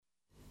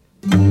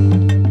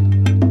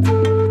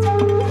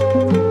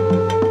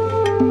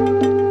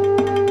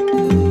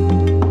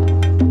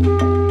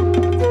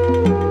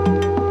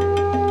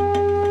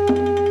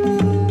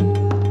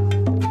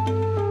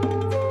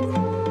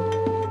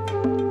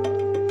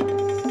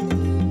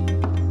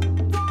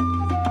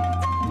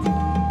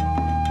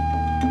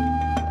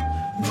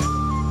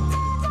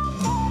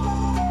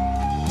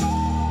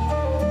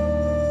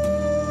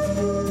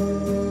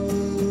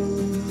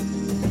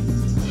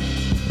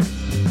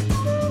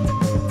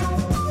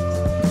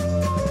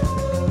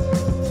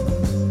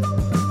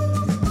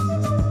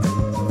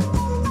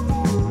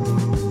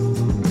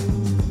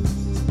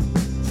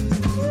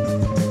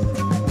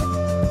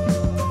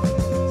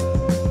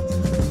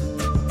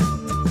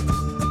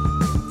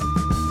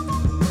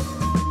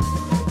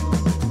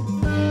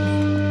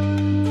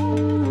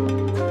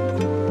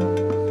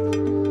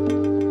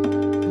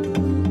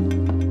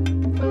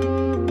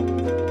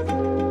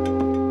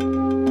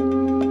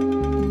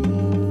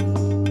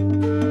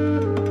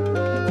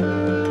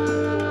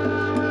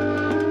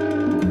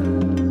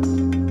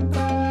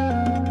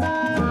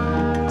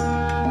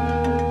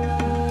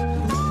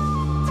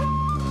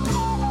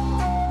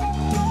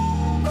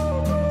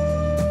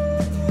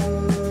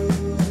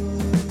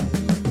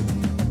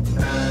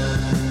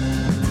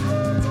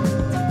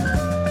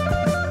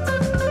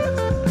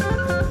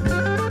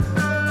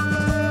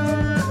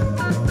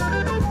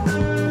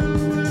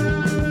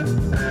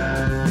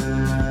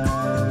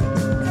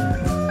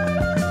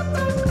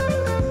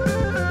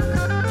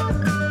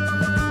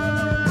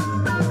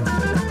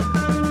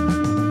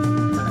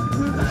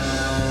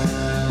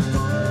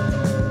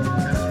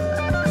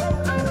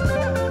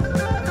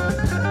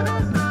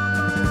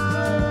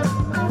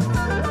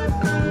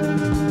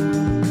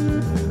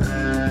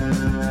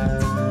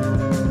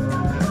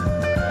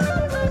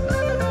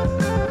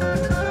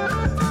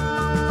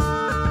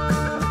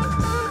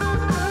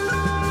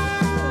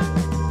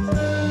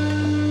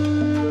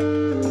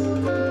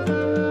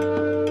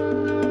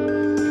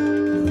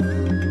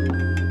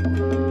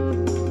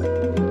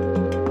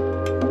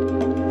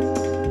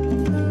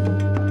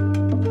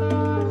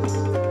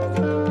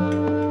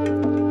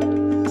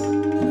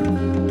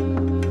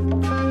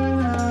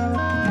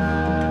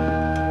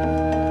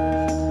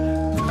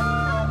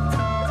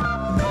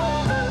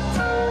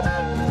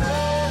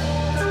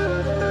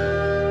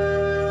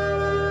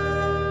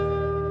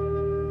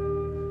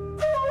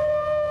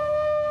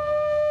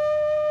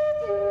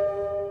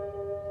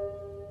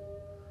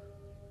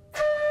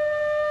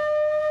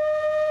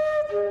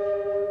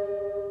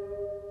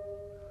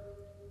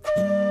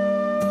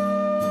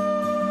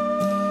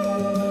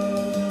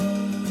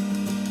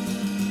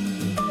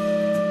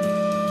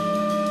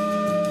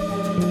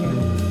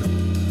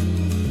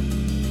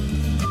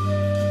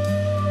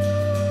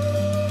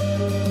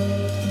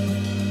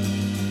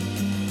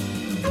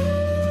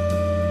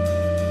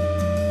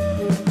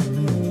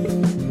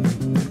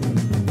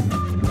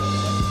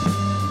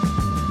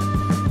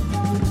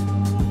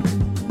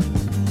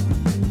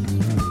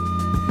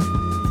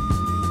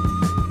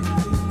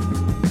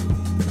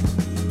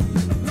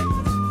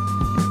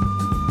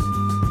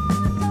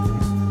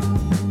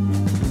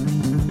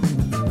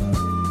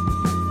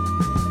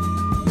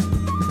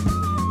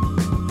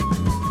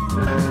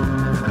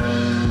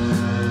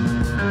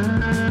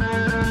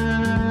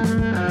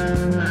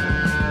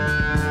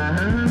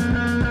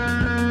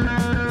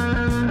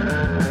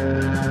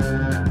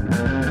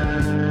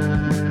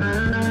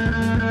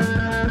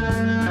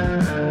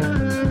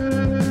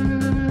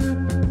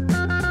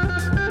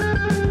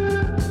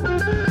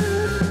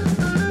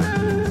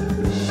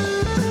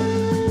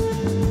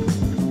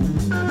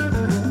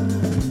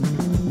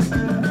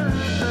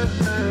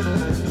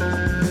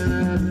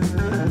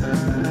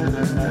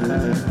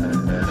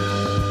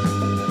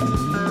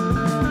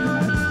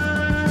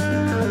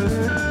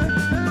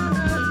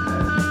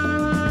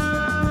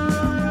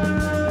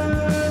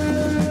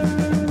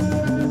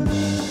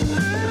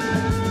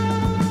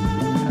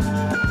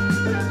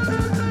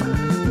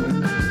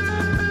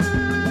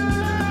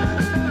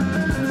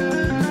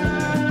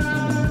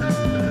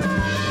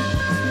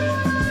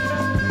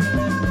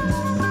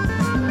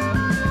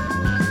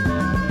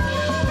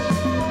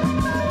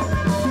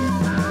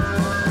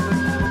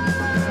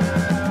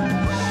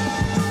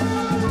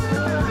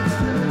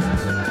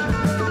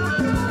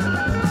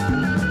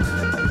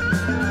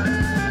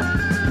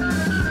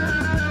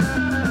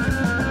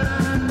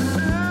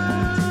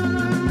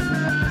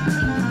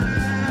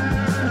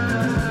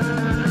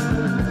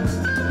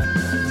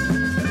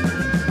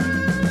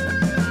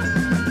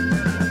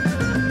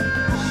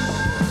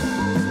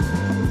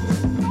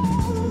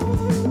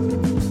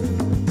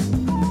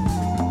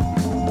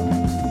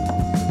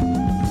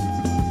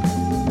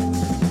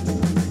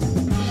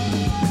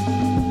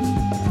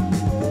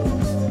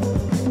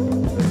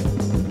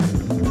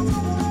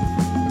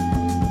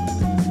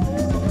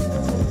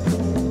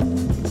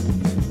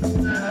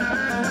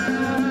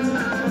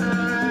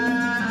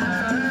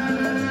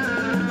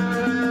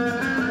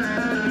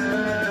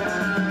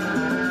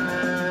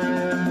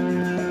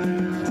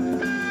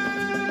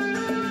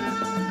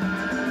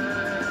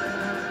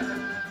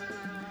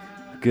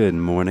Good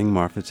morning,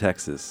 Marfa,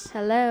 Texas.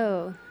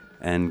 Hello.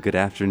 And good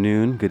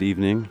afternoon, good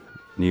evening,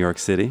 New York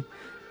City.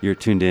 You're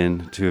tuned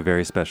in to a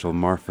very special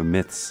Marfa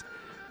Myths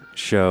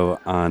show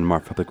on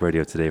Marfa Public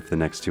Radio today for the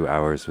next 2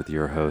 hours with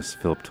your hosts,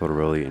 Philip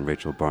Tortoroli and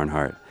Rachel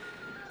Barnhart.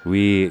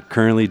 We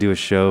currently do a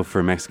show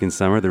for Mexican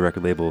Summer, the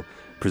record label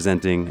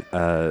presenting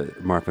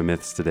Marfa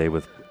Myths today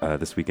with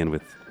this weekend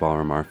with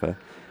Ballroom Marfa.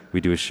 We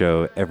do a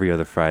show every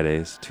other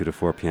Fridays, 2 to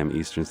 4 p.m.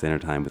 Eastern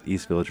Standard Time with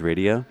East Village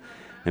Radio.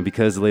 And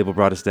because the label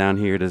brought us down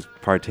here to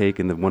partake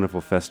in the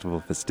wonderful festival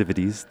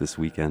festivities this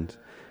weekend,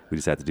 we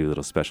decided to do a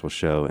little special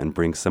show and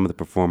bring some of the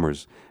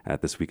performers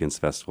at this weekend's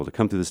festival to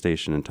come through the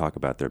station and talk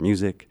about their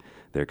music,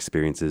 their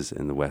experiences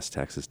in the West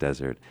Texas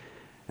desert,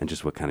 and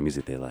just what kind of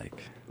music they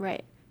like.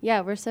 Right.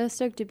 Yeah, we're so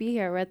stoked to be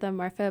here. We're at the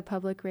Marfa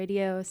Public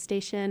Radio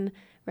station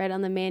right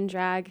on the main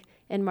drag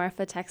in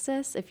Marfa,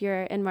 Texas. If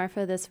you're in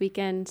Marfa this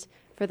weekend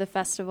for the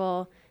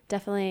festival,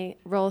 definitely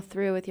roll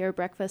through with your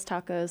breakfast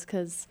tacos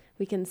because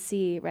we can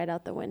see right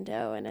out the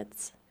window, and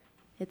it's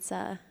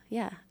a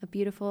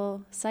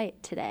beautiful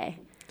sight today.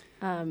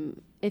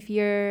 If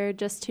you're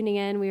just tuning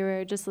in, we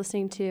were just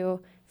listening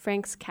to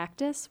Frank's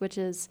Kaktus, which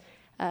is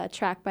a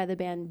track by the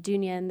band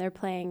Dungen. They're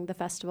playing the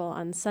festival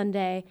on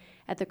Sunday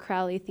at the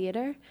Crowley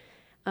Theater.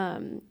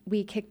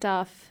 We kicked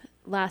off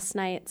last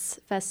night's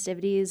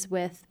festivities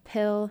with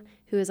Pill,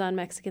 who is on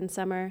Mexican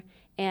Summer,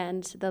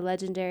 and the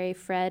legendary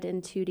Fred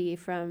and Tootie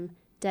from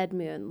Dead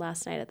Moon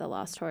last night at the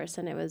Lost Horse,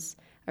 and it was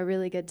a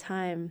really good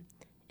time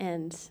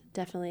and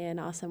definitely an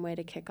awesome way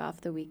to kick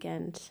off the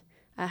weekend.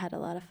 I had a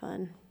lot of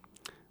fun.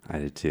 I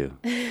did too.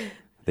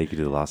 Thank you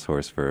to the Lost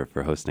Horse for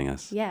hosting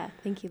us. Yeah,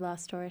 thank you,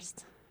 Lost Horse.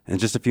 In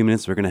just a few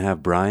minutes, we're going to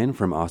have Brian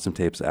from Awesome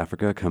Tapes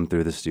Africa come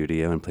through the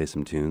studio and play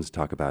some tunes,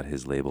 talk about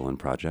his label and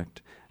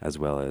project, as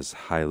well as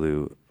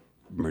Hailu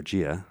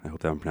Mergia, I hope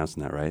that I'm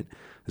pronouncing that right,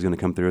 is going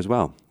to come through as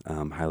well.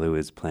 Hailu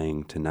is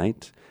playing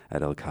tonight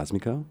at El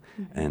Cosmico,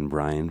 and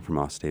Brian from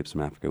Awesome Tapes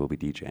from Africa will be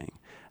DJing.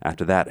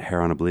 After that,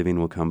 Heron Oblivion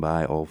will come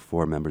by, all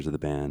 4 members of the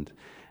band,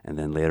 and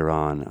then later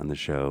on the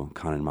show,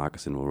 Connan and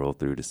Mockasin will roll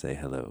through to say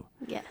hello.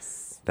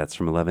 Yes. That's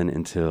from 11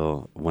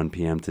 until 1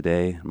 p.m.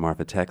 today,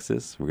 Marfa,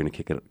 Texas. We're going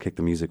to kick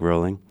the music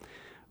rolling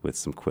with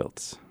some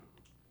Quilts.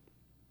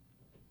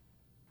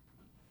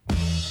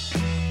 Ah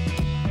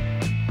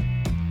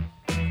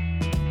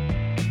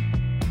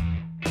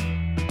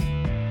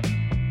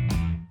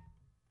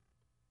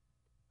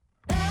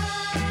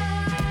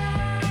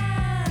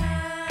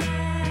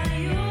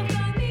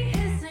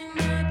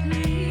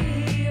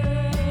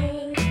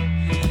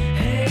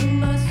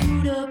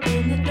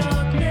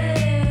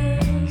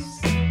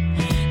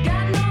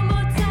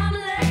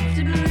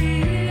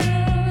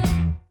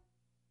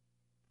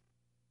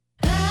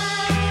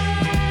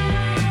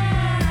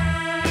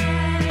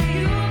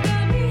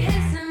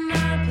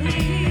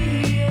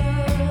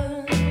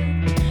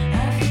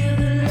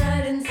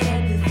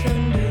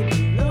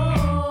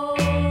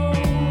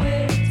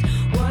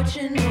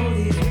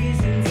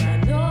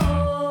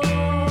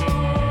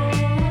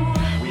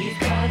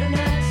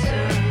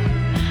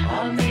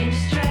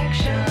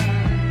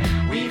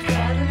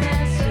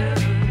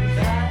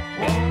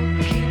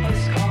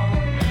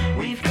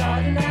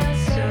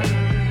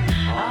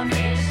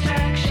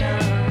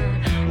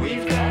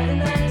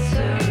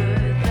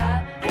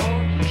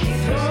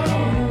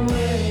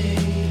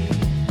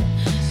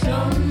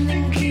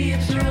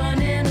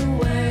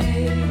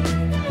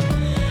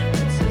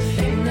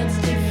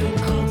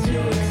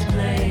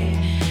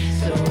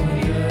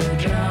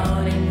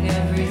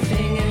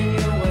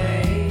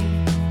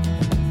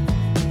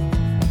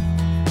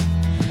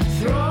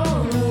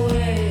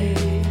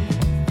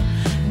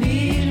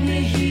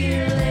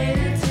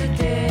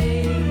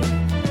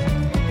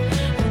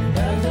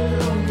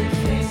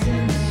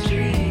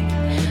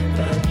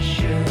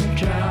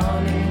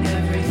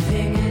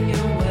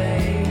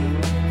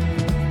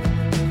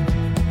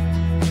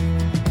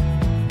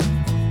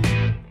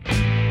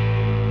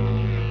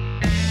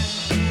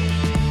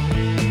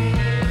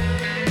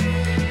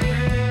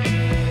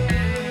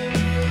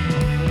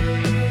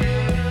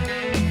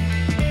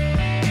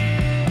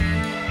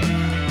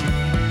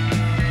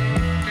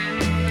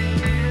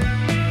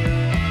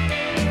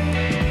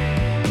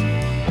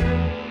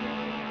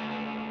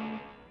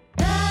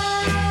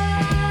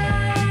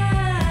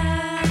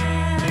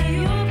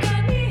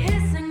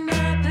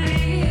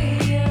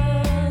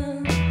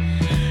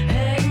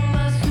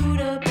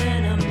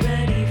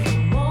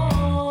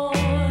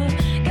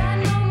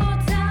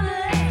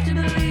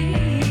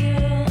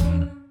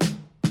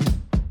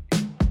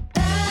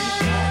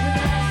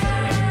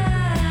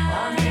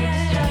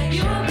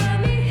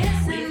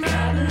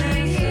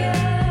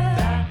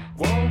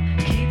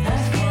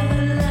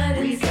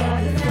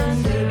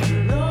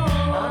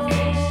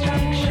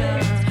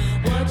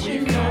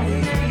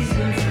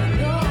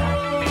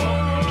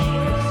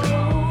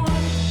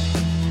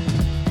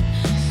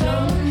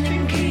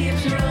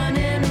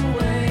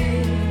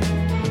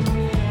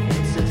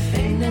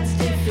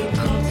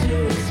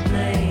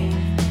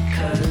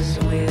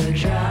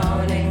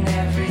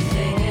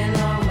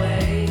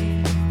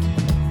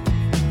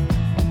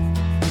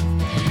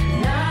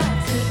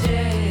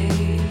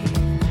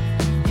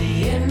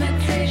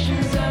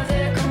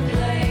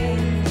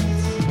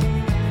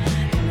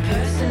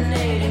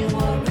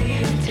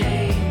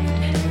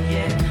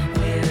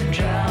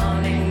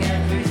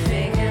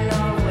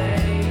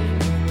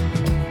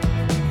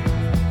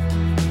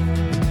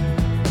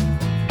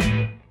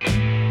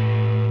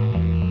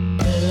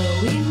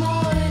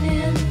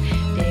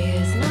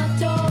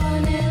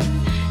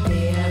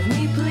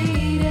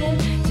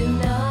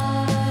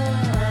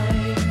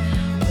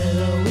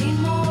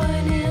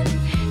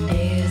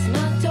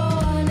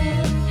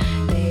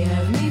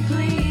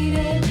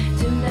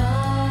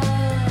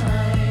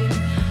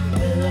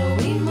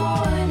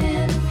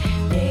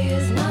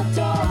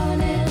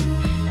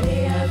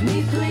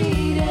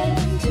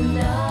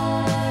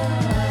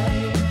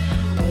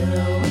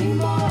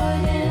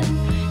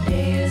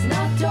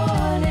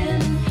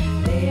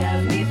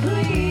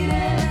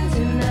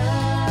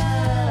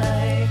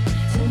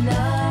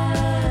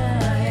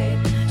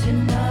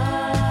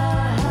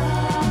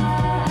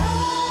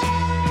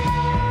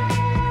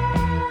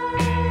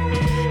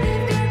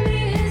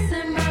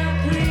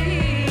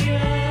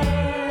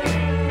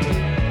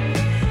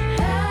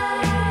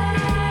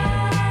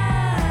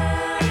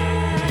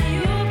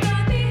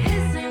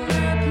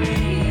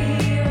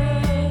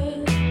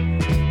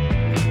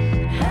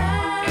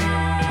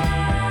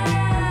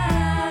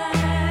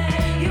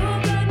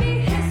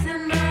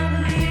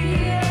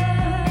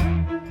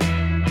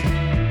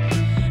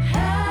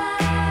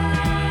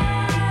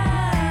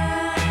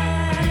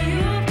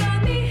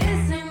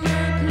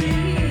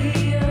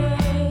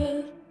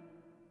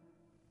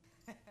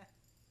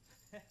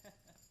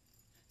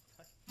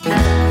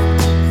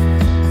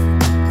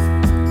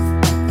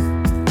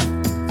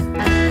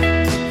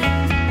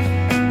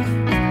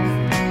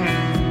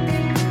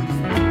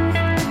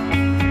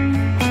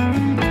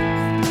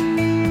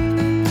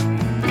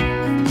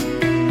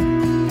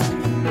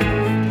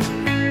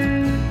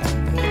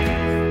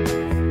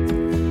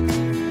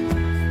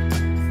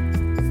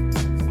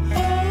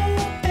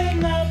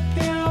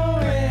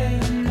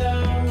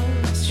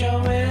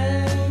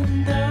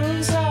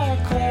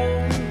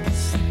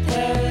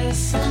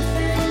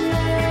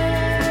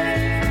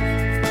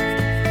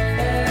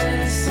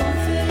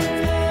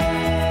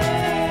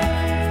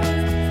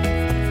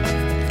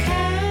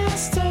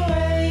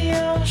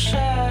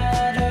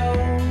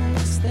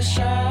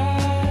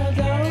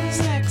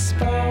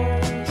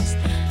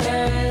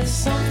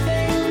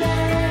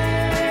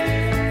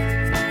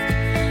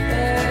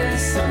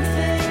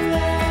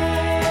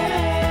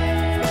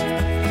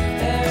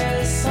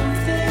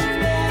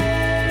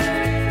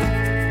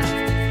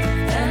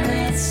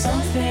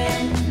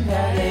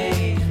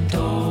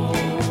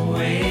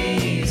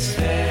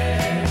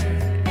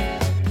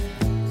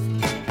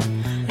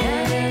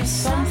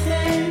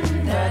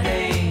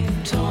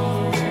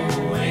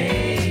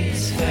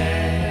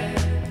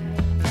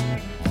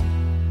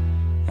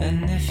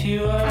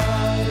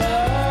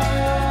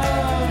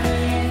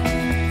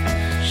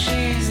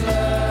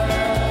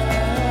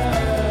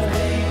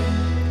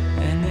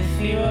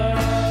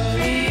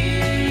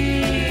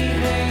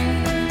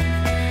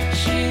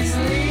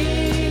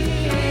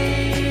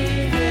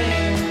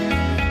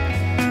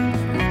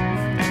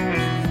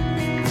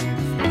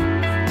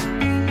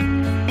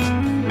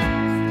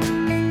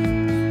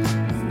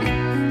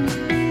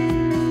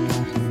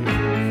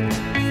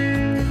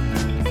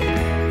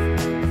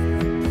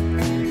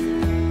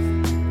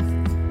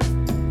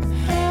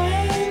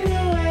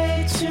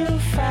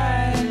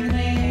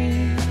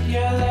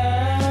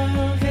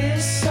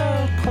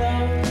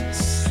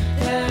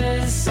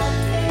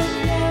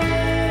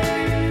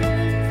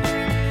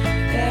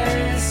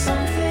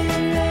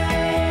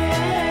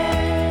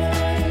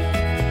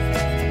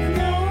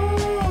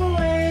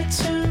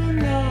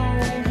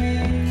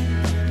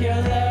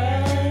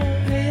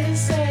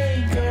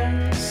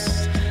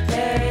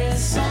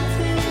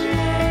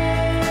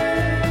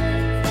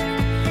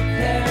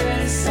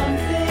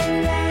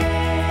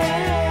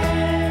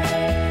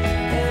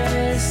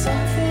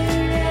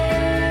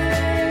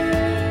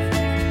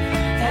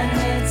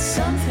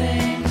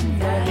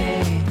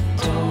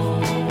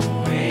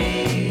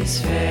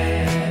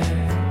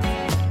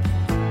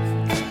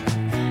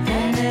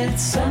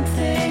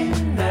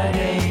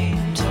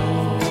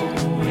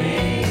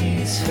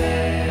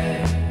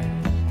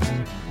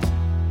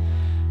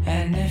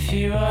And if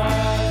you are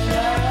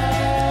loving,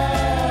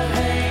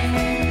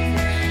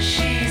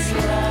 she's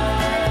loving.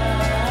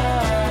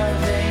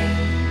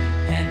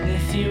 And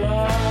if you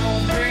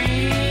are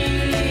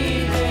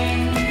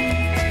breathing,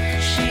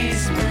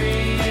 she's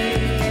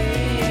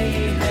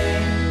breathing.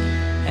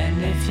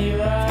 And if you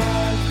are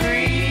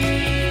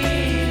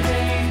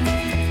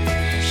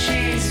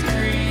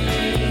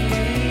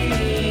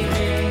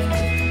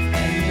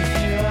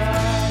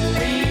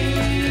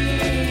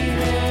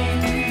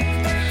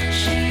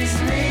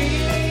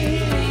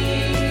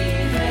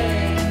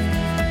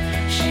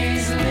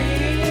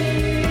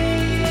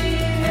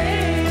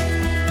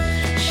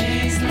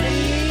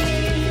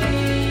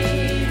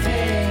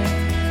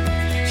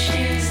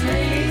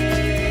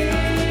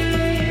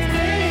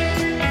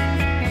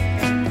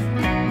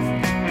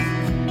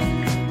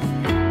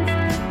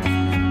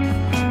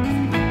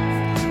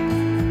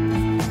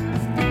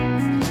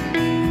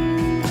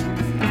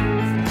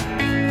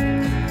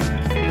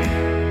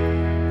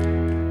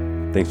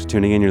Thanks for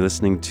tuning in. You're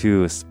listening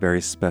to a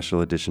very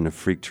special edition of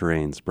Freak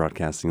Terrains,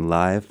 broadcasting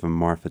live from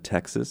Marfa,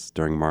 Texas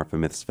during Marfa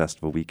Myths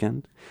Festival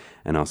weekend,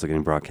 and also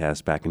getting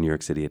broadcast back in New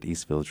York City at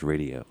East Village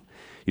Radio.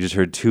 You just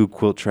heard two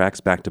Quilt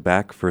tracks back to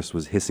back. First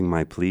was Hissing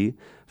My Plea,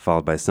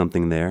 followed by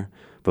Something There.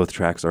 Both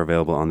tracks are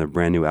available on their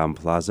brand new album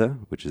Plaza,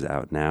 which is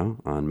out now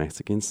on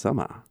Mexican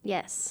Summer.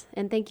 Yes,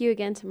 and thank you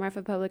again to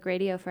Marfa Public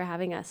Radio for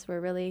having us.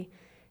 We're really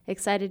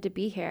excited to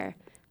be here.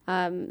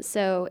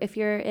 So if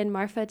you're in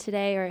Marfa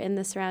today or in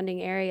the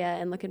surrounding area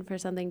and looking for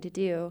something to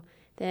do,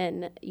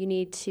 then you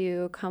need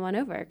to come on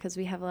over because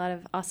we have a lot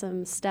of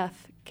awesome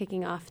stuff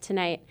kicking off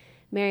tonight.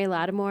 Mary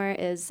Lattimore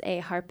is a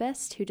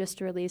harpist who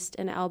just released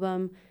an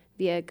album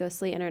via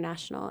Ghostly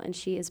International, and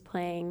she is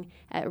playing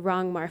at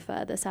Wrong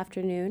Marfa this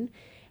afternoon.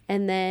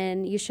 And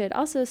then you should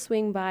also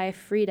swing by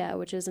Frida,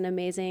 which is an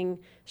amazing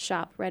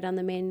shop right on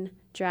the main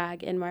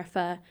drag in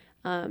Marfa.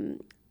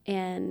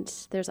 And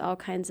there's all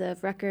kinds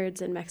of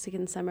records and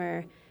Mexican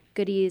summer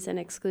goodies and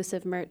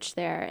exclusive merch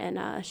there.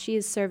 And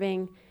she's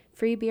serving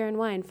free beer and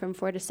wine from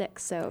 4 to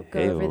 6. So go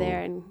over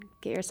there and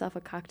get yourself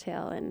a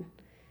cocktail and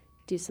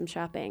do some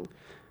shopping.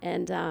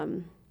 And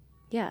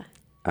yeah.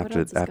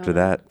 After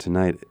that,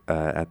 tonight,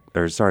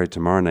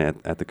 tomorrow night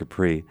at the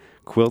Capri,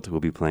 Quilt will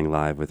be playing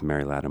live with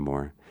Mary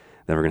Lattimore.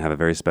 Then we're going to have a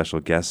very special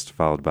guest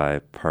followed by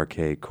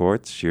Parquet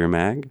Courts, Sheer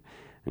Mag,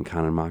 and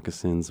Connan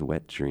Mockasin's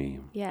Wet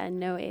Dream. Yeah, and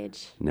No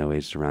Age. No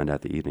Age to round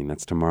out the evening.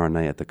 That's tomorrow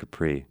night at the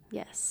Capri.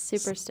 Yes,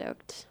 super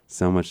stoked.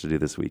 So much to do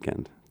this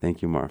weekend.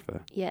 Thank you,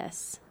 Marfa.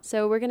 Yes.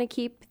 So we're going to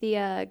keep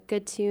the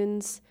good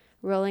tunes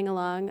rolling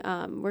along.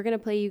 We're going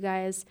to play you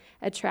guys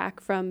a track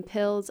from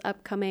Pill's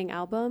upcoming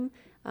album.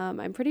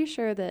 I'm pretty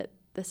sure that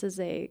this is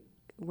a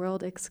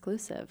world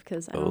exclusive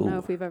because I don't know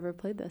if we've ever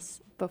played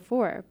this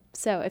before.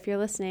 So if you're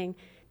listening,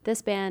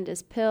 this band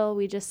is Pill.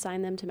 We just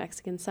signed them to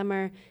Mexican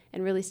Summer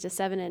and released a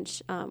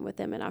 7-inch with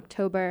them in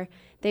October.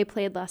 They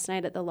played last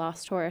night at the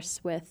Lost Horse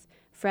with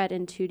Fred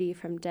and Tootie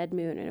from Dead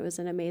Moon, and it was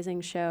an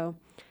amazing show.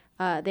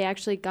 They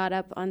actually got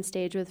up on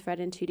stage with Fred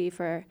and Tootie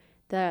for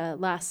the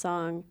last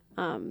song,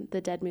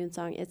 the Dead Moon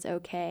song, It's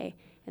Okay,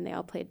 and they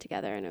all played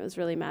together, and it was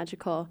really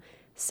magical.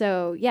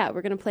 So, yeah,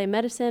 we're going to play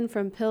Medicine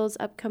from Pill's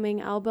upcoming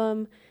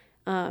album,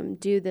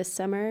 due this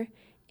summer.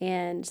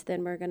 And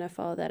then we're going to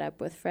follow that up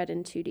with Fred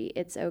and Tootie,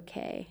 It's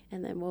Okay.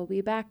 And then we'll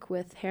be back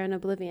with Heron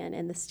Oblivion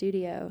in the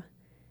studio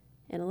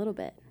in a little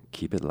bit.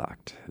 Keep it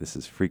locked. This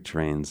is Freak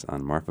Trains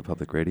on Marfa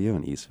Public Radio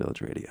and East Village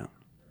Radio.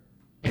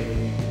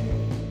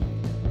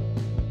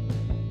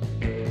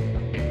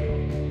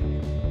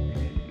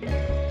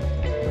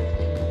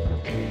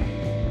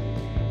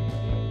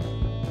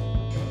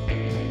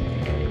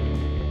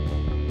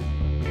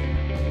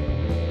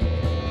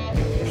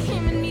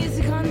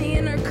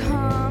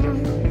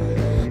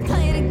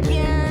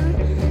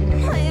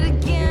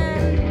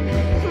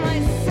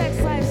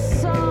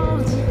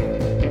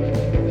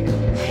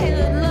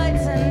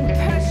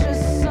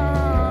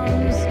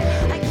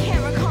 I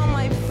can't recall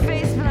my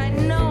face, but I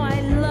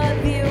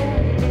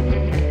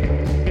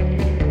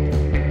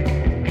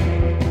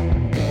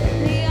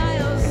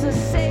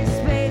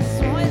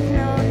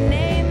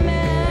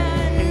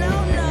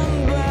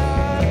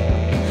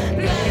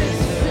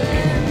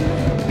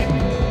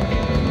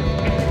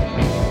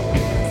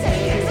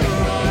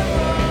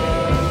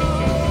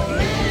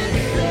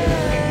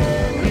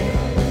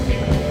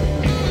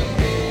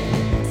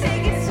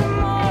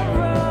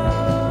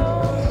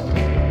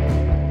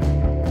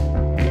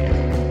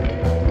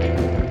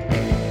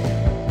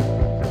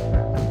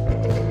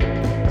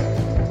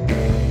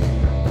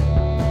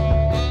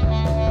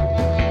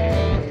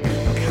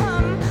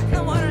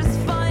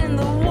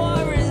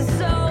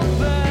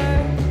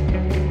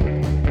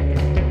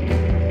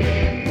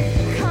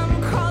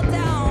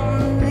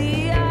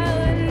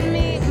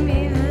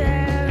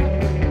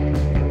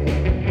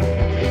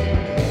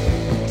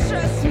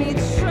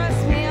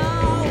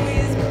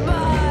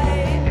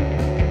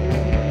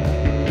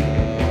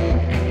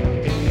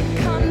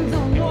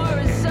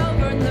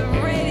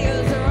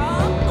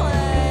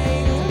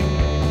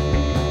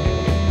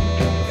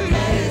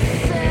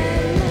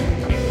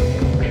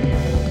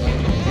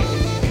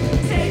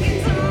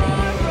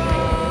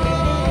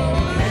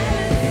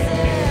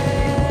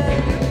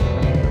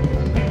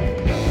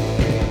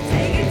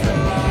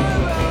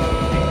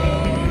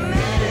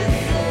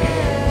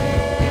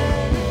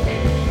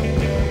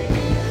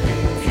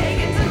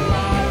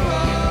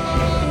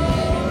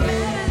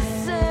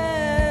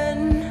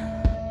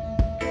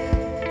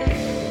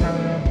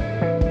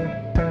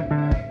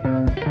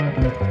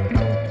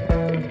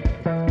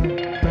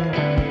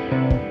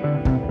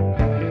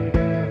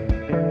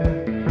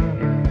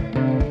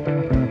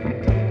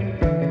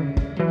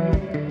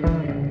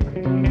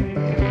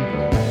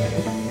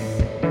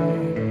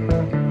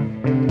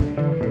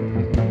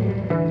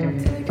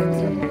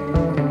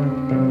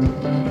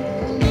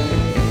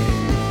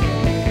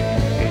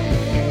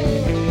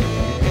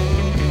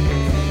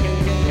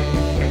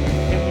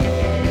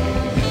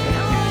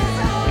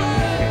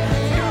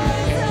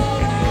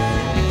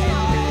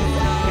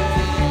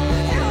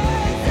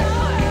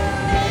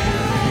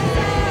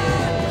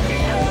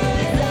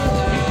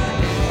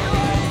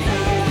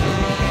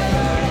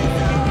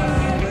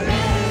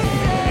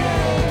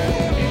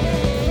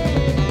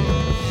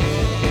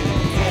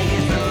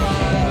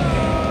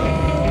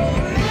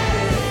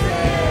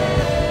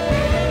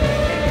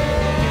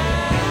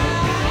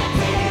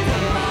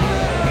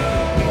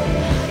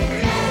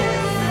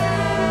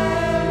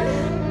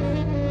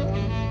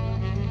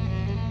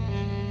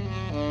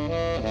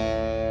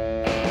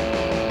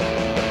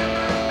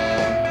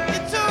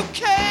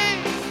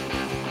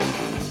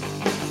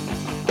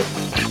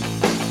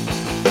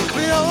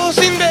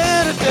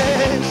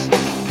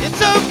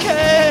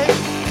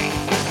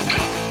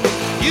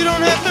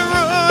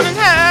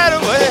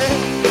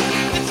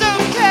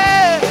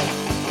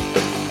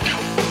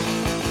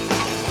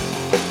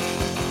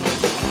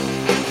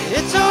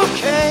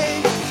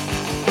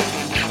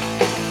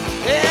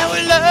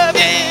love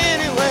you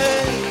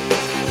anyway.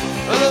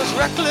 Those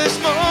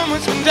reckless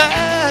moments when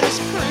doubt is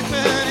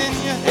creeping in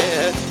your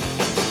head.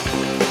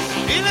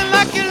 Feeling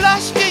like you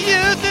lost your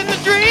youth and the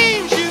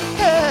dreams you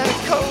had,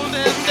 cold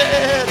and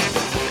dead.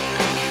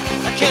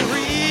 I can't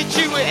reach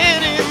you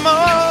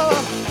anymore.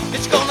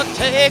 It's gonna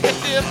take a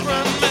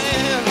different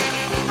man.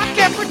 I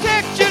can't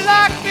protect you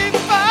like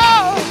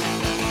before.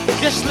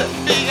 Just slip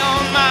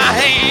beyond my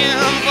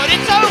hand, but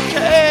it's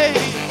okay.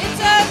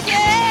 It's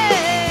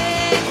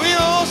okay. We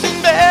all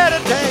seen better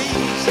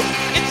days.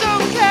 It's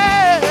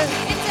okay.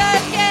 It's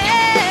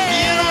okay.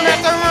 You don't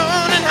have to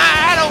run and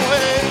hide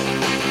away.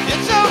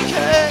 It's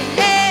okay.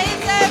 Hey,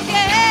 it's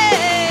okay.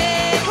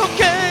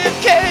 Okay,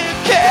 okay,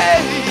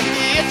 okay.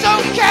 It's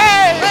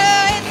okay.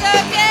 Oh, it's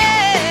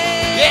okay.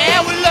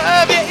 Yeah, we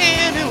love you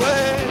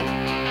anyway.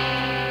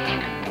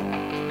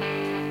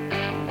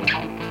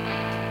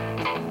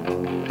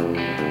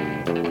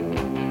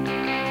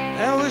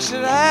 I wish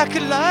that I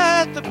could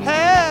light the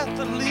path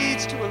that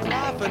leads to a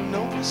life of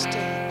no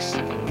mistakes.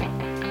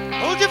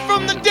 Hold you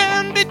from the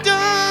done be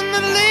done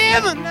that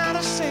living out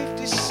of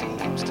safety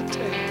seems to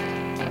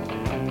take.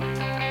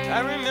 I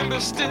remember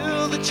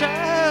still the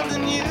child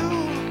in you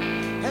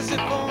as if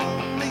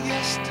only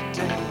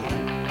yesterday.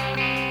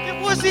 It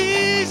was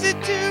easy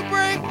to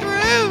break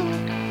through.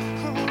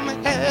 Only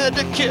had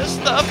to kiss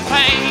the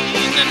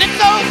pain, and it's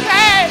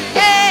okay.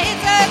 Hey,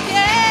 it's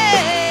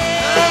okay.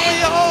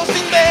 We all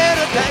seen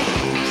better days.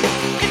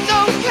 It's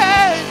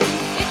okay.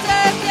 It's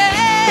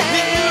okay.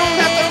 You don't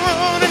have to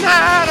run and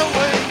hide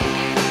away.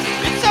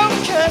 It's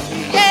okay.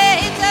 Hey,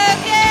 it's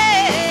okay.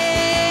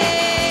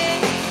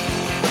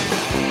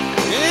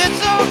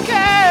 It's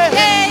okay.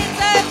 Hey,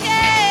 it's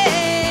okay.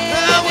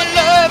 I will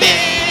love you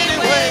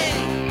anyway.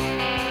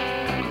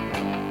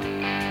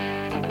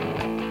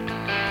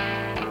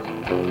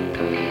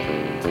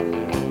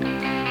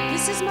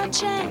 This is my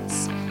chance.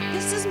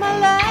 This is my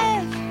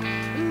life.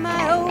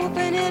 My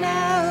opening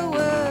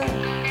hour.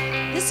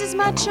 This is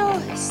my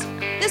choice.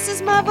 This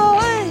is my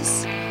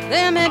voice.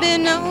 There may be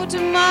no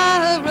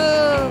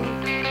tomorrow.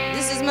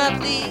 This is my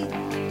plea.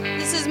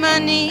 This is my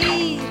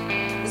need.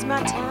 This is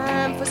my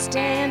time for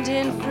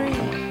standing free.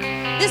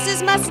 This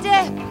is my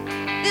step.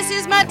 This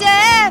is my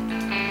death.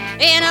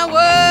 In a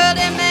world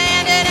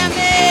demanded of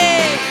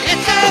me.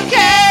 It's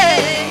okay.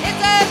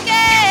 It's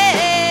okay.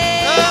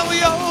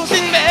 We all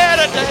seen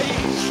better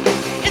days.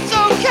 It's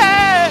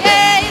okay.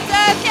 Hey, it's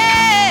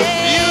okay.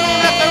 You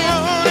don't have to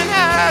run and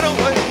hide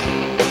away.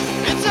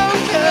 It's okay.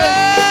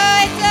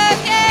 Oh, it's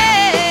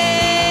okay.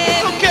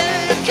 Okay,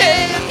 okay,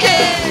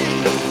 okay.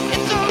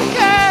 It's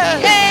okay.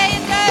 Hey,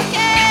 it's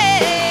okay.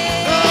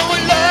 Oh, we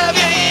love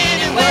you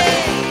anyway.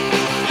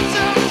 It's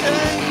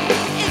okay.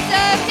 It's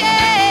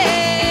okay.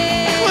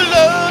 We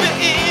love you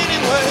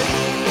anyway.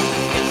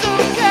 It's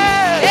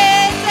okay.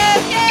 It's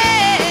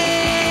okay.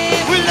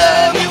 We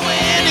love you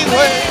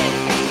anyway.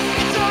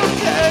 It's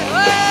okay.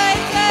 Oh,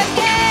 it's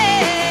okay.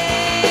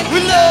 We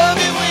love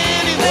you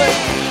anyway.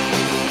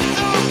 It's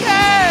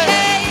okay.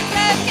 Hey, it's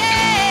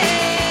okay.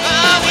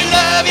 Oh, we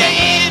love you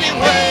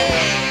anyway.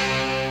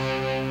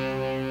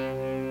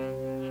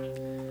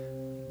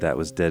 That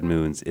was Dead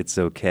Moon's It's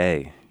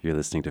Okay. You're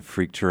listening to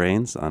Freak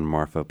Terrains on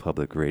Marfa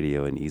Public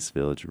Radio and East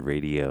Village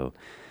Radio,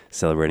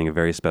 celebrating a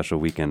very special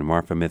weekend.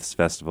 Marfa Myths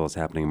Festival is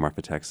happening in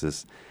Marfa,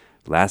 Texas,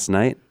 last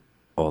night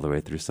all the way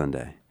through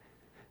Sunday.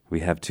 We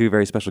have two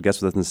very special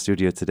guests with us in the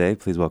studio today.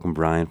 Please welcome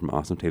Brian from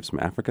Awesome Tapes from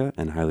Africa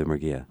and Hailu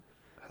Mergia.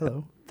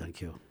 Hello. Thank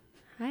you.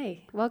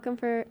 Hi,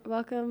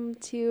 welcome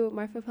to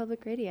Marfa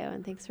Public Radio,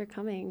 and thanks for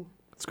coming.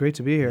 It's great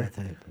to be here.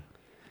 Thank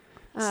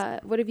you.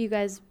 What have you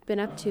guys been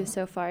up to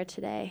so far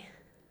today?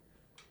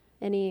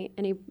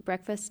 Any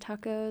breakfast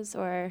tacos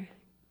or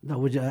No,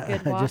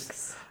 good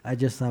walks? I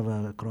just have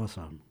a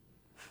croissant.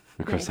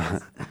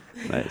 Croissant.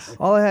 Nice.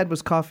 All I had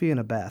was coffee and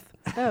a bath.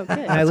 Oh, good.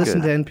 And I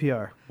listened good. to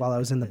NPR while I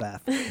was in the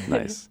bath.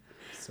 Nice.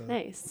 So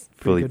Nice.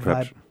 Fully good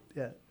prepped. vibe.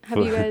 Yeah. Have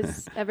you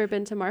guys ever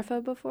been to Marfa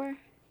before?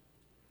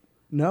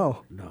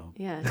 No. No.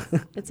 Yeah,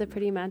 it's a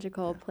pretty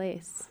magical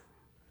place.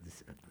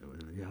 This,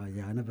 yeah,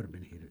 I've never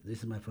been here. This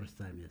is my first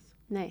time, yes.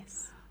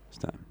 Nice. This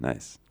time.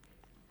 Nice.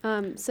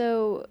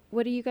 So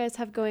what do you guys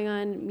have going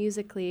on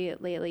musically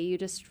lately? You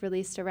just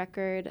released a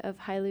record of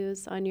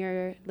Hailu's on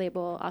your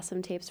label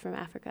Awesome Tapes from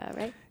Africa,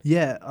 right?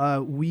 Yeah,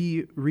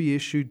 we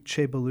reissued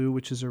Tche, Belew,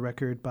 which is a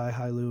record by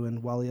Hailu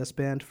and Weyes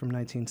band from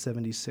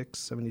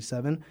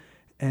 1976-77.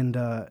 And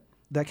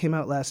that came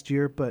out last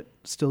year, but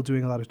still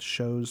doing a lot of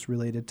shows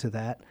related to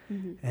that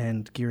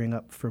and gearing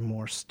up for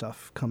more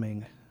stuff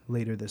coming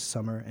later this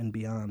summer and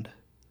beyond.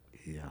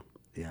 Yeah,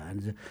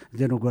 and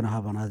then we're going to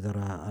have another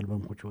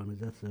album, which one is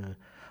that?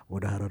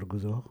 Wada Harar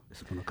Guzo.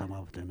 It's going to come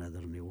out with another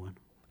new one.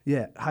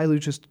 Yeah, Hailu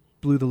just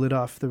blew the lid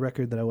off the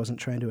record that I wasn't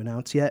trying to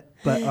announce yet,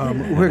 but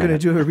we're going to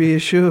do a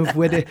reissue of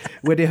Wede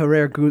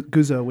Harar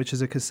Guzo, which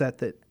is a cassette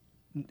that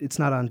it's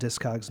not on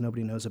Discogs.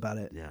 Nobody knows about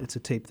it. Yeah. It's a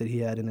tape that he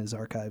had in his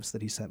archives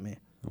that he sent me.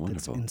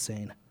 Wonderful. It's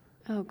insane.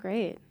 Oh,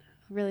 great.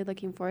 Really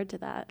looking forward to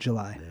that.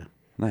 July. Yeah.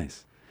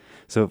 Nice.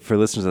 So for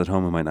listeners at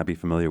home who might not be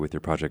familiar with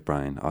your project,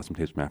 Brian, Awesome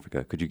Tapes from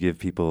Africa, could you give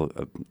people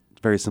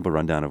very simple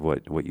rundown of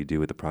what you do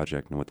with the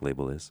project and what the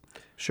label is.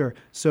 Sure.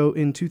 So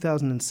in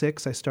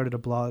 2006, I started a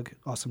blog,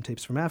 Awesome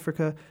Tapes from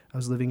Africa. I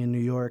was living in New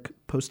York,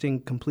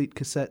 posting complete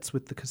cassettes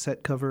with the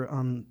cassette cover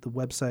on the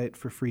website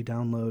for free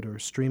download or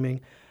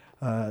streaming.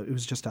 It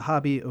was just a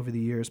hobby. Over the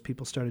years,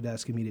 people started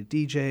asking me to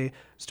DJ,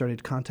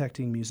 started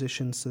contacting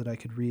musicians so that I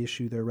could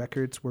reissue their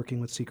records, working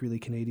with Secretly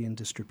Canadian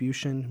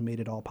Distribution, made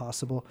it all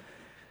possible.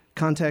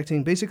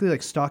 Contacting, basically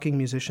like stalking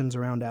musicians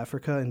around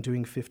Africa and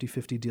doing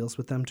 50-50 deals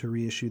with them to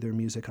reissue their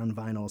music on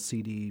vinyl,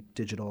 CD,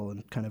 digital,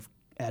 and kind of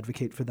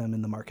advocate for them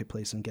in the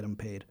marketplace and get them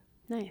paid.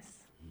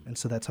 Nice. And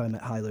so that's how I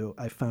met Hailu.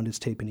 I found his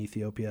tape in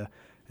Ethiopia,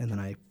 and then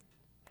I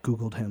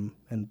Googled him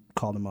and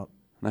called him up.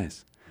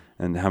 Nice.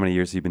 And how many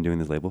years have you been doing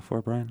this label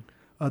for, Brian?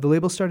 The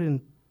label started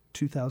in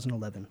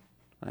 2011.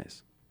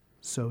 Nice.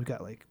 So we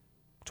got like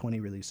 20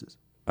 releases.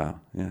 Wow.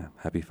 Yeah.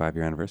 Happy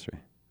 5-year anniversary.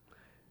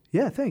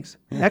 Yeah, thanks.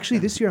 Actually,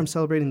 this year I'm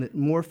celebrating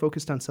more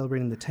focused on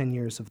celebrating the 10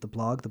 years of the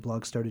blog. The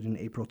blog started in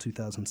April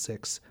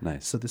 2006.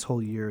 Nice. So this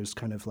whole year is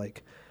kind of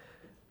like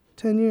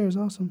 10 years,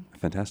 awesome.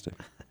 Fantastic.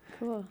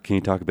 Cool. Can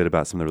you talk a bit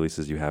about some of the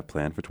releases you have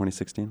planned for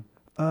 2016?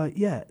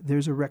 Yeah,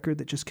 there's a record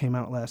that just came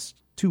out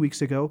 2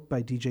 weeks ago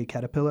by DJ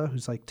Caterpillar,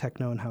 who's like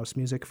techno and house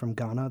music from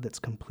Ghana that's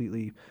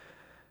completely,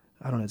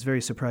 I don't know, it's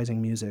very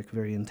surprising music,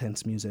 very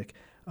intense music.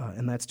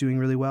 And that's doing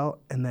really well.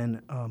 And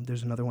then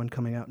there's another one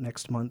coming out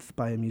next month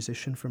by a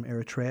musician from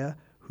Eritrea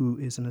who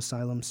is an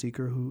asylum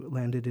seeker who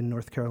landed in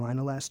North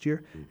Carolina last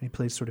year. And he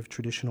plays sort of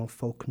traditional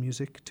folk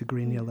music,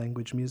 Tigrinya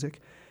language music.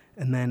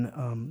 And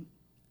then,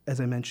 as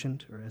I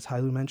mentioned, or as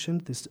Hailu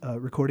mentioned, this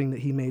recording that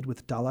he made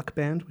with Dalak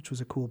Band, which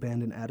was a cool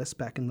band in Addis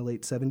back in the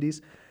late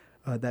 70s,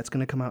 that's going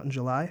to come out in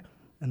July.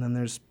 And then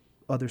there's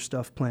other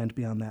stuff planned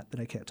beyond that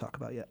I can't talk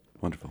about yet.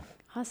 Wonderful.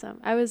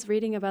 Awesome. I was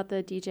reading about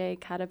the DJ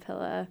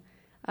Caterpillar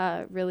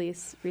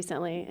release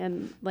recently,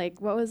 and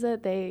like, what was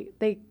it?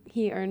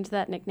 He earned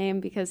that nickname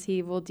because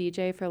he will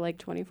DJ for like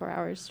 24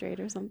 hours straight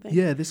or something.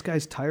 Yeah, this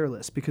guy's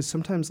tireless because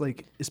sometimes,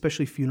 like,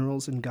 especially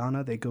funerals in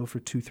Ghana, they go for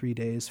 2-3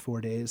 days,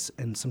 4 days,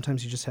 and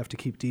sometimes you just have to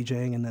keep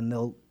DJing, and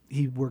then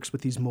he works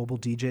with these mobile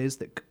DJs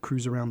that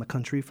cruise around the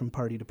country from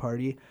party to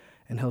party,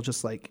 and he'll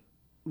just like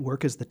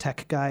work as the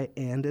tech guy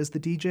and as the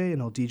DJ,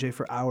 and he'll DJ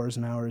for hours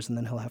and hours, and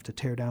then he'll have to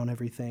tear down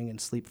everything and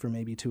sleep for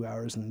maybe 2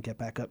 hours and then get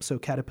back up. So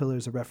Caterpillar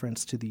is a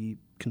reference to the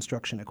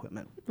construction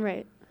equipment.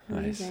 Right.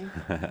 Nice. Amazing.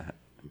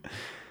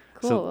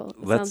 So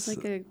Cool. Sounds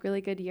like a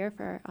really good year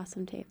for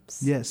Awesome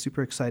Tapes. Yeah,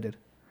 super excited.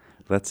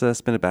 Let's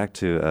spin it back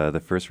to the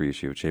first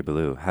reissue of Tche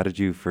Belew. How did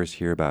you first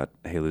hear about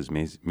Hailu's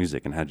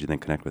music, and how did you then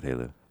connect with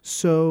Hailu?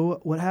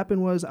 So what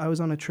happened was I was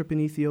on a trip in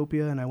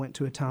Ethiopia, and I went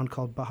to a town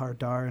called Bahar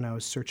Dar, and I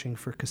was searching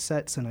for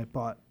cassettes, and I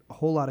bought a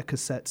whole lot of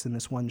cassettes in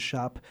this one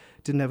shop.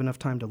 Didn't have enough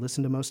time to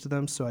listen to most of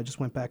them, so I just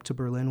went back to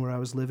Berlin where I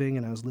was living,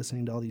 and I was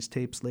listening to all these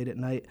tapes late at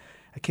night.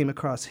 I came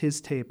across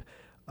his tape,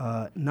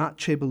 not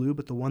Tche Belew,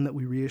 but the one that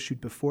we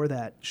reissued before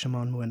that,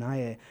 Shimon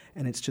Muenaye,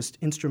 and it's just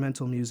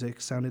instrumental music,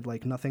 sounded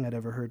like nothing I'd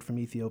ever heard from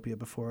Ethiopia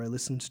before. I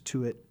listened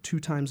to it 2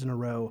 times in a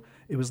row.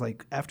 It was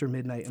like after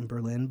midnight in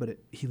Berlin, but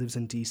he lives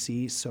in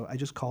D.C., so I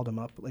just called him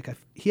up.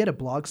 He had a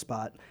blog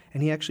spot,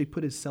 and he actually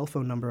put his cell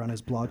phone number on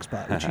his blog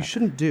spot, which he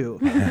shouldn't do.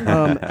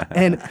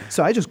 And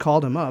so I just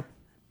called him up,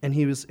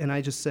 and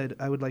I just said,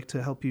 I would like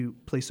to help you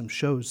play some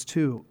shows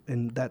too,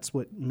 and that's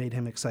what made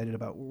him excited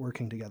about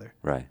working together.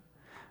 Right.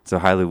 So,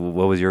 Hailu,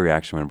 what was your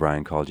reaction when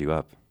Brian called you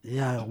up?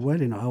 Yeah,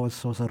 well, I was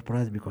so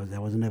surprised because I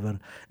was never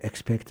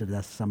expected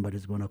that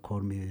somebody's going to call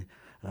me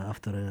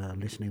after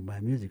listening my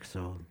music.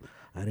 So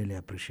I really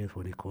appreciate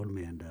when he called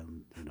me, and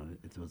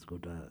it was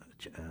good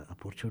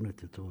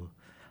opportunity to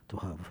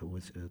have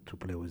to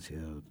play with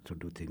to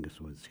do things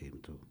with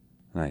him too.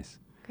 Nice.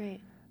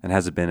 Great. And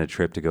has it been a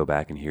trip to go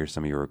back and hear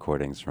some of your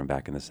recordings from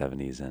back in the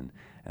 70s and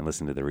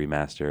listen to the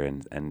remaster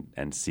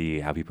and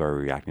see how people are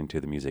reacting to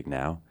the music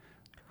now?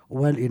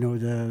 Well,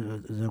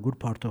 the good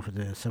part of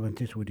the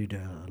 70s, we did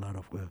a lot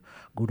of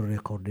good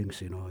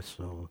recordings,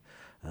 so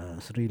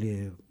it's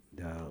really,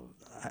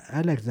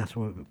 I like that's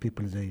what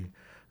people, they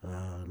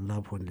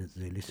love when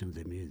they listen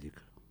to the music.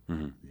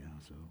 Mm-hmm. Yeah,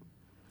 so.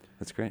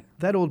 That's great.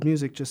 That old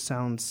music just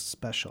sounds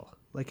special.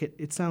 Like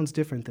it sounds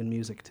different than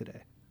music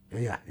today.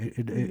 Yeah,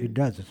 it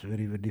does. It's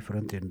very, very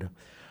different. And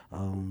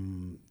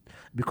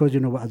because,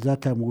 at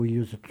that time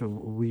we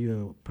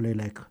play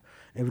like,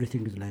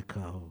 everything is like,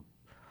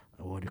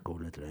 what do you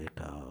call it, like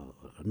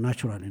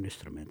natural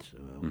instruments.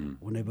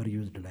 We never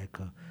used like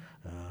a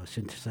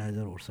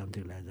synthesizer or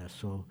something like that.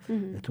 So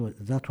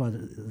that was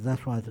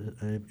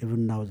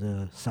even now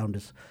the sound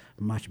is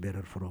much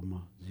better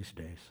from these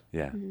days.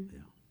 Yeah. Mm-hmm.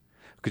 Yeah.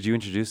 Could you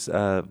introduce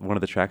one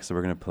of the tracks that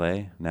we're going to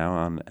play now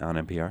on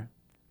NPR?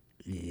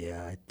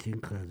 Yeah, I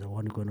think the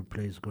one we're going to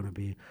play is going to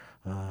be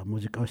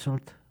Musicawi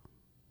Silt.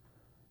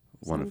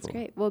 Wonderful. Sounds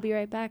great. We'll be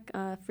right back.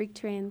 Freak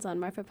Trains on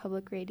Marfa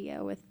Public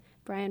Radio with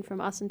Brian from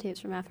Awesome Tapes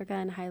from Africa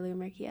and Hailu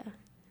Mergia.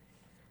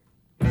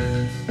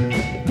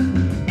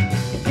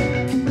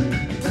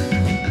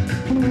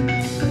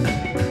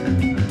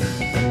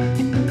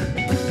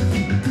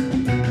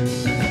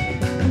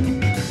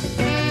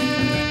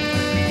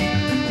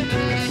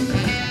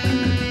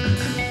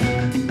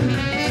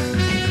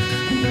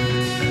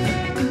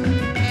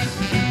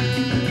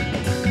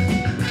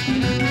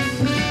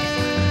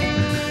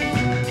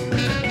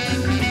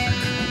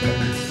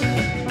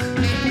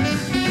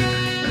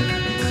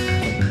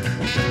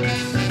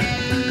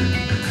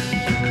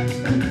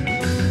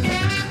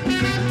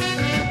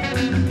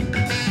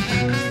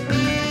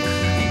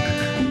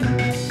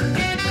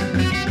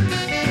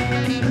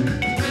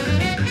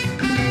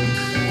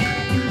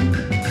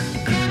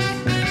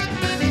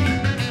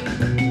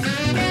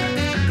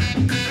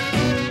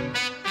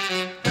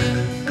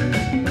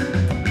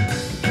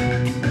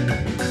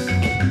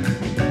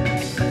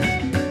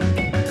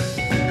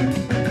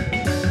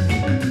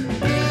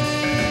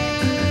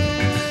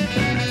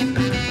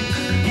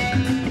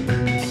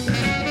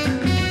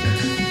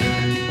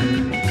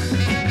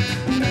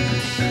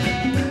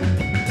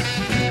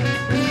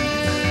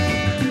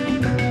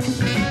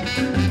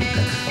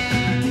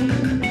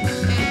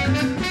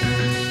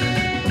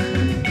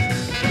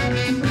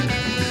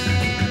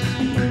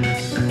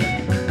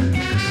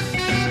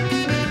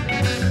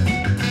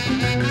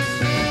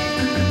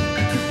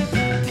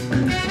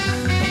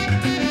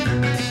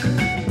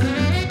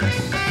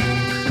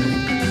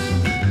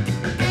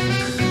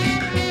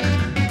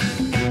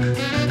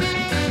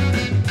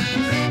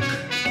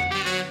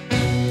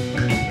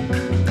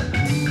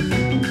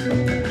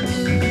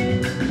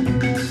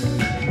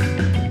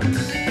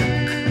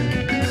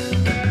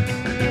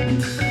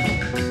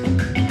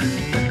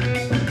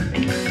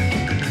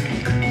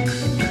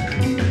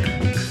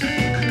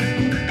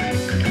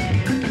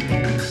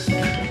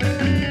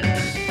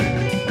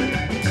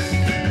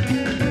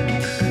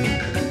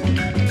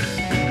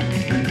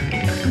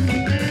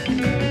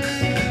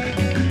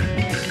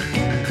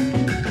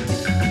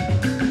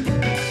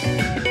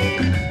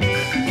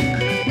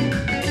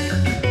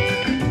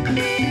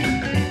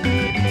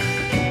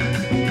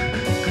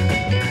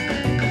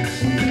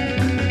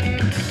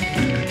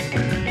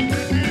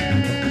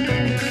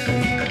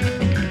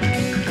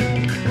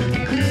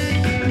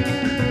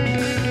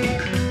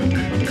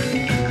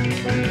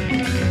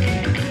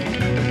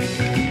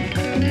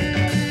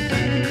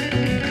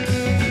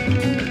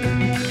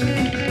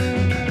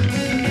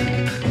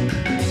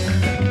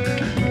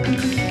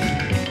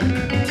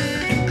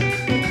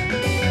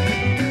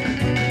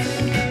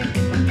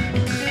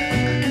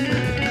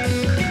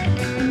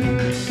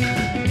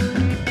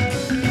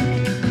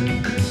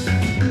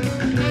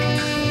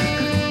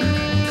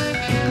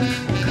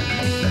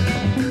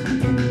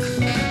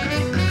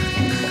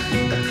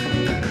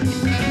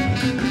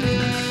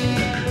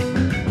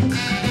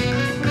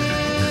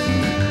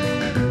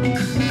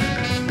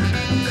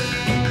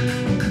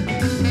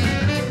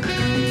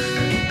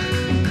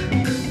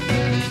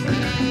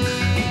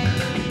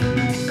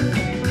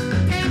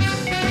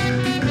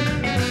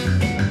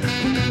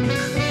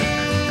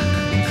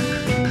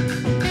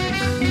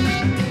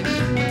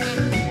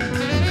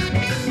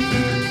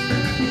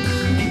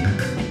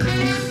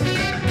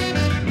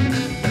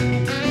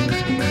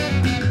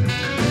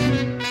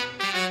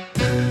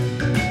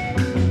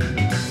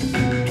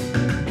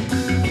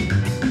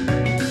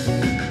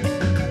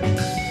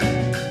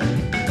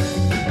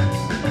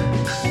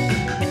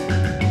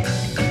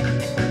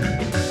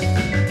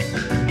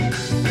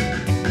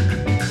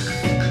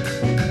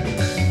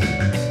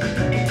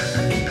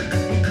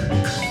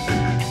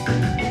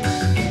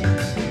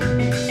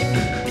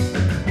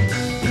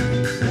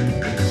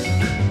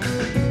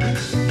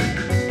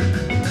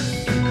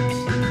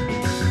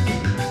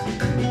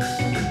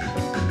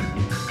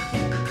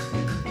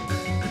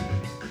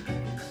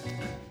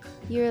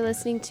 You're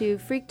listening to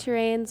Freak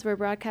Terrains. We're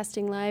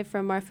broadcasting live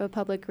from Marfa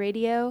Public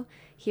Radio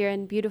here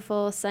in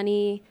beautiful,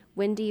 sunny,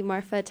 windy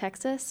Marfa,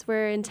 Texas.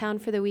 We're in town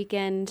for the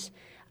weekend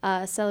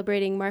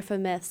celebrating Marfa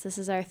Myths. This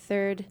is our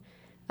third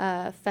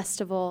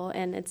festival,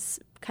 and it's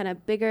kind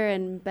of bigger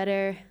and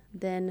better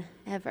than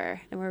ever.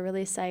 And we're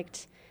really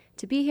psyched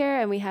to be here.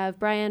 And we have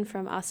Brian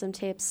from Awesome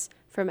Tapes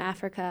from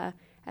Africa,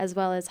 as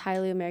well as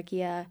Hailu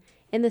Mergia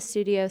in the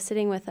studio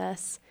sitting with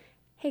us.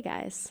 Hey,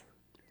 guys.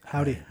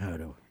 Howdy.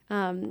 Hello.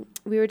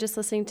 We were just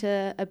listening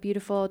to a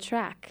beautiful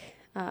track.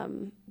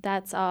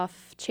 That's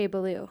off Tche,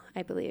 Belew,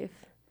 I believe.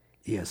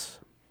 Yes.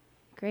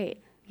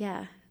 Great.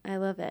 Yeah, I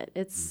love it.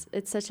 It's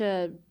such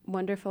a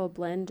wonderful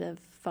blend of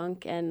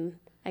funk and,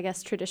 I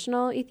guess,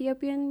 traditional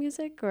Ethiopian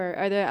music. Or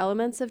are there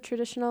elements of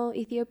traditional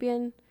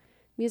Ethiopian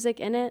music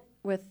in it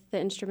with the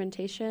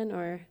instrumentation?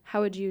 Or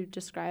how would you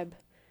describe?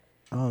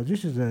 Oh,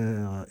 this is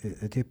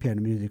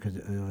Ethiopian music.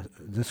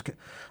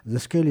 The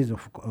scale is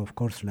of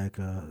course like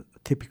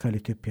typical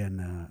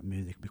Ethiopian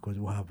music, because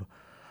we have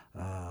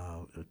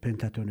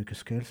pentatonic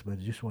scales, but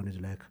this one is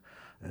like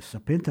it's a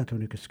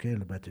pentatonic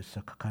scale, but it's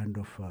a kind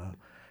of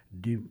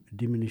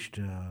diminished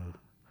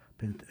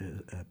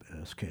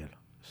scale.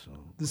 So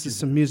This is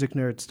some music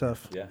nerd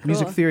stuff. Yeah.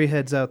 Music Cool. theory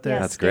heads out there. Yeah,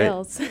 That's great.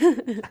 scales.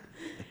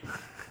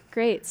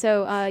 Great.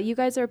 So you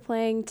guys are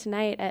playing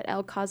tonight at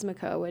El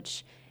Cosmico,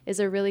 which is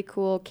a really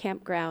cool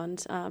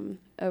campground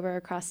over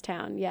across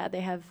town. Yeah, they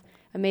have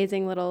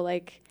amazing little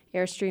like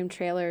Airstream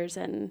trailers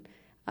and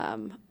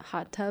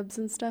hot tubs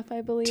and stuff,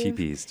 I believe.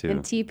 Teepees, too.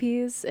 And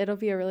teepees. It'll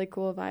be a really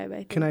cool vibe, I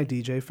think. Can I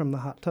DJ from the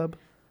hot tub?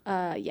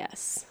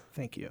 Yes.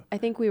 Thank you. I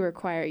think we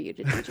require you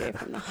to DJ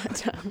from the hot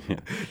tub.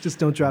 Just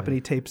don't drop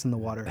any tapes in the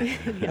water.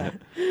 Yeah.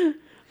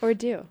 Or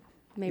do.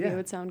 Maybe Yeah. it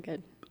would sound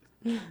good.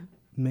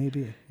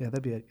 Maybe. Yeah,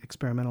 that'd be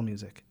experimental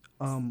music.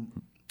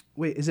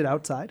 Wait, is it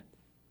outside?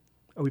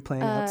 Are we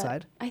playing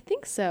outside? I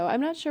think so.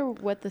 I'm not sure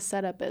what the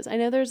setup is. I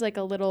know there's like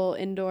a little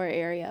indoor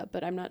area,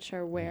 but I'm not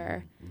sure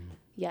where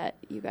yet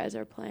you guys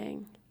are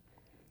playing.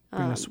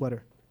 Bring a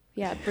sweater.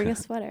 Yeah, bring a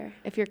sweater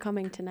if you're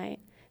coming tonight.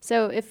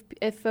 So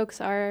if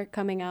folks are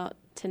coming out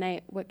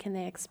tonight, what can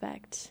they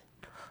expect?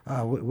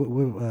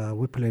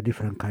 We play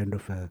different kind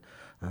of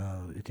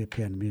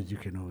Ethiopian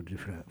music,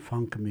 different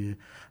funk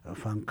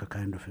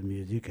kind of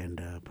music,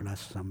 and plus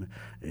some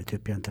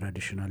Ethiopian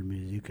traditional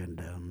music,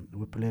 and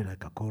we play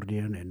like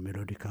accordion and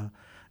melodica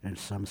and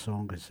some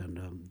songs,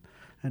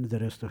 and the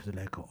rest of the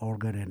like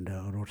organ and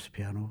Rhodes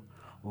piano,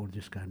 all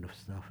this kind of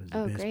stuff. Is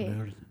Oh, bass great.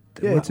 players.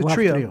 Yeah, it's a We have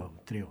trio.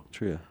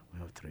 Trio. We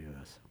have trio,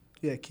 yes.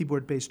 Yeah,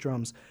 keyboard, bass,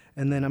 drums.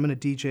 And then I'm going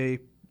to DJ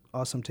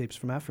Awesome Tapes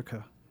from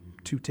Africa.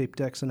 2 tape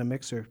decks and a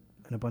mixer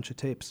and a bunch of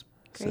tapes.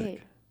 Great.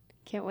 Sick.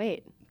 Can't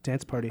wait.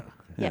 Dance party.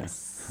 Yeah.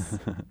 Yes.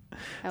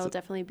 I will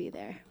definitely be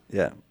there.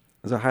 Yeah.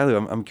 So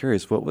Hailu, I'm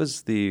curious, what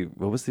was the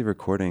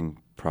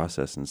recording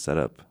process and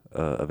setup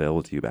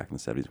available to you back in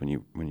the 70s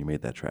when you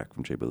made that track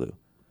from Tche, Belew?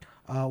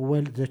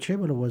 Well, the Tche,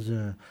 Belew was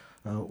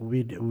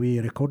we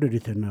recorded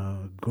it in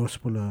a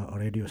gospel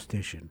radio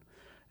station,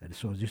 and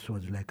so this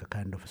was like a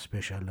kind of a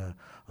special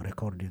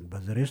recording.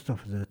 But the rest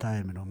of the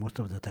time, most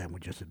of the time, we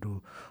just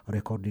do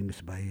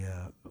recordings by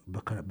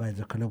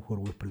the club where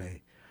we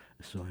play.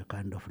 So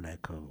kind of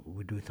like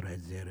we do it right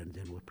there, and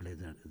then we play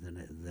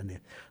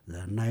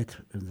the night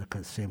in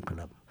the same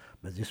club.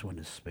 But this one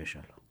is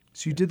special.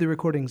 So you did the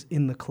recordings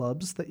in the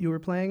clubs that you were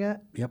playing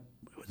at? Yep,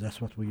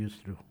 that's what we used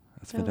to do.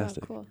 That's Oh, wow,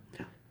 fantastic. cool.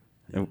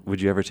 And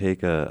would you ever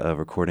take a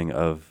recording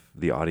of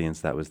the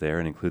audience that was there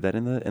and include that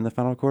in the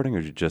final recording,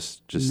 or did you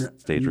just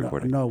stage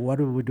recording? No, what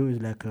we do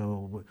is like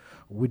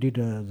we did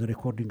the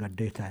recording at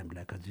daytime,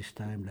 like at this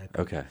time, like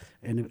Okay.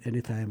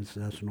 any time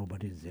there's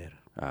nobody's there.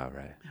 Oh,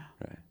 right.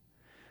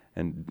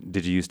 And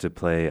did you used to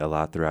play a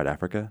lot throughout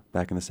Africa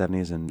back in the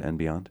 70s and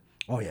beyond?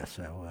 Oh yes,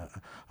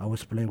 I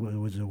was playing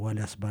with the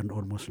Weyes band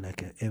almost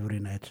like every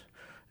night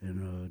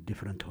in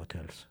different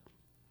hotels.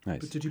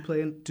 Nice. But did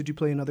you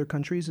play in other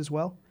countries as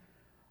well?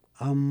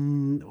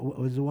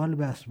 With the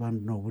Weyes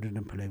band, no, we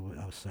didn't play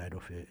outside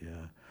of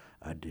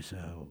Addis.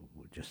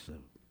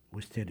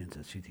 We stayed in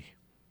the city.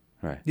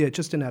 Right. Yeah,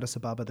 just in Addis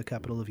Ababa, the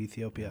capital of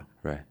Ethiopia.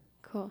 Right.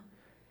 Cool.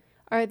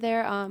 Are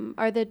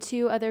the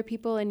 2 other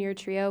people in your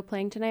trio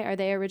playing tonight? Are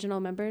they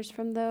original members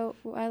from the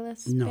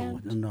Allas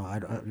band? No,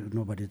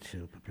 nobody's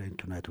playing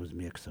tonight with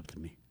me except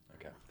me.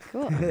 Okay.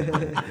 Cool.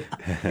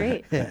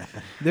 Great.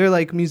 They're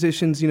like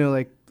musicians,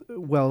 like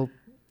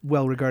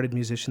well-regarded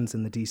musicians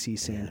in the DC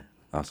scene.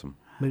 Awesome.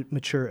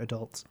 Mature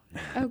adults.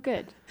 Oh,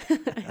 good.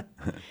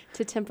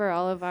 To temper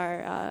all of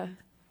our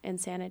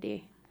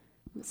insanity,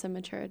 some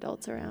mature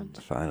adults around.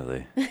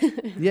 Finally.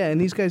 Yeah, and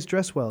these guys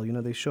dress well.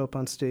 They show up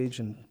on stage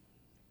in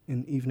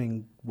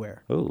evening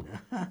wear. Oh.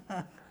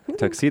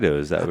 Tuxedo,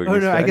 is that what Oh,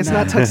 you're no, I guess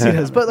not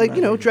tuxedos, but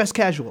dress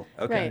casual.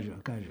 Okay.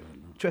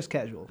 Right. Dress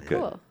casual. Good.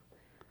 Cool.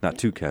 Not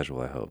too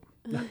casual, I hope.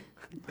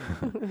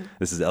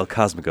 This is El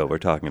Cosmico we're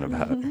talking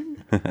about.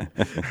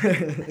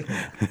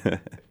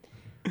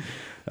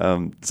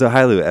 So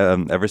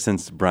Hailu, ever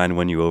since Brian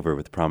won you over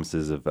with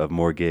promises of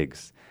more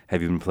gigs,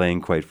 have you been playing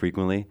quite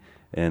frequently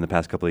in the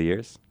past couple of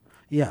years?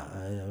 Yeah,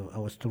 I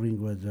was touring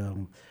with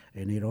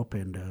in Europe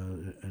and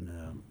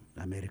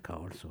America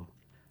also.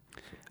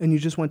 And you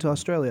just went to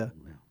Australia.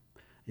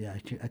 Yeah,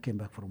 I came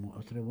back from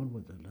Australia. When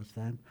was the last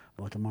time?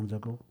 About a month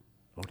ago.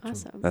 Or two.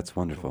 Awesome. That's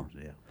wonderful.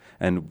 Yeah.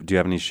 And do you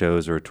have any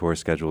shows or tours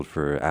scheduled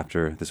for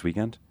after this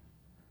weekend?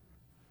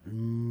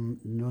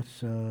 Not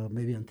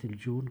maybe until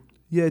June.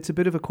 Yeah, it's a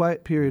bit of a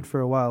quiet period for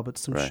a while, but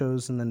some Right.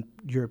 shows and then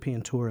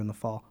European tour in the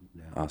fall.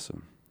 Yeah.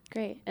 Awesome.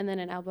 Great. And then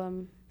an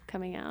album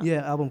coming out.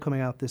 Yeah, album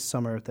coming out this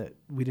summer that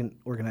we didn't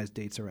organize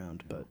dates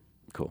around, but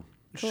Cool.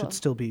 Cool. should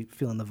still be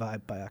feeling the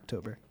vibe by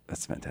October.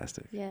 That's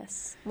fantastic.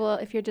 Yes. Well,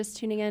 if you're just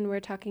tuning in, we're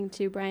talking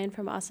to Brian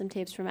from Awesome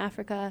Tapes from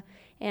Africa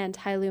and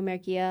Hailu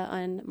Mergia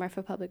on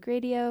Marfa Public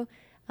Radio.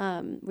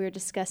 We're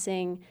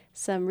discussing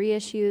some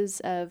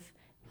reissues of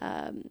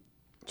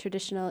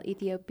traditional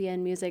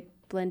Ethiopian music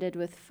blended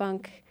with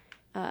funk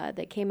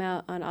that came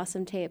out on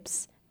Awesome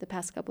Tapes the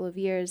past couple of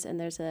years, and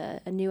there's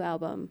a new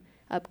album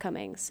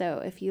upcoming.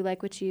 So if you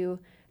like what you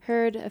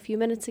heard a few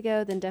minutes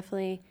ago, then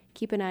definitely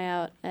keep an eye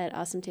out at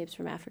Awesome Tapes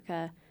from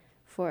Africa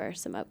for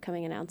some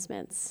upcoming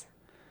announcements.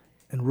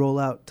 And roll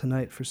out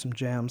tonight for some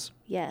jams.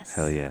 Yes.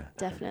 Hell yeah.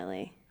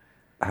 Definitely.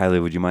 Hailey,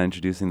 would you mind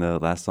introducing the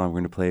last song we're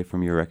going to play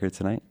from your record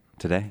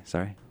today?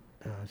 Sorry.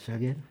 Say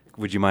again?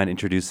 Would you mind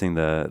introducing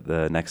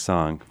the next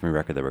song from your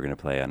record that we're going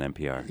to play on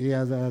NPR?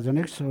 Yeah, the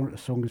next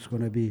song is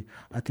going to be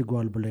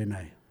Gual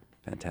Blenai.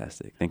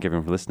 Fantastic. Thank you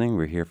everyone for listening.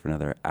 We're here for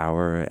another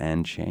hour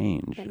and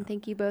change. And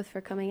thank you both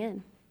for coming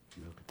in.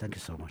 Thank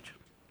you so much.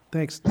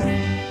 Thanks.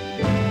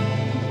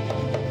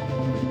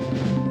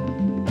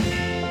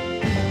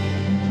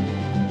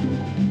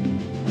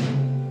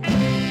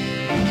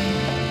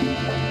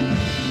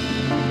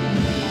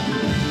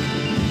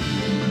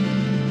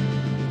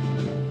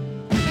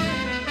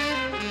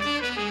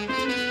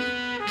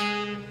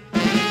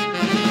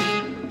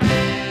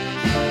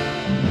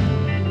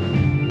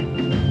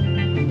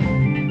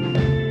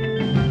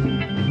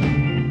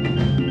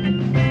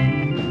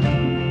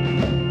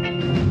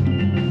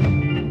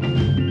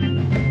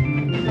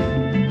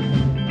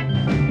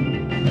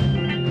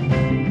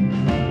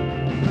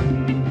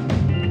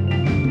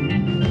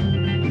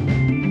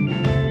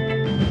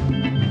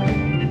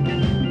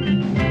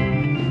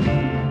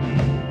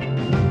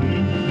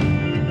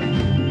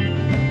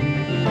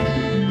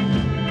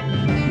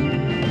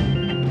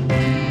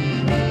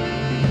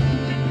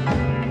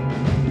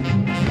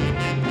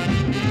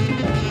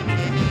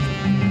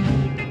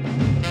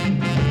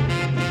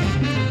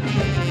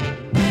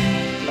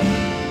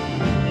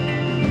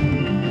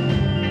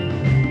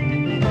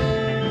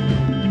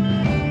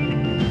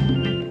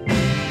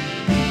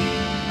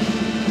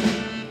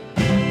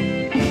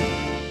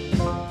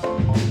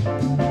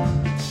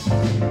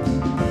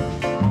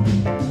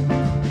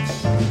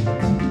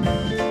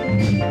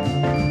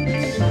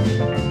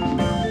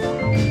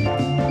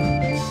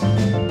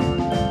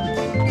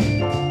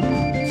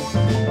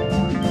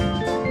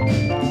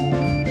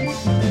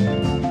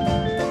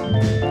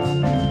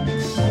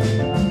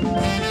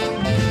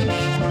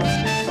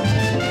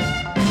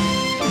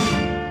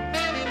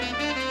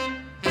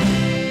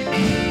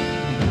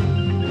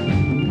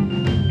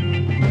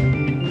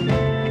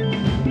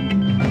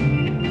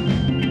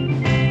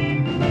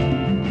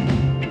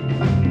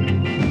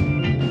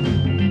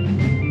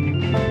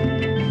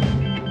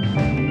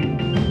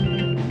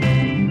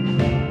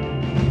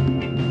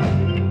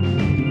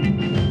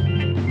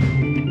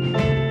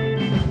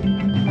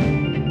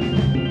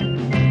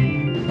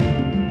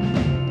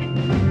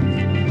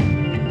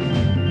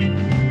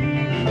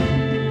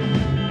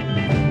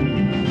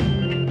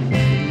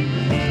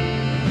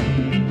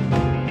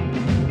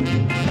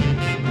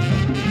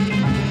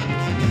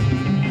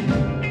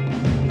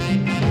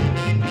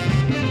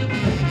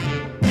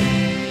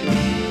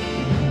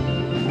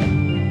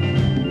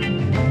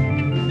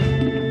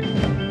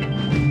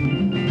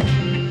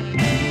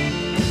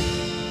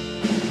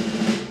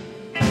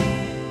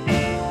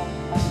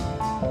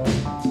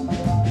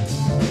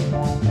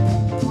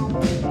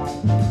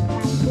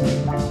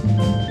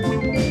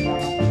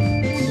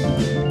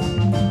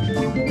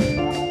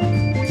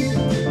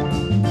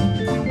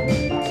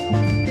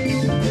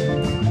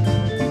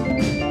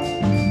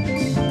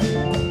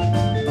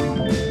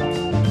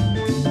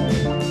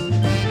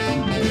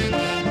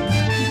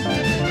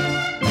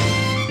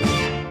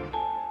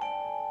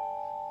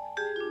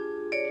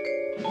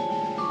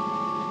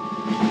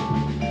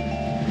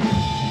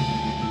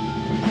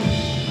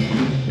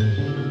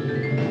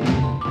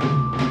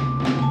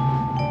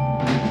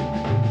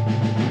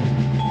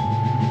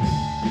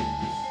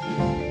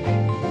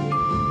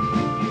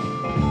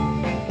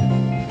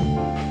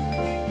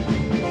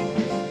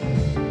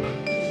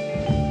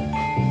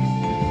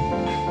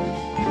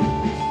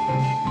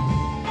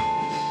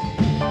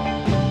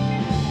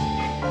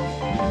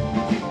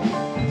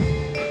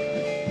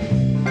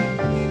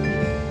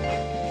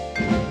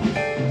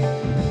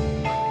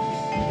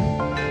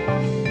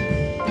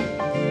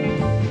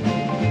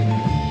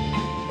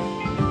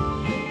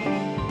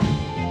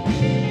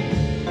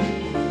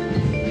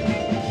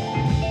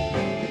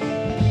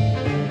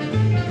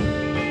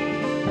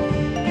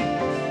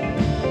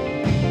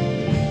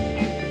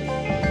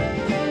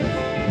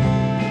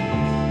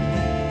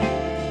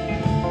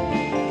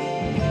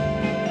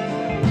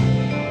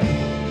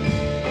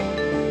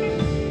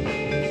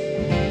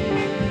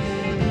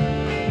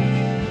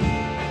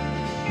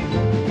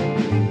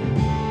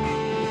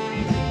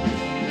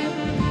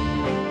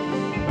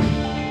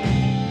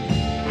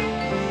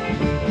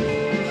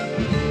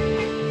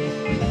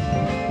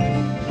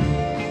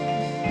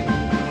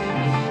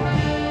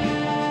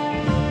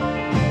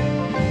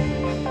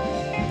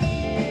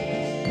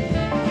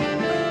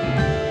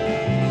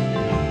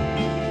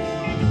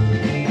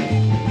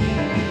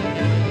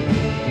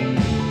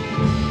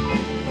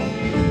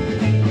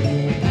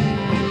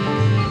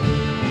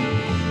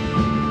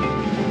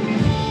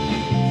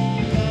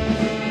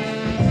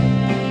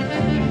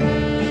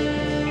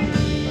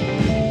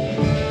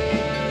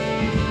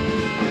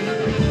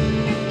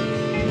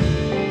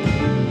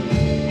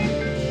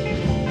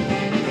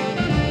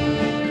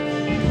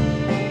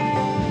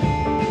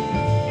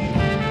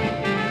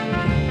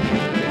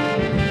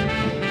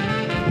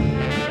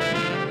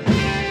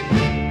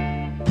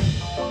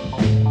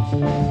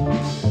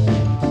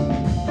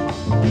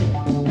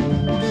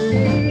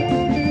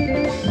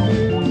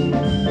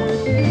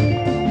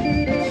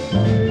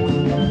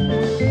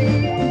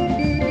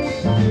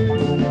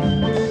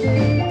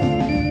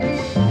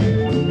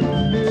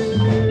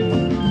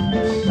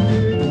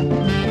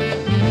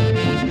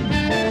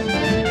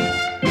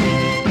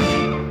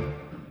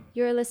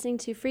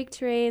 listening to Freak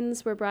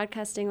Terrains. We're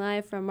broadcasting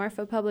live from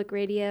Marfa Public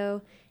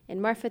Radio in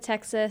Marfa,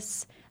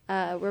 Texas.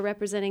 We're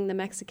representing the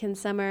Mexican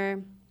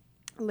Summer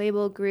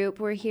label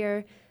group. We're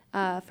here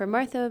for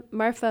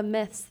Marfa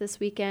Myths this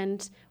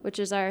weekend, which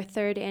is our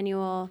third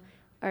annual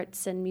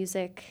arts and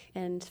music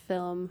and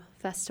film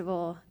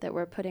festival that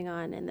we're putting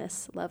on in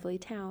this lovely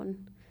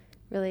town.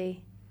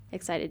 Really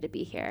excited to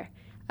be here.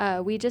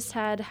 We just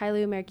had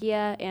Hailu,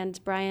 Mergia, and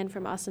Brian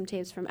from Awesome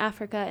Tapes from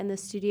Africa in the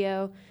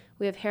studio.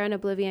 We have Heron,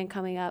 Oblivion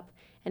coming up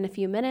in a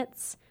few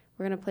minutes.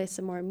 We're going to play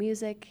some more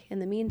music in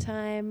the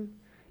meantime.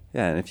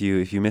 Yeah, and if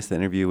you missed the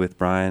interview with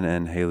Brian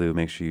and Hailu,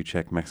 make sure you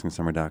check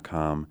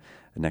MexicanSummer.com.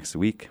 Next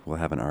week, we'll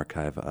have an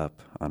archive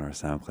up on our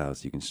SoundCloud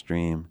so you can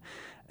stream,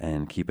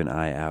 and keep an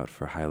eye out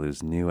for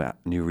Hailu's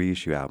new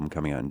reissue album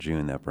coming out in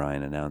June that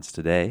Brian announced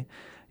today,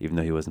 even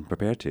though he wasn't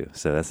prepared to.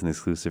 So that's an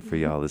exclusive for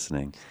y'all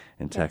listening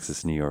in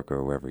Texas, New York,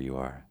 or wherever you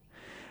are.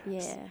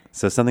 Yeah.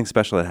 So something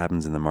special that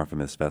happens in the Marfa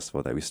Myths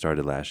Festival that we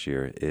started last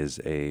year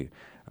is a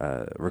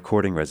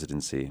recording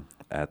residency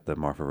at the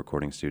Marfa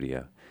Recording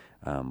Studio.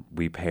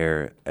 We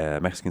pair a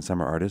Mexican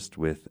Summer artist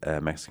with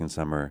a Mexican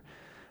Summer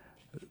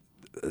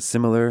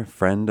similar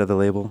friend of the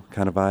label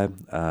kind of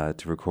vibe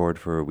to record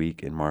for a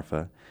week in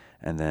Marfa.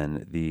 And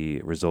then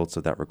the results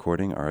of that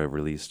recording are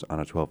released on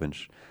a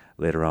 12-inch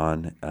later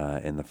on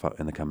in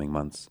the coming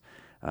months.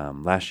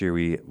 Last year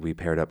we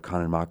paired up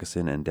Connan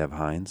Mockasin and Dev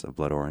Hines of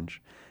Blood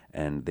Orange,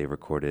 and they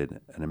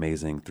recorded an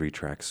amazing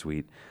 3-track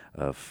suite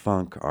of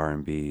funk,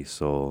 R&B,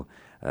 soul.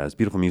 It's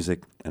beautiful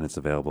music, and it's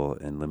available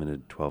in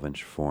limited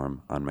 12-inch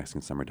form on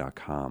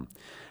MexicanSummer.com.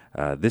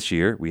 This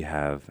year, we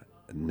have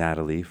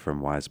Natalie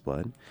from Wise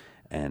Blood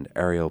and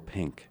Ariel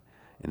Pink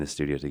in the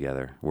studio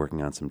together,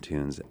 working on some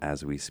tunes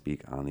as we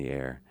speak on the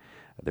air.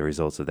 The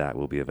results of that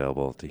will be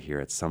available to hear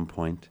at some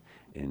point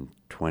in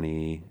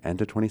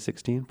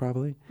 2016,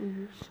 probably.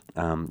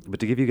 Mm-hmm. But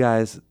to give you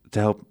guys,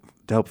 to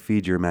help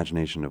feed your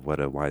imagination of what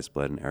a Wise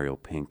Blood and Ariel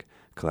Pink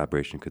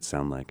collaboration could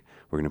sound like,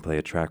 we're going to play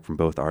a track from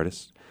both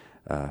artists.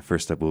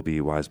 First up will be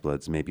Wise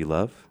Blood's Maybe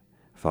Love.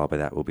 Followed by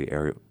that will be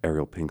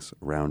Ariel Pink's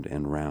Round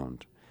and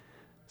Round.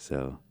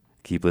 So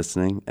keep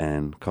listening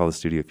and call the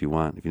studio if you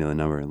want, if you know the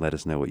number, and let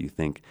us know what you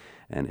think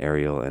and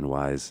Ariel and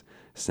Wise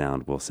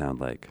sound will sound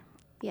like.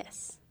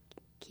 Yes.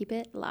 Keep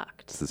it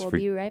locked. We'll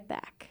be right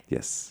back.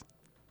 Yes.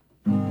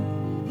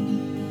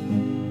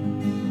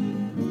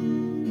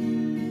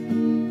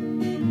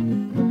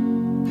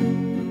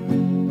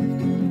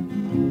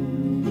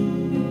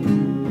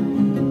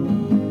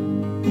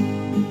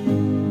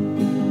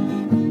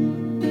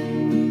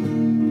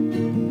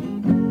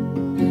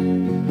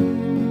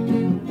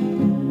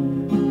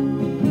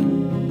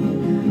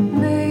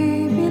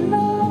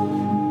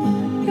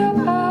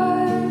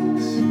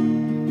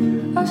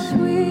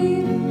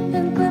 Sweet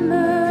and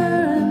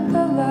glimmer in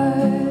the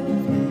light.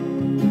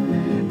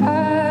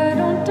 I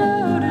don't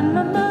doubt in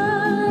my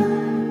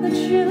mind that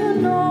you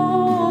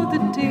know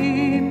that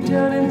deep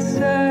down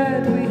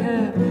inside we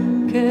have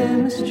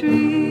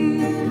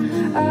chemistry.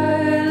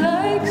 I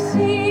like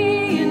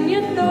seeing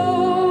you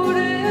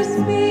notice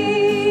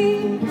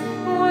me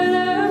when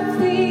I'm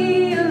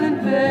feeling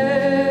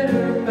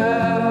better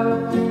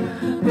about you.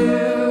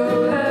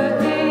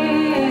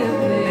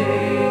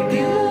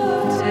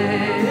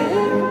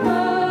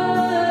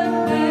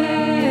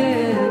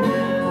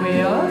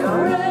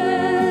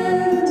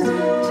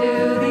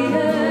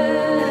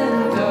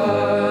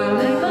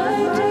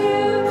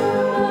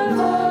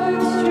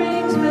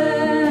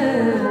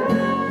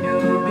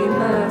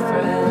 My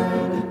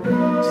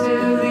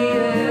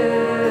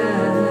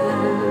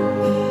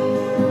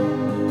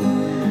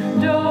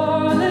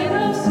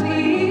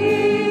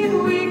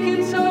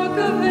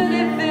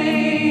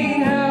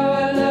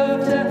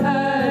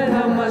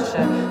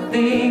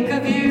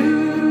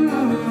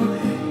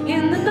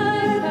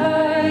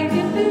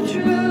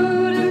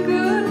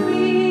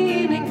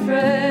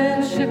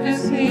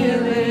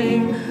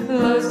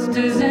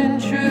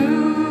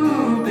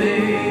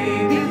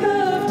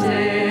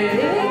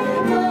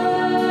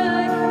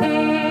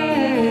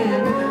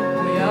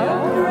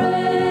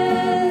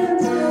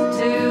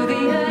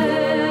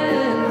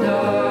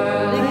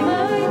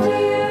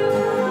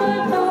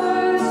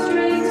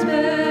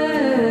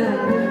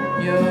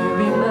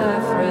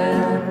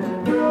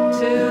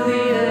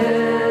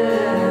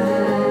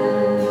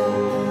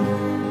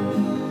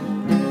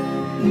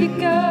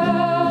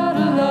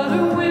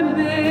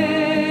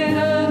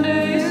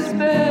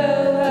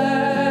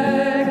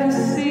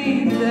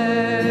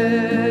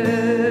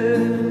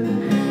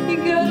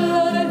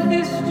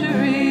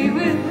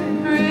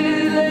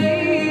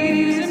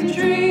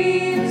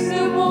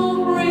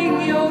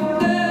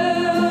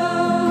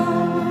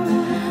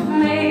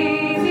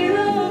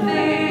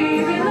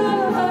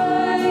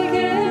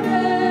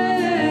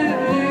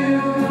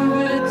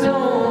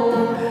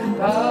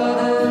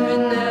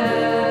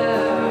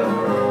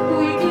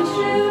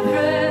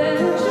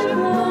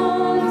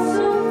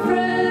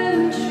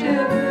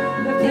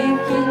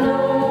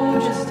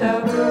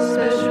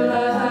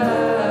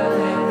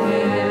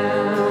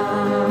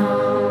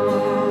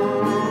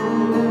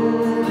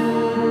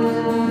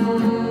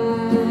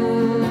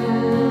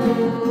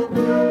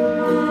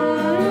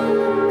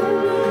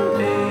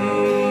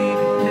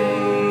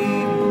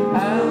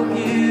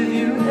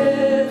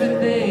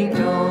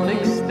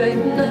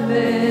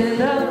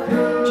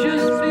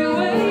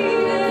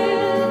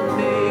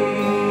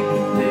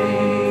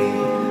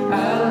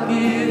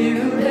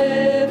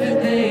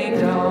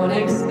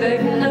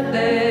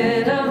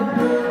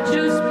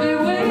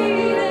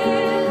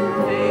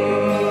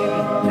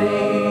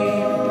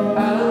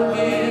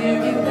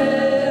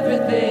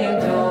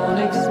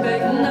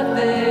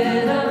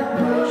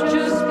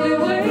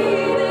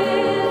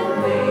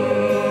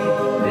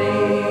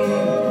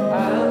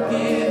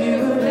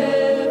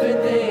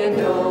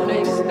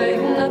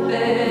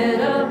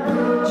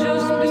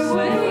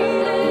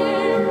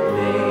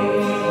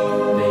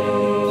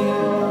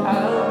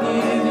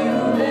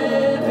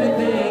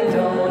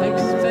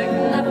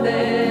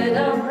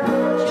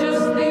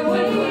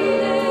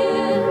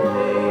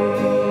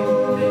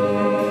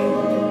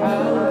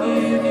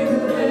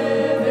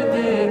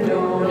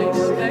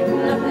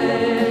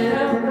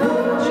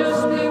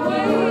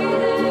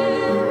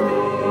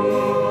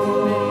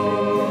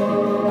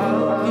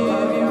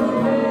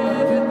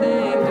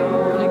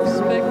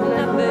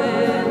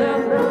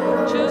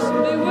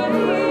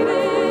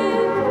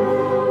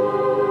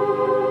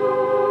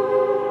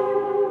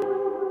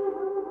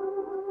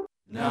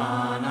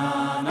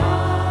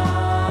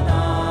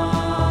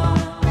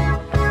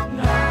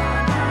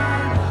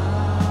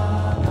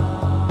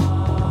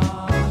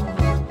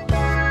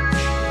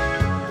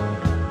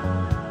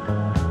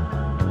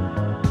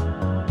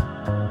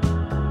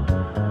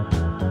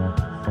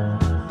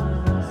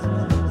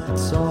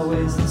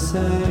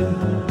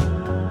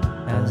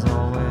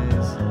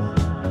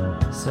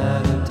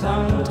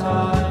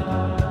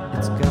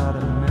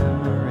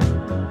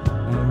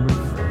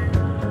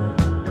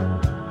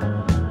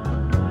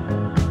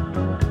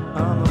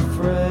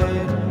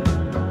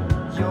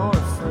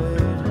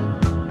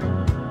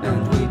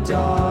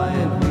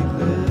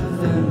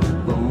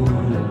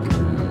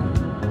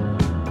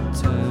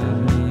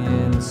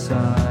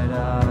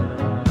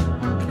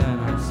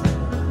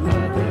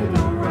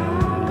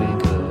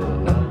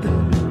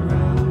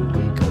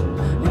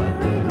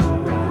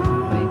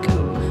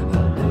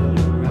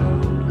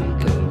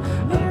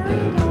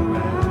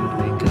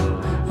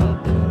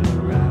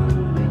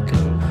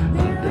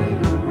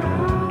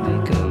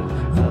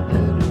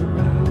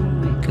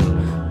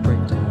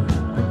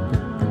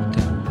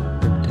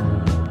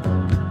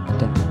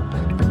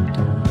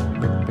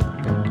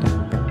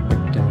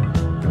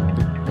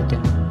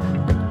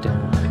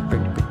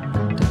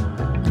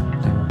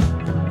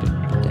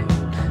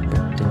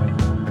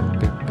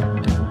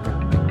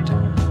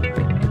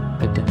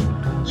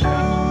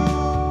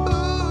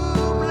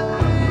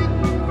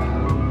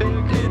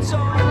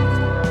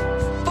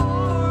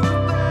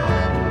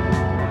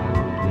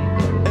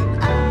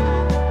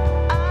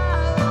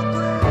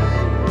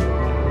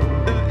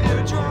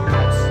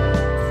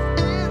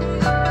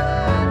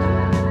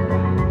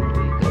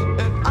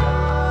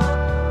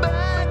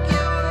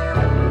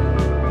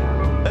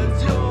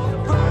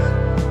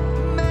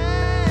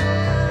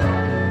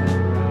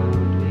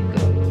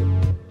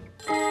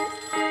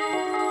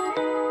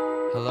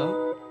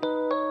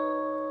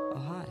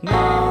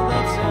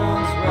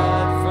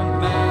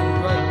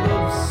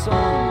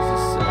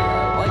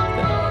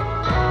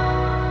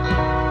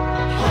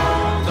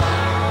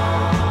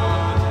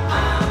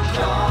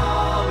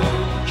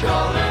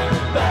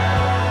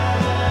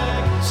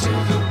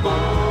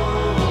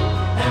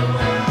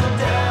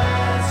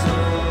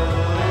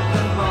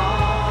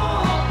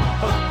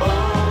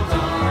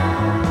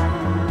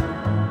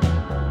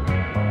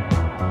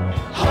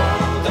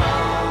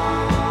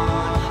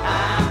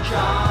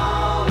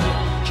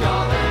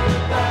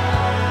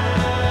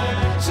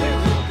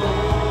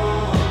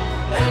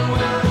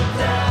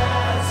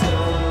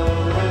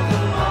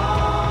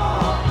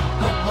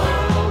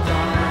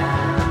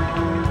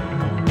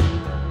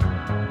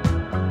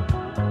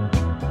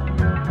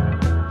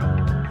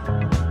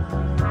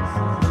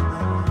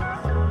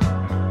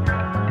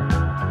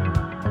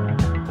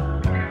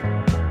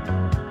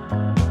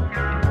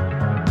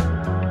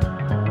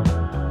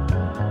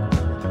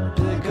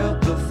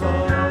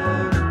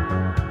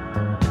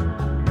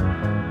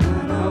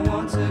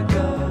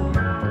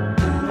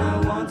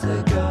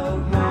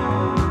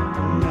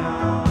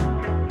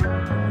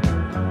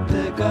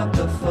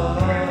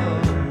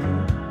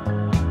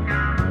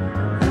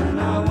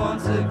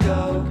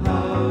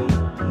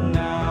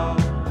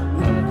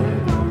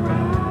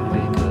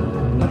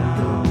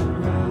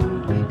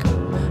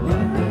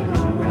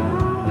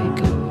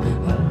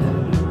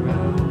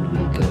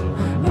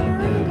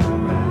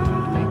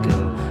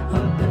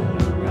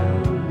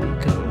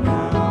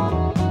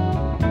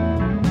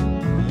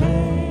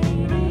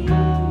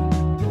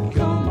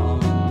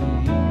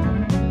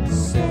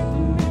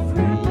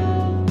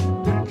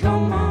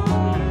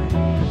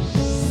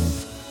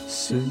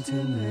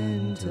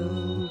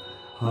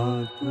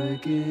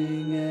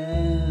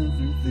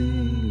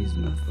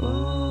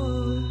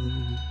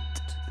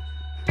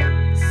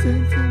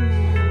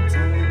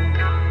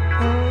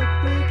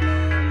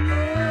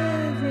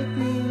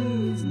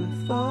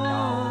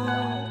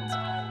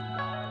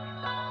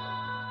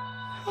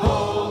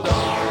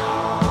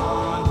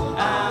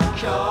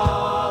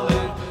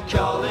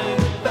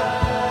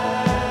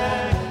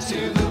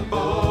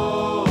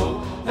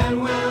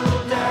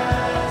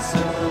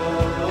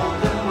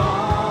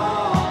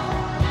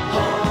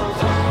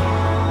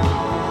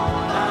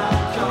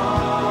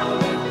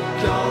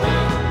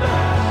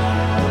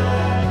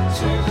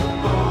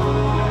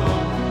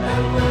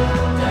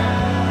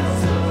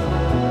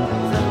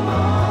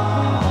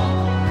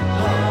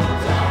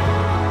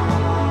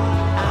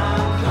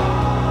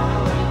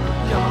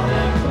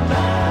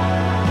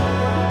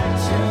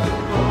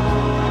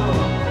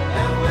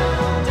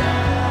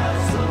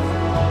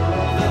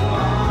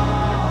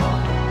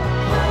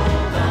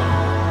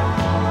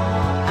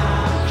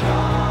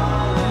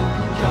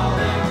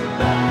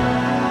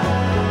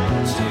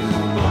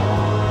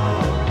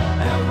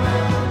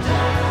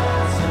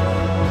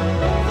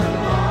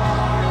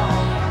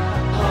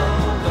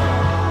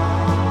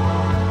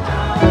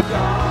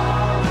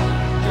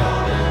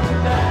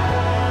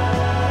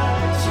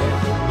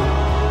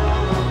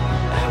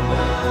and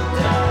we'll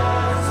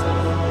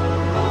dazzle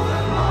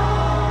them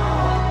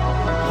all.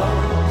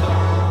 Hold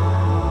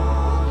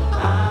on,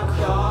 I'm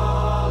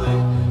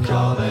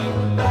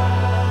calling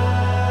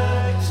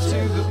back to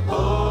the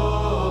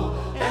pole,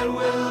 and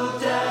we'll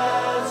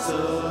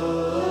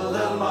dazzle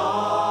them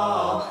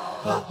all.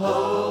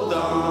 Hold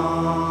on.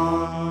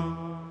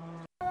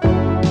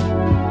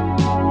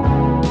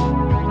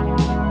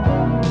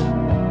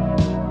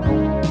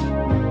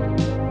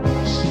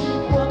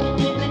 Walking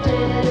in the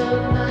dead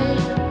of night.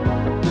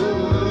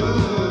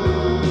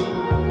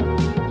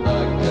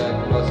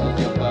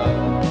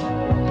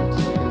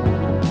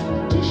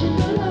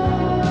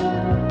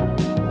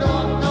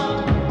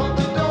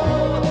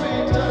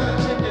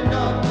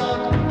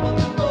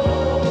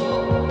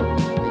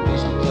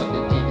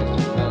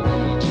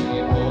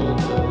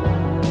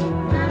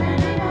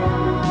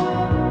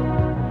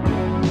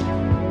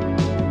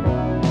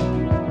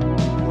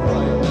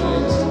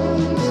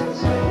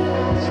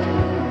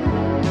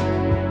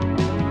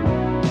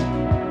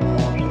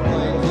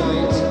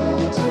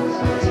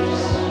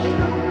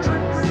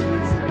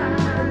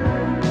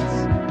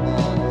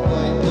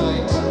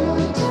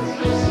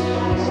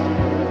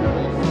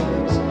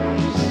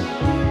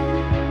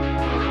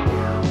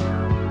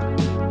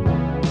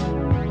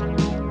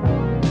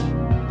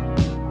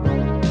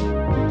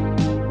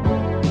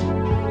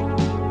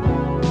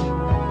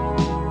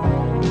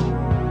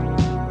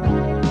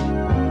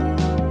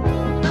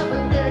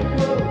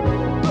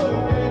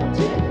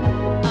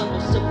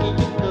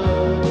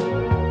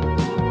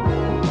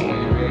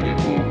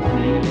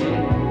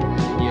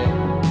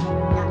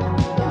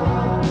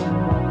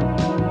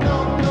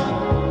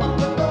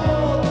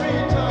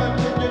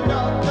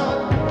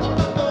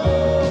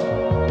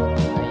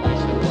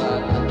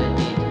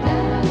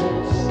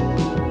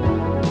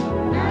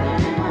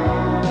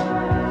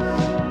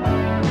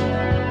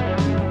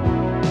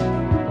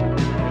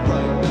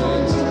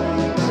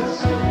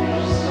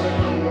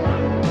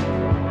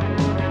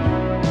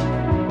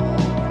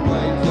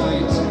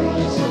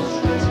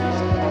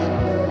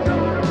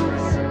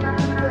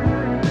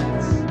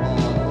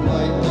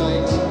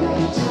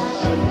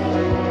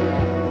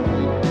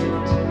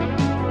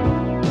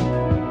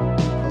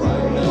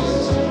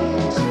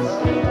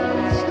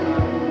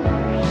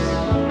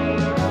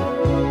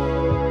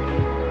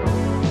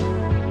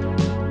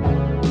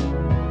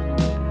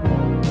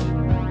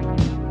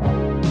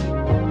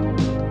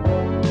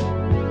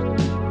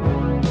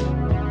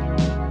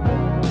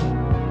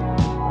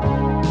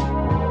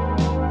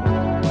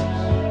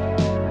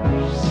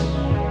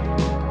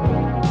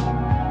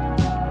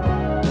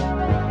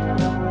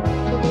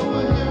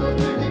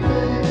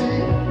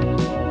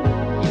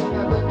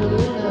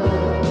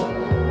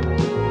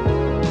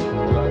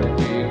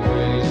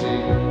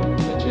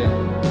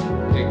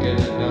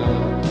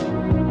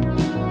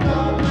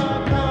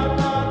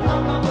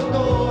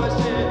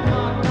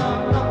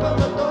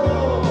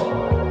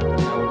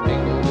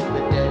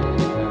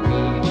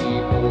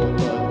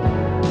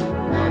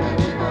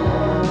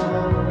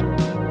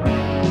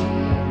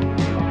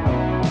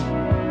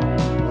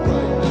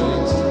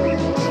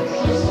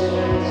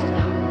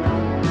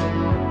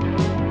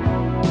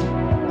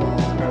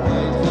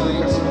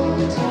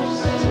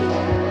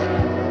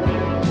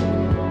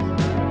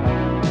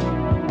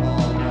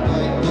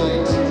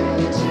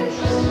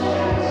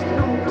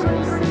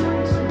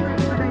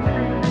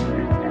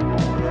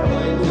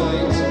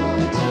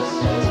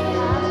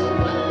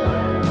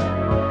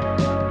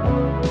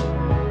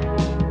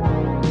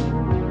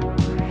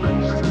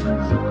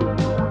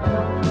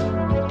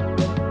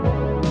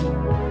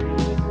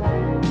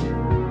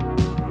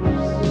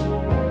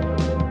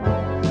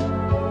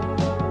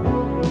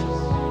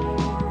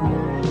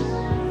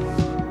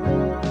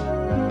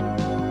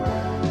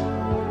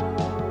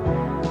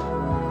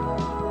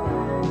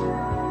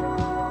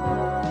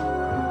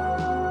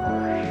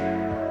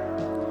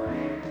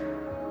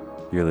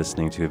 You're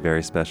listening to a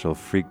very special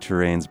Freak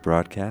Terrains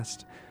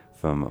broadcast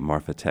from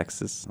Marfa,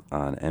 Texas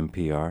on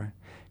NPR,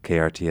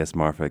 KRTS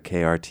Marfa,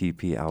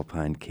 KRTP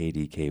Alpine,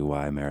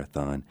 KDKY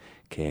Marathon,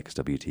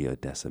 KXWT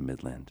Odessa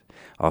Midland.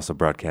 Also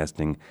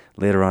broadcasting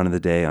later on in the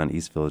day on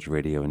East Village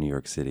Radio in New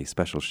York City.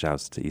 Special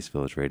shouts to East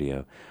Village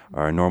Radio,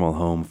 our normal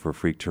home for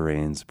Freak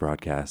Terrains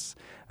broadcasts,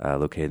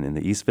 located in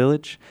the East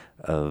Village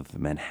of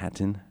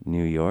Manhattan,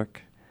 New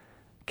York.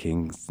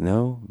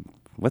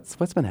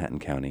 What's Manhattan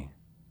County?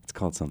 It's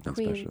called something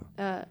special.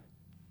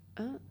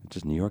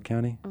 Just New York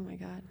County? Oh my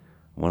God.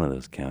 One of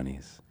those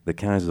counties. The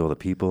counties with all the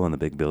people and the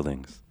big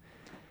buildings.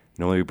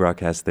 Normally we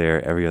broadcast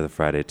there every other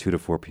Friday, 2 to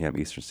 4 p.m.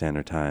 Eastern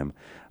Standard Time.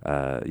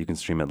 You can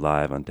stream it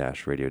live on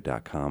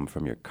dashradio.com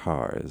from your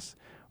cars,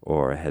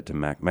 or head to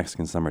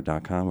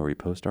MexicanSummer.com where we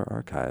post our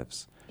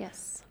archives.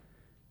 Yes.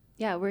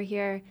 Yeah, we're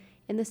here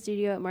in the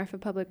studio at Marfa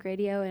Public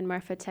Radio in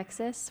Marfa,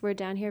 Texas. We're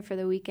down here for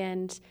the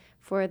weekend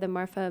for the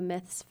Marfa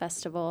Myths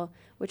Festival,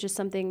 which is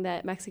something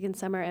that Mexican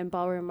Summer and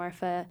Ballroom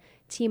Marfa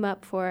team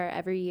up for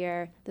every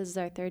year. This is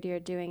our third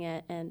year doing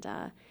it, and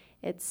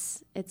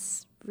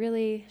it's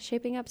really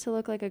shaping up to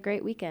look like a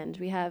great weekend.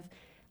 We have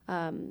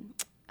Hailu,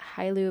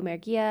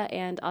 Mergia,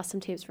 and Awesome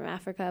Tapes from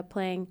Africa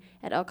playing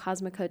at El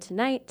Cosmico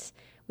tonight.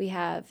 We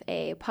have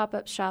a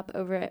pop-up shop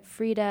over at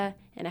Frida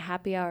and a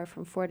happy hour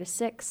from 4 to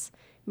 6.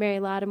 Mary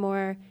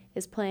Lattimore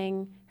is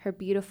playing her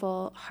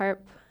beautiful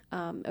harp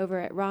over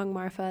at Wrong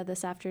Marfa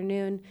this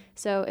afternoon.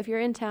 So if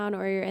you're in town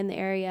or you're in the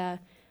area,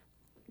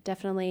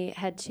 definitely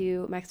head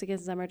to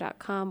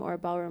MexicanSummer.com or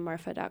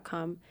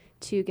BallroomMarfa.com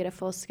to get a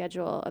full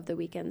schedule of the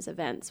weekend's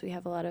events. We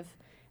have a lot of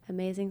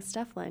amazing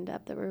stuff lined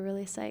up that we're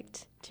really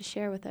psyched to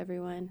share with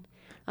everyone.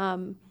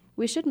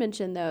 We should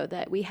mention, though,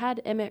 that we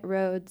had Emmett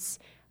Rhodes,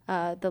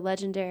 the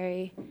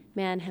legendary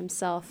man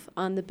himself,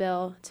 on the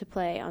bill to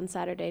play on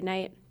Saturday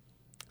night.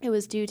 It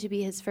was due to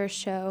be his first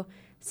show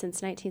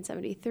since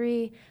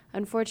 1973.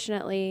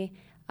 Unfortunately,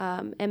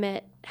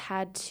 Emmett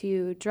had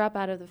to drop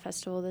out of the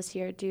festival this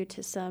year due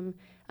to some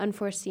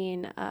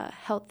unforeseen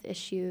health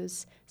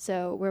issues.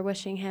 So we're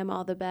wishing him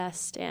all the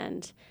best,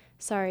 and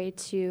sorry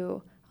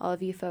to all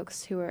of you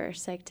folks who are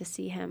psyched to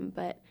see him,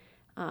 but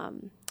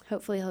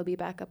hopefully he'll be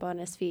back up on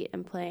his feet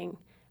and playing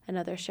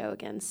another show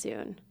again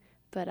soon.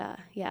 But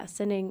yeah,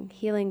 sending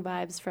healing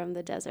vibes from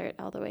the desert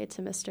all the way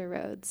to Mr.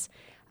 Rhodes.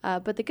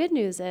 But the good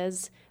news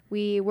is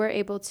we were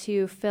able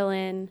to fill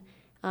in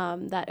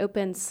that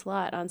open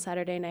slot on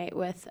Saturday night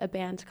with a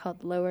band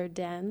called Lower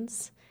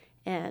Dens,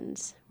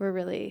 and we're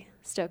really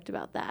stoked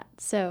about that.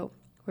 So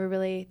we're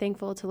really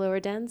thankful to Lower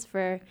Dens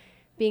for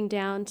being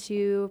down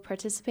to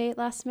participate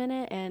last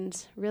minute,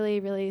 and really,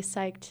 really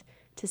psyched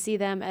to see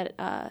them at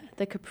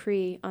the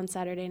Capri on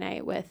Saturday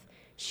night with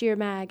Sheer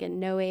Mag and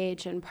No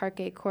Age and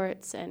Parquet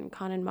Courts and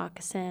Connan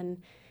Mockasin.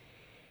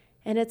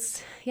 And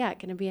it's, going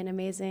to be an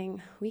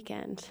amazing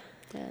weekend.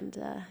 And,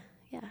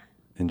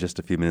 In just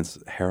a few minutes,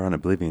 Heron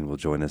Oblivion will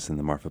join us in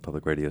the Marfa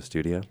Public Radio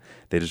studio.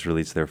 They just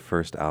released their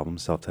first album,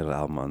 self-titled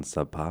album on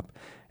Sub Pop.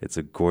 It's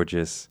a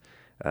gorgeous,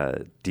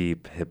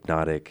 deep,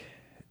 hypnotic,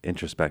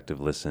 introspective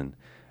listen.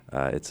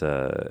 It's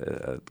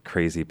a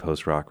crazy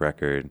post-rock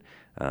record.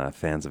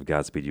 Fans of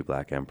Godspeed You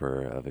Black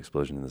Emperor, of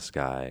Explosion in the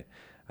Sky,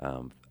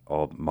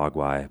 all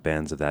Mogwai,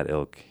 bands of that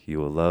ilk. You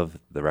will love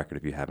the record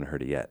if you haven't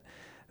heard it yet.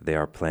 They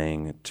are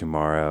playing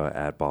tomorrow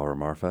at Ballroom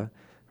Marfa,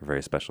 a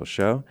very special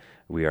show.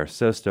 We are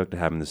so stoked to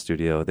have them in the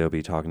studio. They'll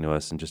be talking to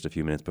us in just a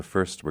few minutes, but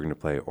first we're going to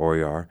play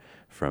Oriar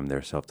from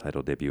their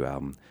self-titled debut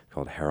album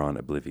called Heron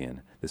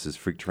Oblivion. This is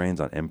Freak Terrains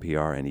on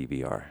NPR and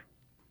EVR.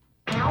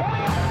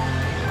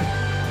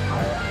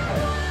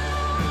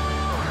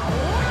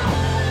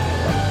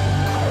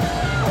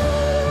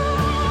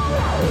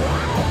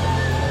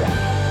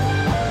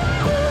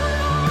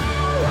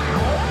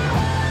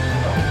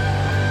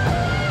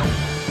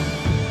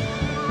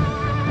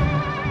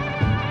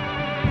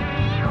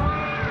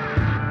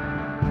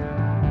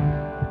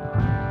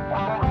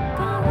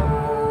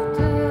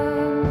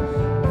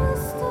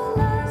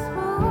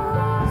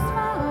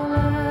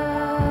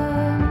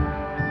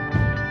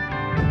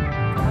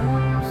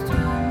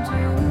 Tombstone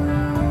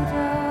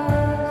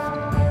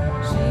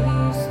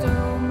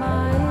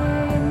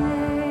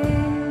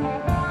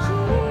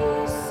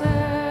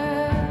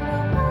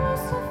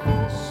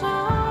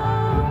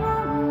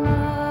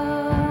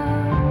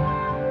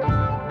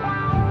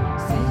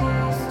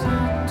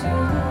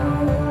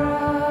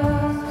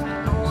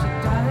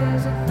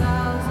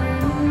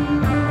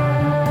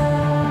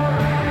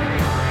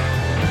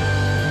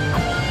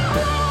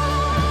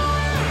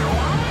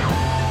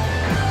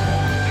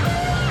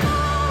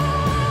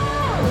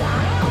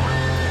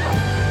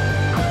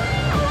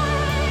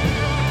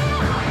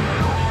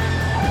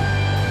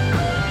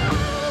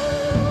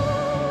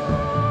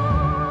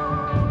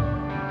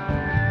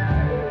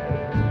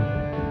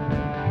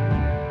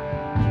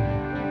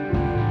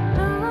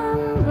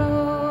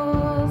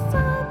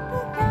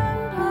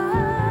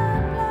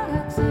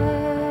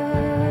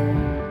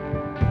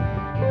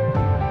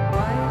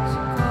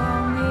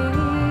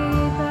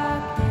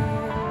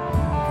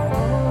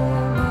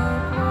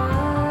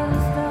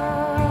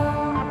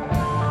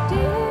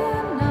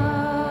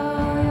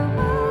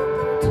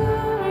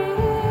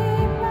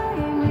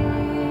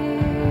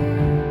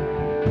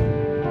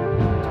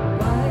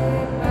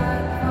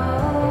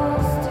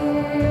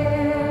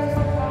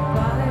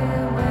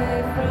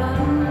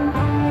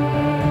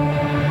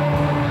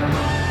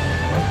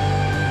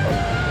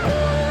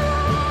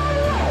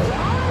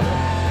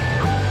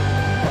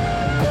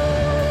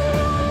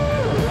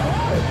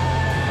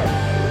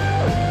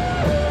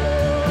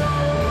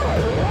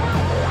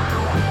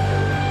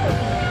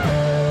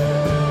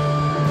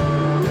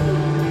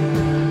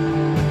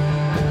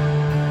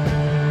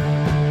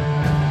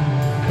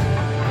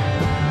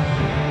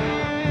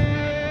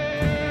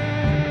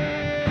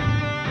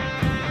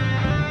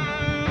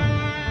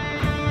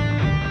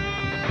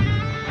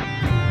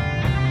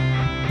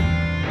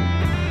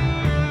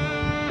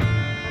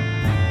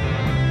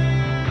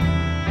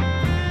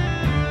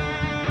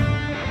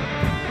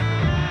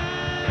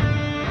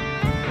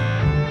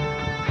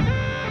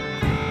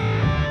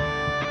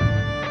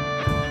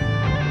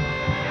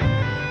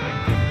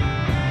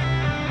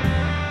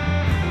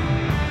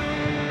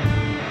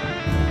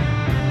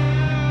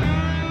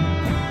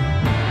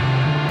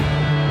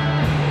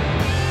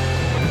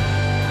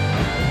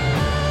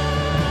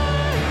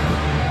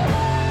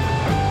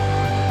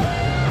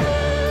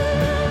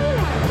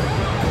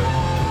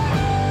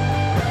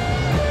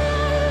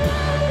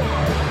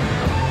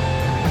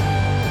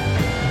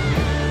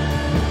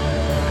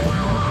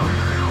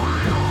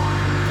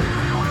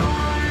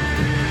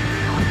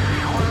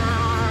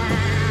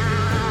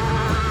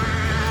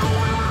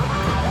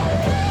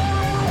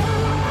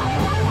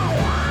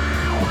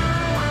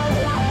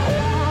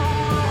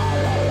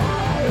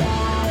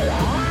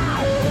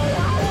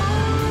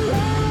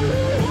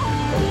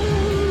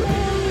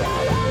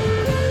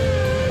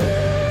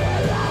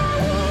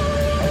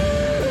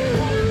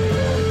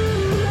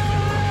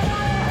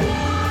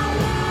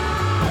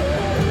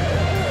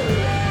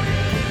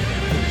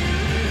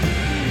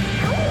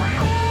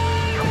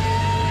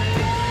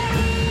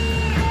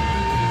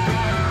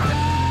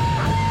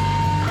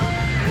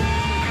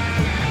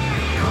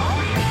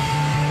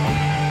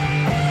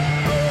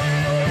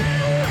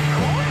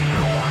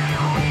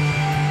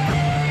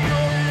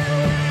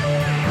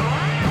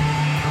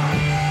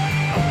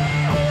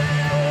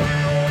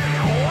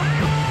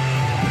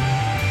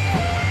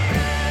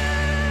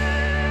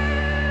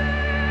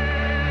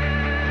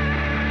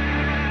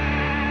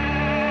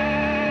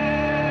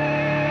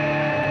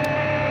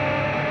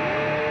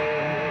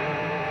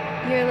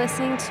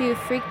listening to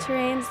Freak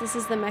Terrains. This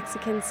is the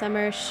Mexican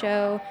Summer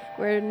Show.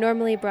 We're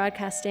normally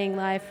broadcasting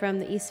live from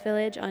the East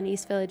Village on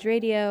East Village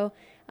Radio,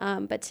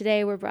 but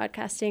today we're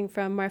broadcasting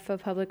from Marfa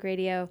Public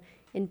Radio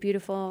in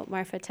beautiful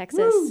Marfa,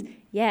 Texas. Woo!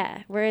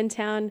 Yeah, we're in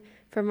town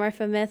for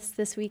Marfa Myths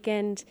this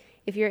weekend.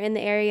 If you're in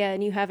the area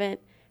and you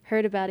haven't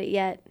heard about it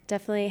yet,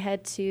 definitely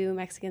head to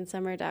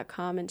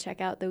MexicanSummer.com and check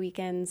out the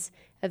weekend's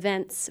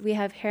events. We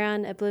have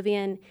Heron,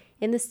 Oblivion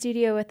in the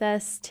studio with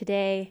us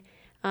today.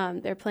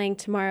 They're playing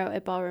tomorrow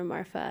at Ballroom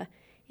Marfa,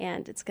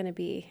 and it's going to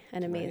be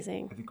an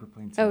amazing... I think we're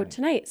playing tonight. Oh,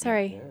 tonight.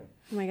 Sorry. Yeah.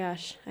 Oh, my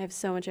gosh. I have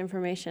so much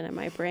information in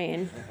my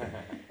brain.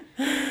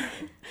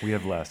 We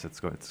have less. It's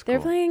cool. They're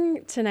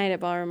playing tonight at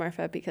Ballroom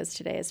Marfa because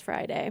today is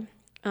Friday.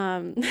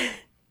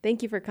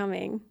 Thank you for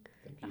coming.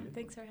 Thank you.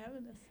 Thanks for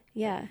having us.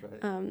 Yeah.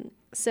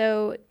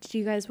 So do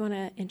you guys want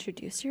to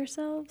introduce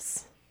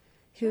yourselves?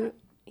 Sure.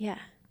 Yeah.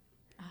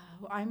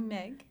 Well, I'm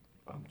Meg.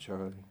 I'm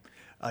Charlie.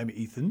 I'm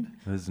Ethan.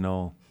 This is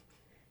Noel.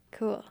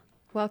 Cool.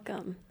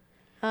 Welcome.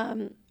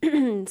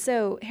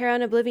 So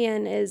Heron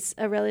Oblivion is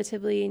a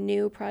relatively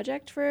new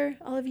project for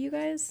all of you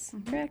guys,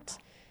 correct?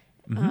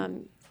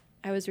 Mm-hmm.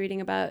 I was reading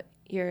about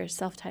your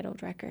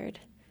self-titled record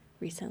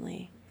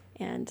recently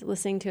and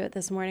listening to it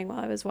this morning while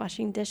I was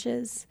washing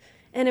dishes,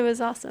 and it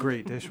was awesome.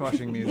 Great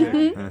dishwashing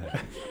music.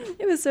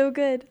 It was so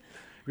good.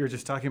 We were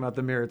just talking about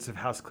the merits of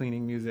house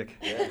cleaning music.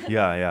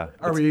 Yeah.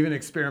 Are we even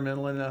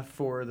experimental enough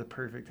for the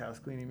perfect house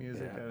cleaning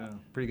music? Yeah. I don't know.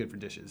 Pretty good for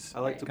dishes.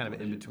 I like to kind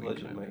of in between.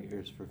 in my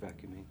ears for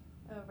vacuuming.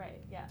 Oh,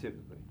 right, yeah.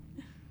 Typically.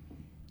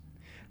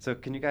 So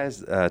can you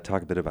guys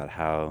talk a bit about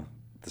how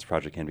this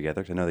project came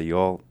together? 'Cause I know that you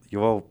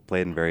all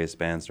played in various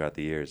bands throughout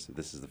the years.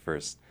 This is the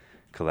first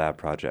collab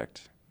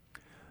project.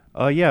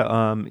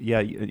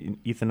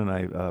 Ethan and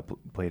I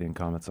played in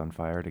Comets on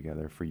Fire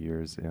together for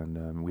years,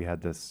 and we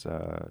had this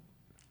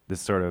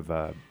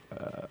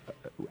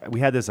we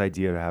had this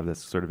idea to have this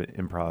sort of an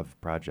improv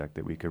project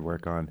that we could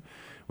work on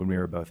when we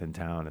were both in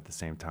town at the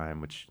same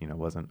time, which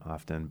wasn't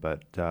often,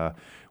 but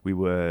we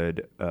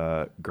would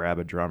grab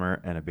a drummer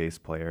and a bass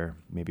player,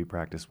 maybe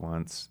practice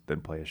once, then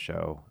play a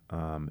show,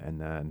 and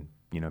then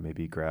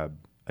maybe grab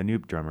a new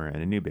drummer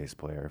and a new bass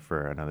player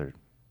for another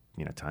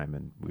time,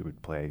 and we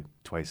would play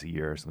twice a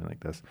year or something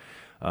like this.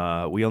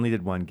 We only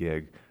did one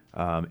gig.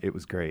 It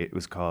was great.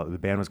 The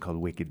band was called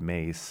Wicked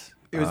Mace.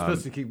 It was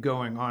supposed to keep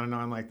going on and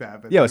on like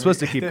that. But yeah, it was supposed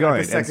to keep going.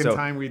 The second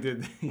time we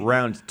did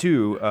round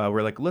two,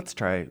 we're like, let's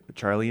try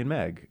Charlie and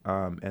Meg,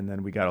 and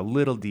then we got a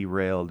little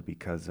derailed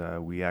because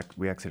we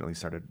accidentally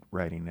started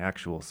writing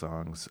actual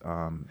songs.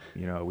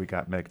 We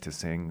got Meg to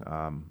sing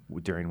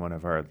during one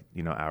of our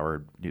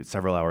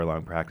several hour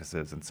long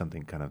practices, and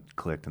something kind of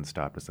clicked and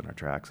stopped us in our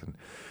tracks, and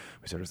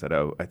we sort of said,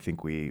 oh, I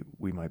think we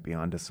might be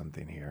onto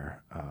something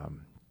here.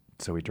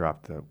 So we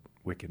dropped the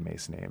Wicked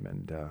Mace name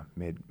and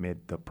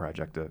made the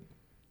project a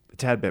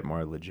tad bit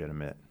more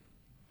legitimate.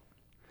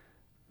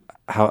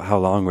 How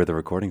long were the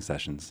recording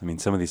sessions? I mean,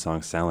 some of these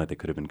songs sound like they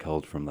could have been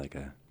culled from like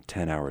a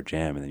 10-hour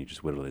jam, and then you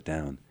just whittled it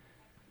down.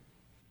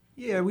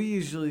 Yeah, we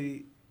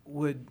usually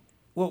would.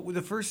 Well,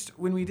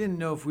 when we didn't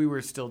know if we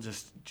were still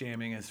just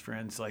jamming as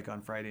friends, like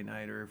on Friday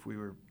night, or if we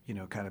were,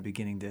 kind of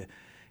beginning to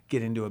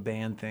get into a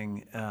band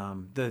thing,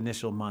 the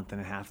initial month and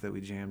a half that we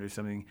jammed or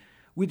something,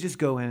 we'd just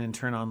go in and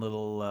turn on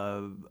little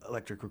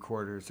electric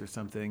recorders or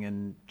something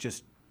and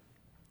just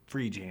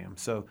free jam.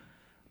 So,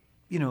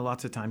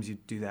 lots of times you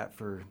do that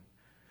for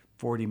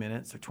 40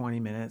 minutes or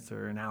 20 minutes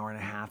or an hour and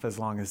a half, as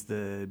long as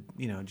the,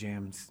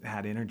 jams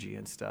had energy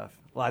and stuff.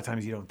 A lot of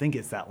times you don't think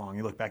it's that long.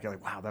 You look back, you're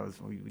like, wow,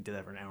 we did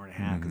that for an hour and a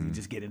half, because you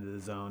just get into the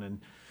zone and,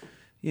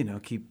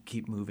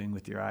 keep moving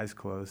with your eyes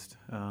closed.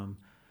 I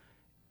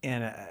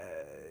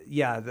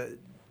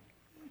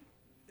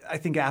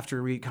think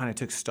after we kind of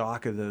took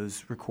stock of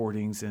those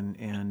recordings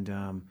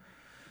and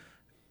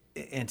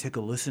took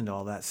a listen to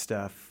all that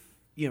stuff,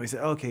 we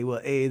said, okay,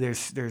 well,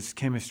 there's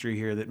chemistry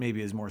here that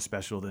maybe is more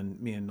special than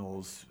me and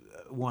Noel's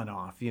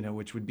one-off,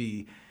 which would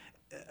be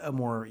a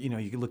more,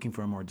 you're looking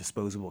for a more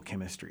disposable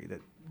chemistry that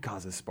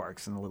causes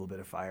sparks and a little bit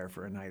of fire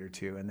for a night or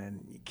two, and then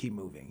you keep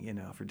moving,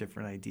 for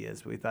different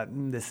ideas. But we thought,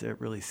 this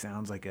really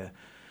sounds like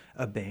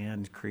a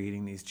band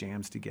creating these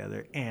jams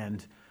together,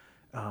 and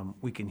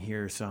we can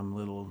hear some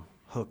little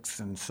hooks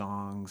and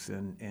songs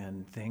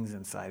and things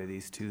inside of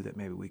these two that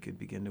maybe we could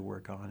begin to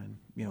work on,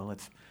 and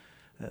let's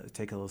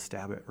take a little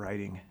stab at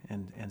writing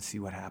and see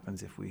what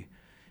happens if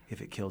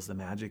it kills the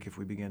magic, if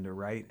we begin to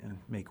write and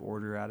make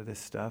order out of this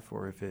stuff,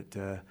 or if it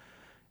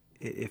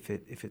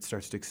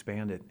starts to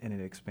expand it. And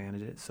it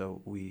expanded it,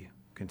 so we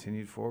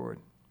continued forward.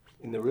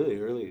 In the really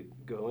early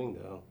going,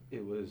 though,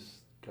 it was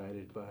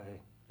guided by,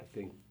 I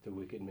think, the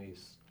Wicked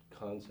Mace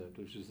concept,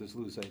 which is this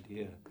loose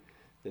idea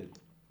that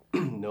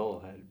Noel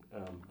had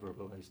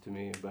verbalized to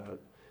me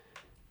about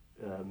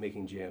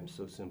making jams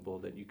so simple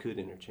that you could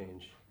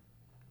interchange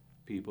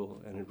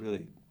people. And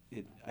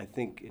I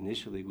think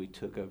initially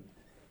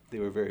they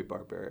were very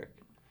barbaric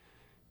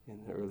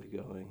in the early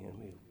going,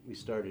 and we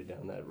started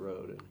down that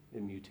road, and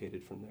it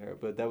mutated from there.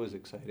 But that was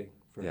exciting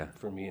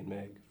for me and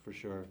Meg, for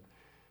sure.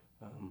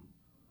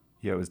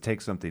 It was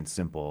take something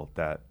simple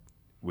that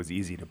was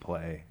easy to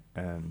play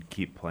and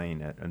keep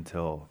playing it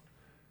until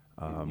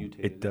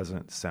it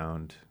doesn't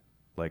sound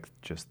like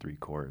just 3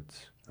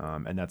 chords.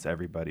 And that's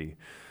everybody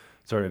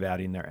sort of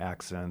adding their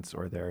accents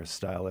or their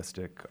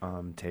stylistic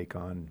take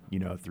on,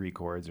 3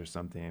 chords or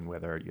something,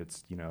 whether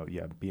it's,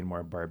 being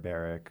more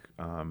barbaric,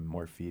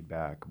 more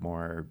feedback,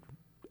 more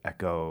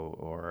echo,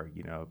 or,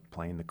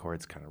 playing the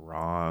chords kind of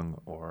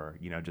wrong, or,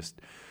 just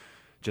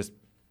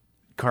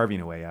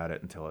carving away at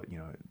it until it,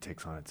 it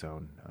takes on its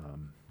own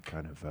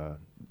kind of a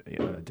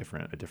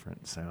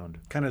different sound.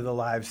 Kind of the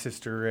live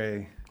Sister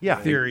Ray Yeah,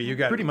 theory. You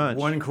got pretty much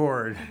one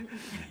chord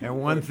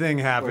and one thing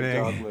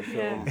happening,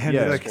 Yeah. and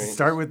Yeah. like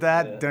start with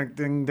that, Yeah. ding,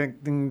 ding, ding,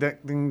 ding, ding,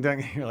 ding,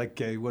 ding. You're like,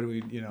 okay, what do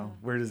we,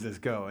 where does this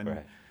go? And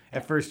Right.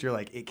 at first you're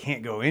like, it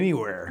can't go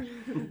anywhere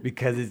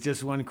because it's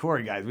just one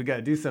chord, guys. We got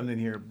to do something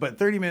here. But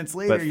 30 minutes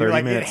later, you're 30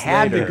 like, it minutes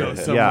had later, to go yeah.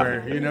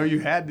 somewhere. You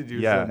had to do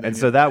Yeah, something. and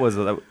so that was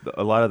a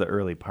lot of the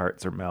early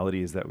parts or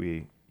melodies that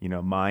we,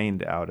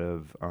 mined out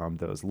of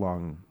those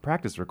long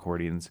practice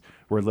recordings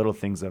were little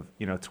things of,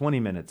 20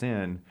 minutes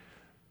in,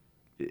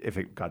 if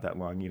it got that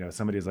long,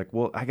 somebody's like,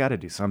 well, I got to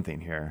do something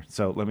here.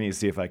 So let me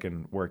see if I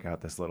can work out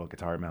this little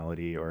guitar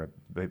melody or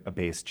a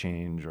bass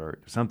change or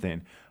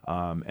something.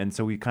 And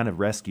so we kind of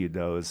rescued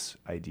those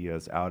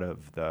ideas out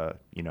of the,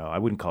 I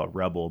wouldn't call it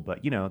rebel,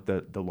 but,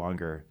 the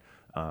longer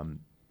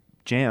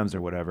jams or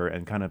whatever,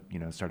 and kind of,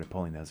 started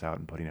pulling those out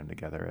and putting them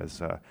together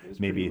as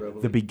maybe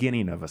the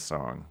beginning of a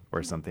song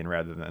or something,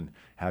 rather than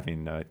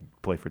having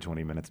play for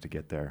 20 minutes to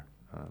get there.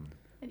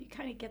 And you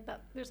kind of get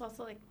that. There's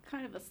also like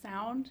kind of a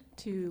sound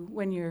to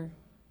when you're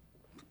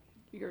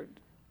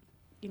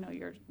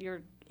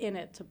in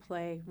it to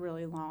play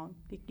really long.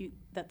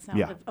 That sound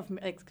Yeah. of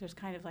like there's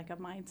kind of like a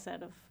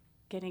mindset of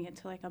getting it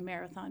to like a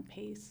marathon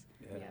pace.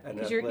 Yeah.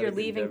 Because you're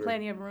leaving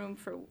plenty of room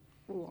for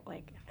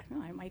like, I don't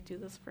know, I might do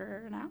this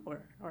for an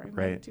hour, or I might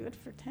Right. do it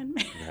for 10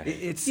 minutes.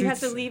 It You have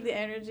to suits- leave the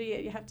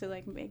energy. You have to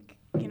like make,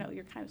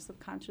 you're kind of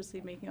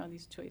subconsciously making all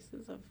these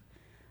choices of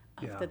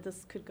Yeah. that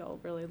this could go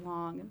really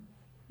long. And,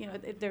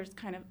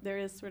 there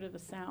is sort of a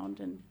sound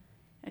and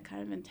a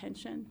kind of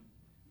intention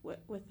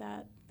with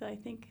that I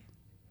think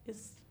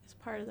is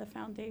part of the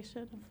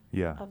foundation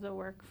of the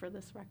work for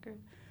this record.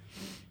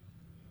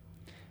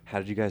 How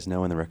did you guys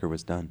know when the record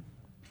was done?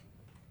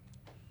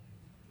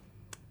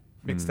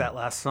 Mixed that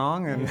last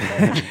song and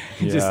Yeah.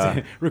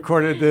 just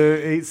recorded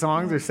the 8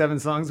 songs or 7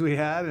 songs we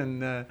had,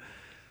 and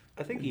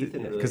I think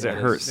Ethan really Because it had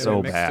a- hurts then so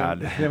we mixed 'em.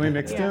 bad. Then we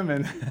mixed Yeah. them,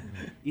 and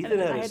Ethan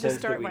And had I a had to sense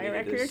start that we my needed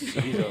record. to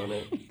seize on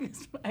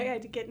it. I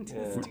had to get into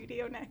Yeah. the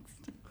studio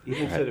next.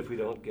 Ethan said if we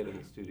don't get in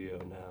the studio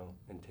now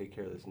and take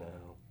care of this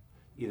now,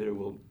 either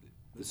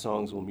the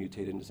songs will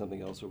mutate into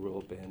something else, or we'll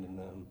abandon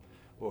them,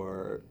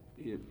 or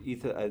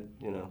Ethan,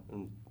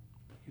 and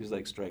he was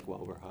like, strike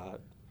while we're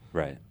hot,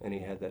 Right. and he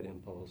had that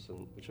impulse,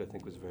 which I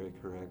think was very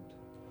correct.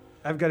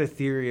 I've got a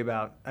theory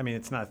about. I mean,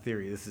 it's not a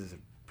theory. This is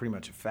pretty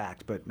much a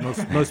fact. But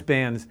most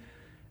bands,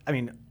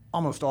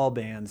 almost all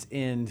bands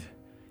end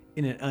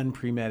in an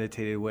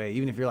unpremeditated way.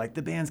 Even if you're like,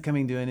 the band's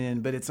coming to an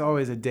end, but it's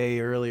always a day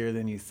earlier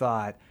than you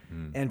thought.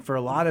 And for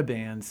a lot of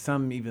bands,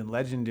 some even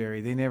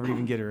legendary, they never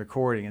even get a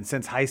recording. And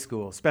since high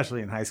school,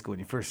 especially in high school, when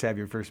you first have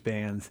your first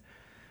bands,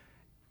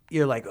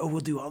 you're like, oh,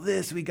 we'll do all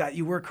this.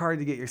 You work hard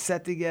to get your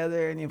set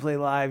together, and you play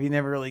live. You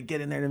never really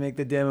get in there to make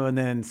the demo, and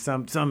then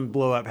some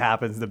blow up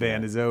happens. The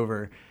band is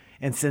over.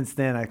 And since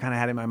then, I kind of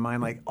had in my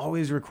mind, like,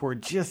 always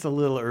record just a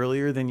little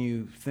earlier than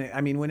you think.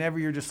 Whenever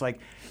you're just like,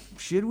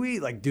 should we?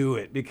 Like, do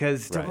it.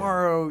 Because Right.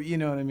 tomorrow, you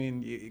know what I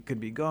mean? You could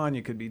be gone.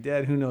 You could be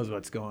dead. Who knows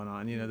what's going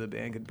on? The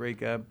band could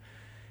break up.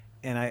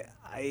 And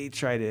I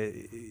try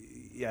to,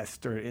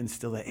 sort of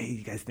instill that, hey,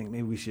 you guys think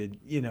maybe we should,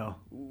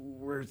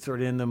 we're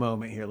sort of in the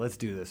moment here. Let's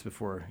do this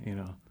before,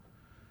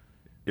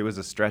 It was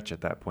a stretch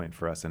at that point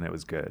for us, and it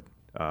was good.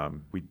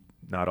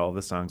 Not all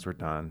the songs were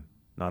done.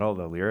 Not all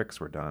the lyrics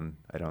were done,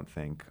 I don't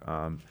think.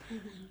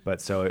 But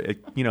so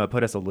it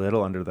put us a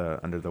little under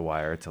the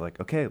wire to like,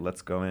 okay,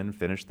 let's go in,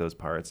 finish those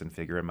parts, and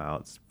figure them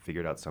out.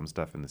 Figured out some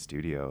stuff in the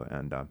studio,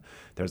 and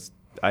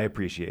I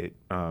appreciate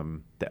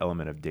the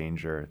element of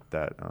danger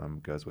that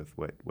goes with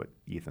what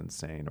Ethan's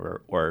saying,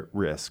 or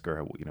risk,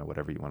 or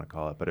whatever you want to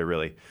call it. But it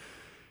really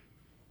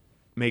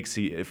makes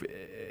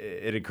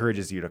it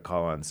encourages you to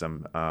call on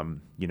some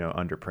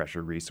under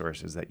pressure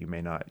resources that you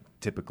may not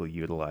typically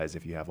utilize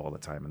if you have all the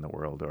time in the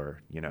world,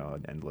 or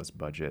an endless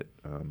budget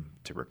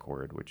to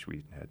record, which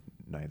we had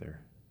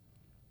neither.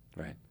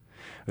 Right.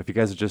 If you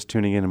guys are just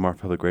tuning in to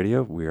Marfa Public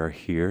Radio, we are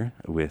here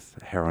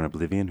with Heron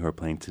Oblivion, who are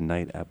playing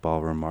tonight at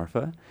Ballroom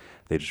Marfa.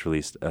 They just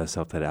released a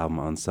self-titled album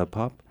on Sub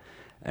Pop.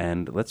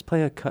 And let's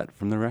play a cut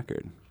from the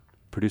record.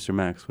 Producer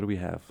Max, what do we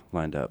have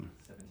lined up?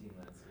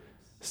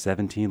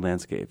 17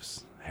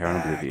 Landscapes. Heron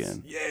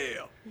Oblivion.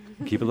 Yeah.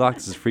 Keep it locked.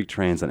 This is Freak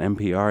Trains on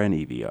NPR and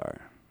EVR.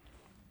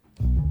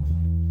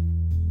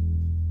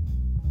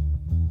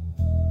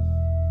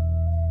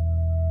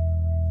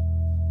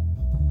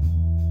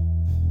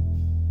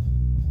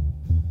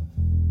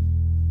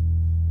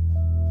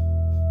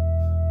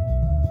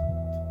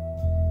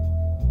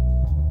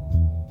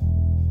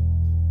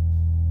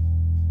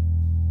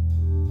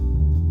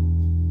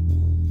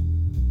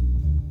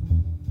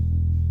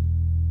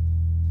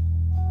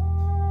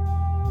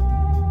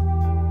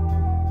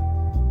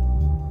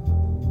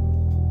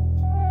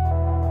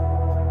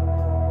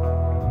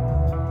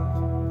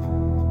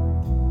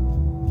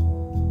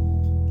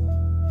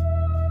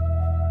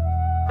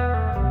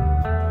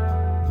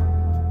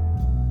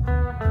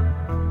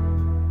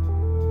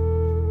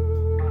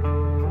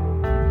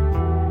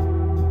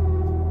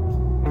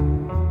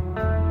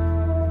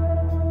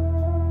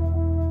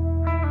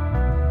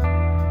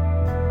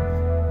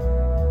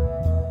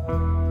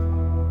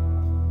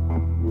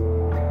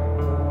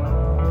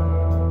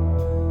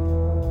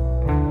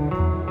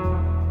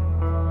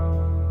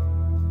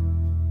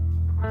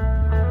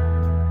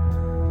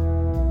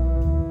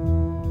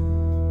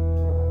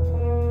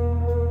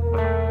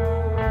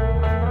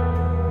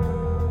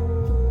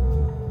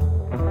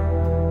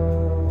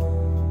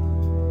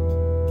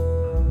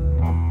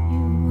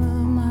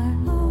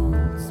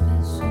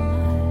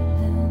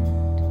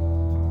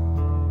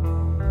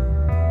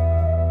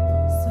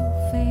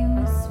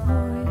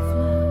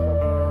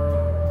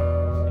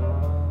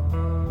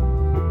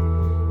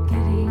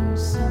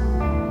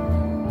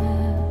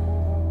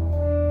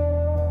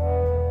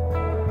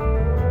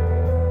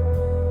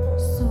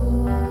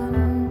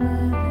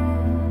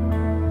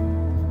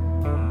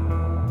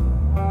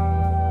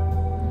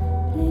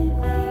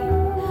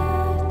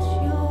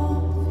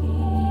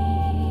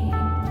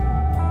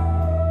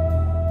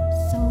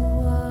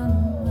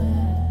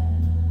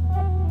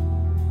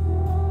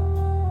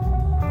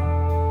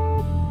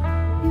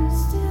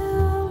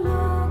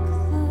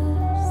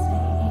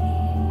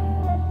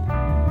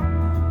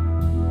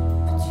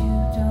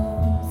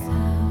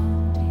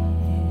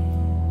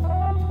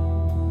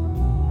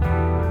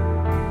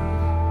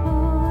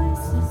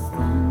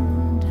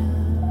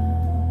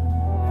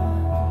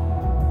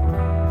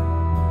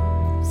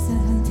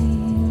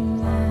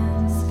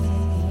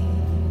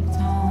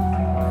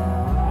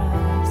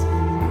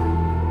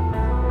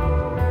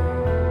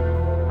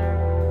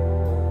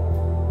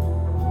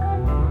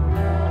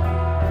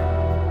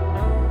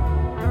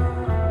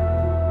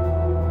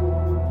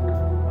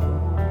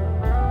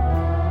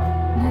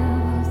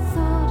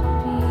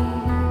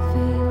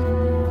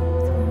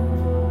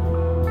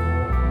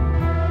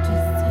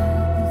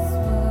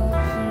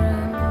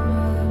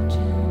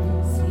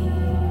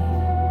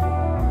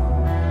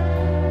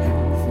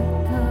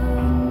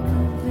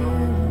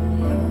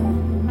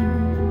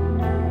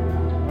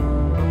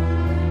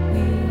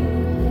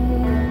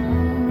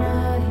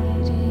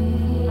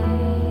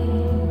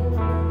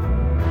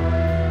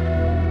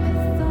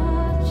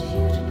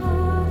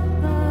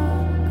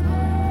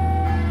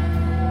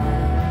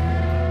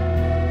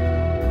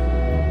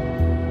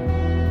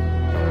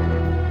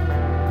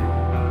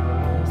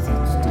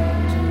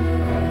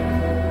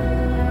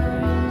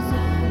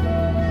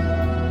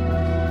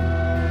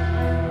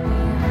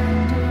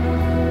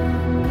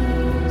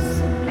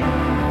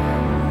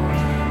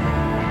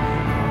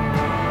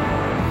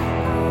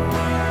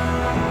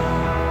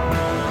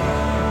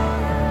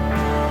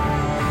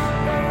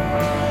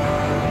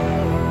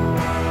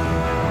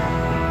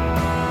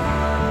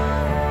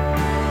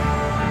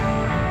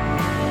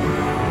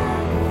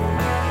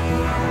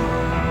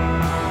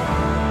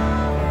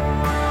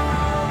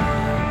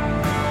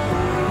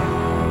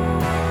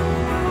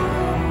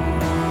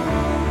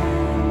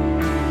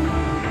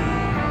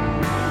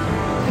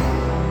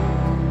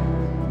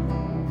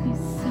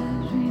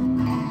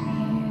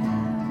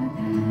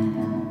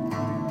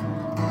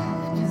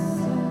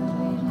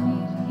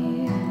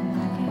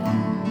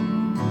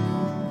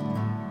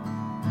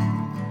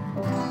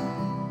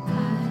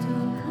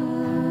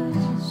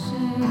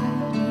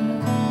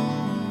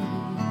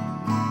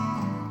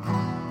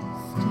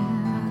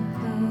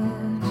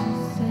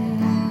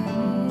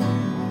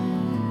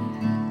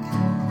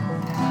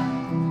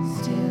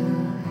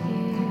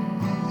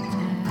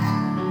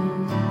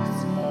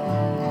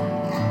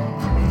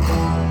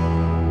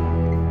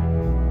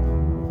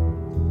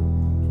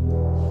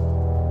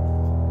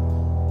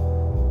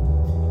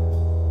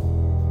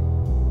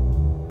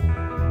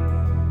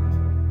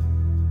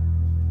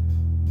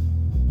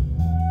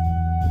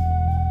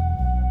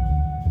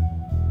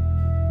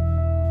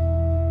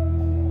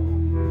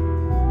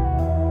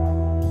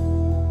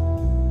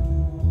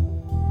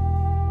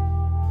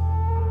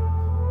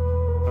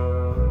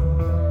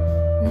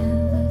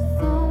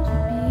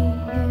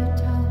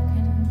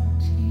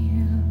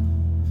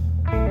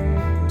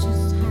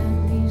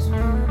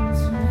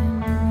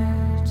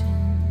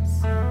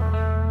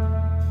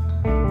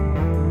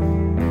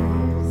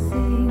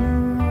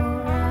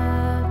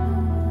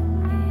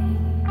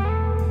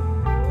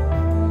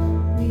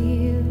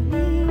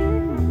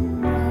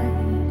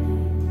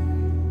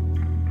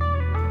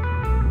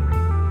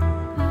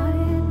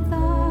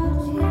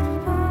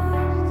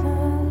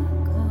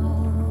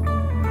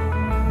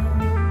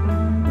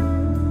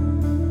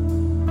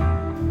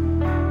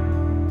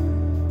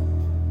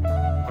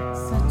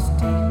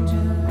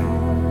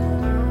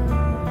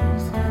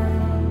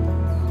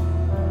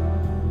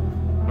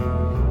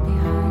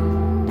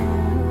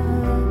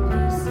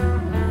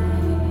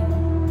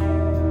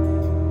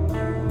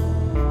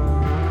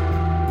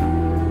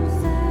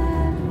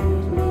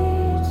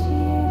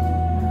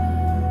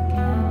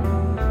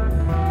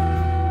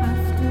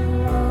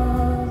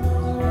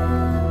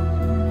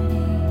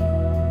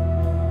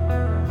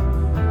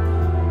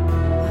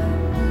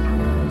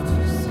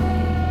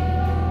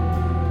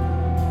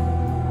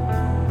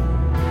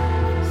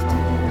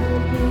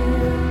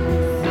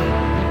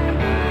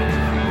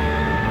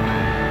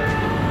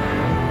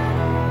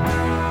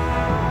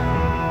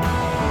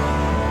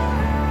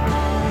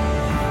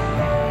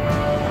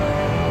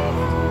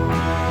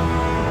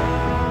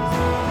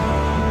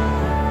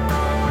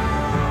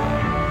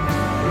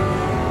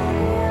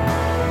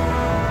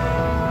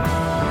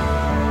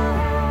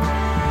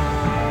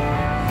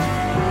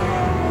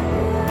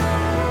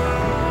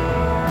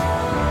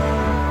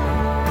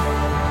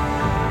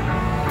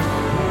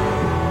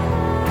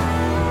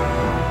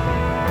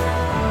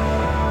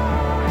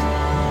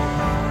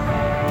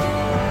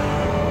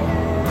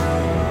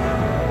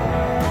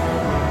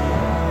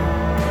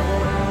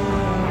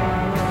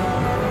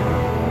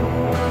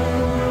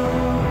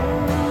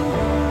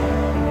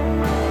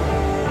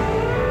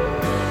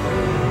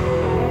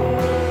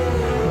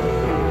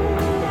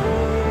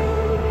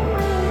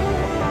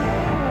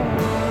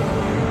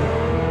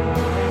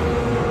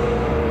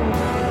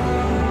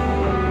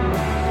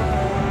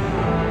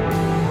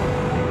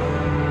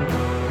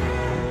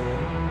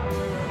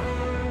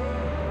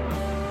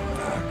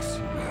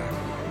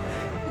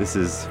 This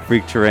is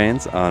Freak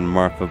Terrains on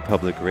Marfa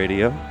Public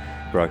Radio,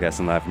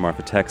 broadcasting live from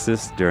Marfa,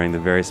 Texas, during the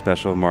very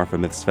special Marfa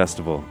Myths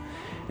Festival.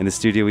 In the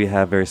studio, we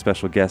have very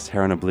special guest,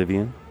 Heron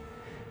Oblivion.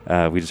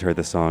 We just heard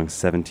the song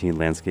 17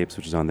 Landscapes,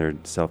 which is on their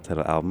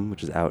self-titled album,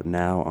 which is out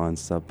now on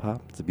Sub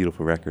Pop. It's a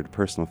beautiful record,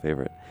 personal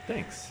favorite.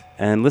 Thanks.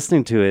 And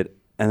listening to it,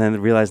 and then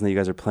realizing that you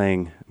guys are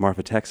playing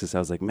Marfa, Texas, I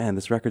was like, man,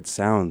 this record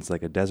sounds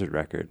like a desert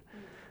record.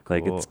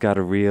 Like, Cool. it's got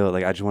a real,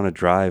 like, I just want to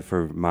drive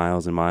for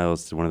miles and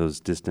miles to one of those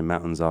distant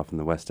mountains off in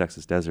the West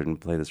Texas desert and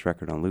play this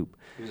record on loop.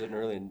 It was an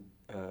early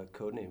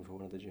code name for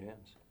one of the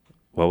jams.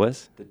 What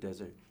was? The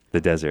Desert.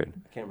 The Desert.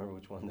 I can't remember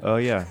which one. Oh,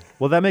 yeah.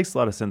 Well, that makes a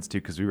lot of sense, too,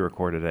 because we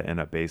recorded it in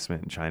a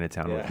basement in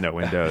Chinatown with no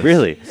windows.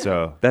 Really?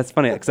 So that's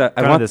funny. Cause I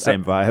want want the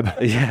same vibe.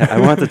 Yeah, I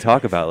want to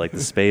talk about, like,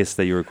 the space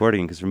that you're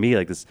recording, because for me,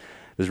 like, this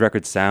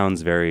record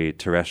sounds very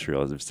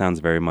terrestrial. It sounds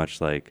very much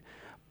like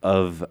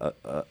of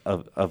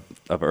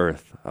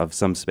Earth, of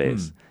some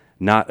space.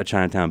 Not a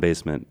Chinatown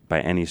basement by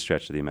any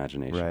stretch of the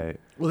imagination. Right.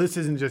 Well, this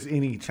isn't just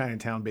any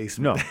Chinatown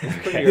basement. No.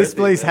 This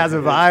place has a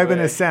vibe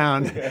and a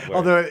sound.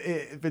 Although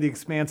for the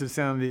expansive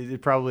sound,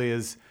 it probably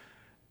is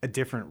a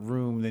different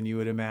room than you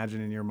would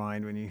imagine in your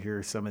mind when you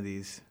hear some of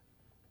these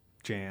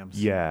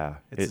jams. Yeah.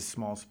 It's a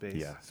small space,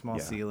 yeah, small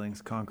yeah.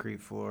 ceilings,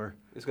 concrete floor.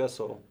 It's got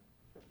soul.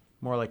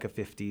 More like a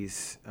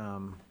 50s,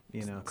 Sun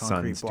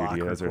concrete block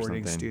Studios or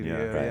recording something.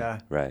 studio. Yeah. Yeah.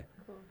 Right.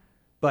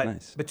 But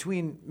Nice.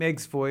 between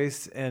Meg's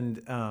voice and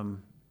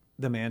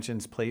the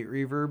Mansion's plate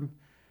reverb,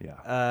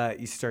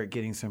 you start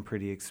getting some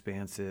pretty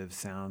expansive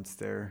sounds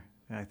there.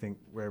 And I think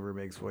wherever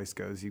Meg's voice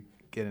goes, you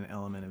get an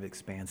element of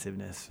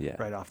expansiveness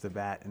right off the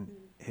bat, and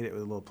hit it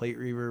with a little plate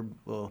reverb,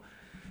 a little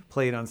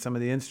plate on some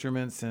of the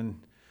instruments, and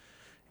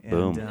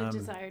Boom. The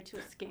desire to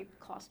escape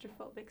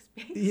claustrophobic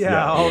space.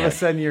 Yeah, all of a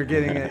sudden you're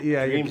getting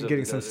you're Dreams of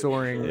getting the some desert.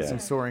 soaring Yeah. some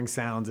soaring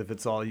sounds if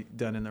it's all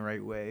done in the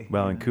right way.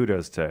 Well, you and know?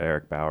 kudos to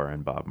Eric Bauer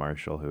and Bob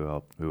Marshall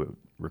who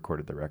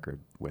recorded the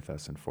record with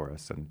us and for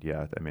us. And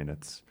yeah, I mean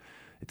it's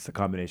the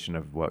combination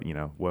of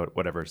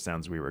whatever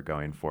sounds we were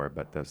going for.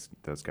 But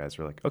those guys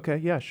were like, okay,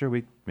 yeah, sure,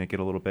 we make it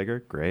a little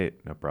bigger,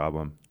 great, no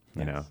problem.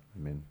 You know, I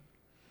mean,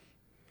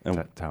 And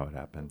that's how it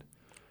happened.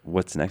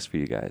 what's next for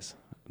you guys?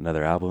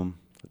 Another album?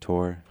 A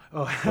tour?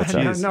 Oh, What's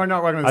no, up? no,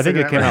 not welcome to I think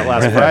sit it came down.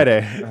 out last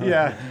Friday.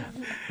 Yeah.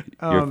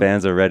 Your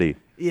fans are ready.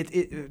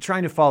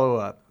 Trying to follow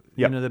up,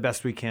 Yep. the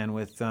best we can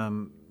with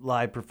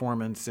live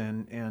performance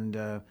and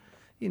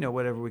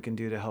whatever we can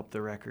do to help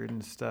the record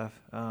and stuff.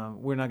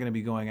 We're not going to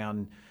be going out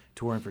and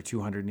touring for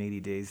 280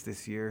 days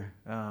this year.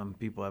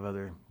 People have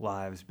other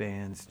lives,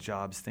 bands,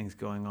 jobs, things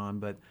going on,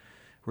 but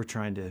we're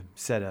trying to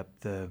set up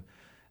the,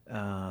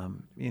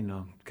 kind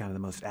of the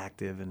most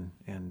active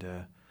and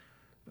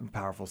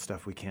powerful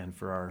stuff we can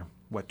for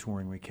what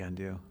touring we can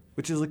do,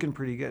 which is looking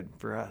pretty good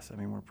for us. I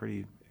mean, we're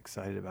pretty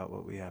excited about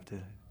what we have to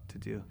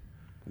do.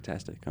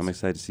 Fantastic. I'm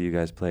excited to see you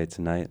guys play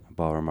tonight,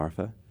 Ballroom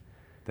Marfa.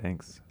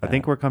 Thanks. I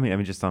think we're coming. I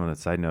mean, just on a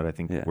side note, I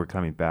think Yeah. we're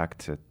coming back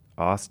to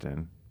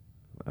Austin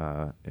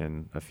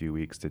in a few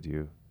weeks to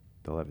do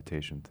the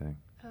levitation thing.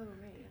 Oh, right.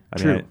 Yeah. I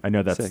True. mean, I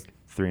know that's Sick.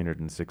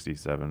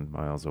 367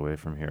 miles away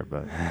from here,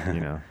 but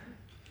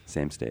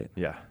Same state.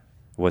 yeah.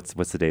 What's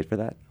the date for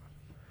that?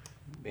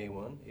 May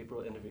 1,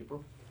 end of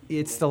April.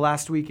 It's the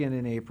last weekend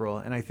in April,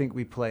 and I think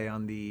we play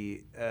on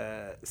the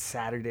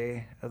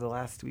Saturday of the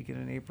last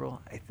weekend in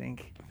April, I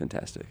think.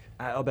 Fantastic.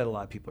 I'll bet a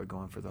lot of people are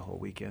going for the whole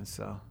weekend,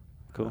 so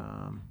Cool.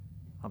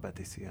 I'll bet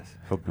they see us.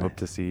 Hope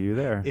to see you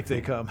there. If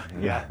they come.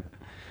 Yeah.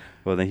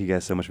 Well, thank you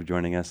guys so much for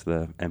joining us,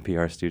 the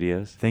NPR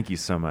studios. Thank you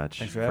so much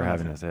Thanks for for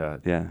having having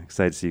us. Yeah,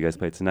 excited to see you guys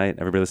play tonight.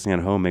 Everybody listening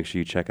at home, make sure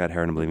you check out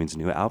Heron Oblivion's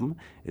new album.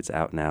 It's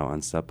out now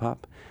on Sub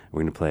Pop.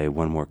 We're going to play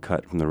one more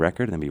cut from the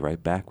record and then be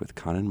right back with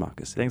Connan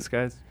Mockasin. Thanks,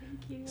 guys.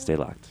 Thank you. Stay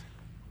locked.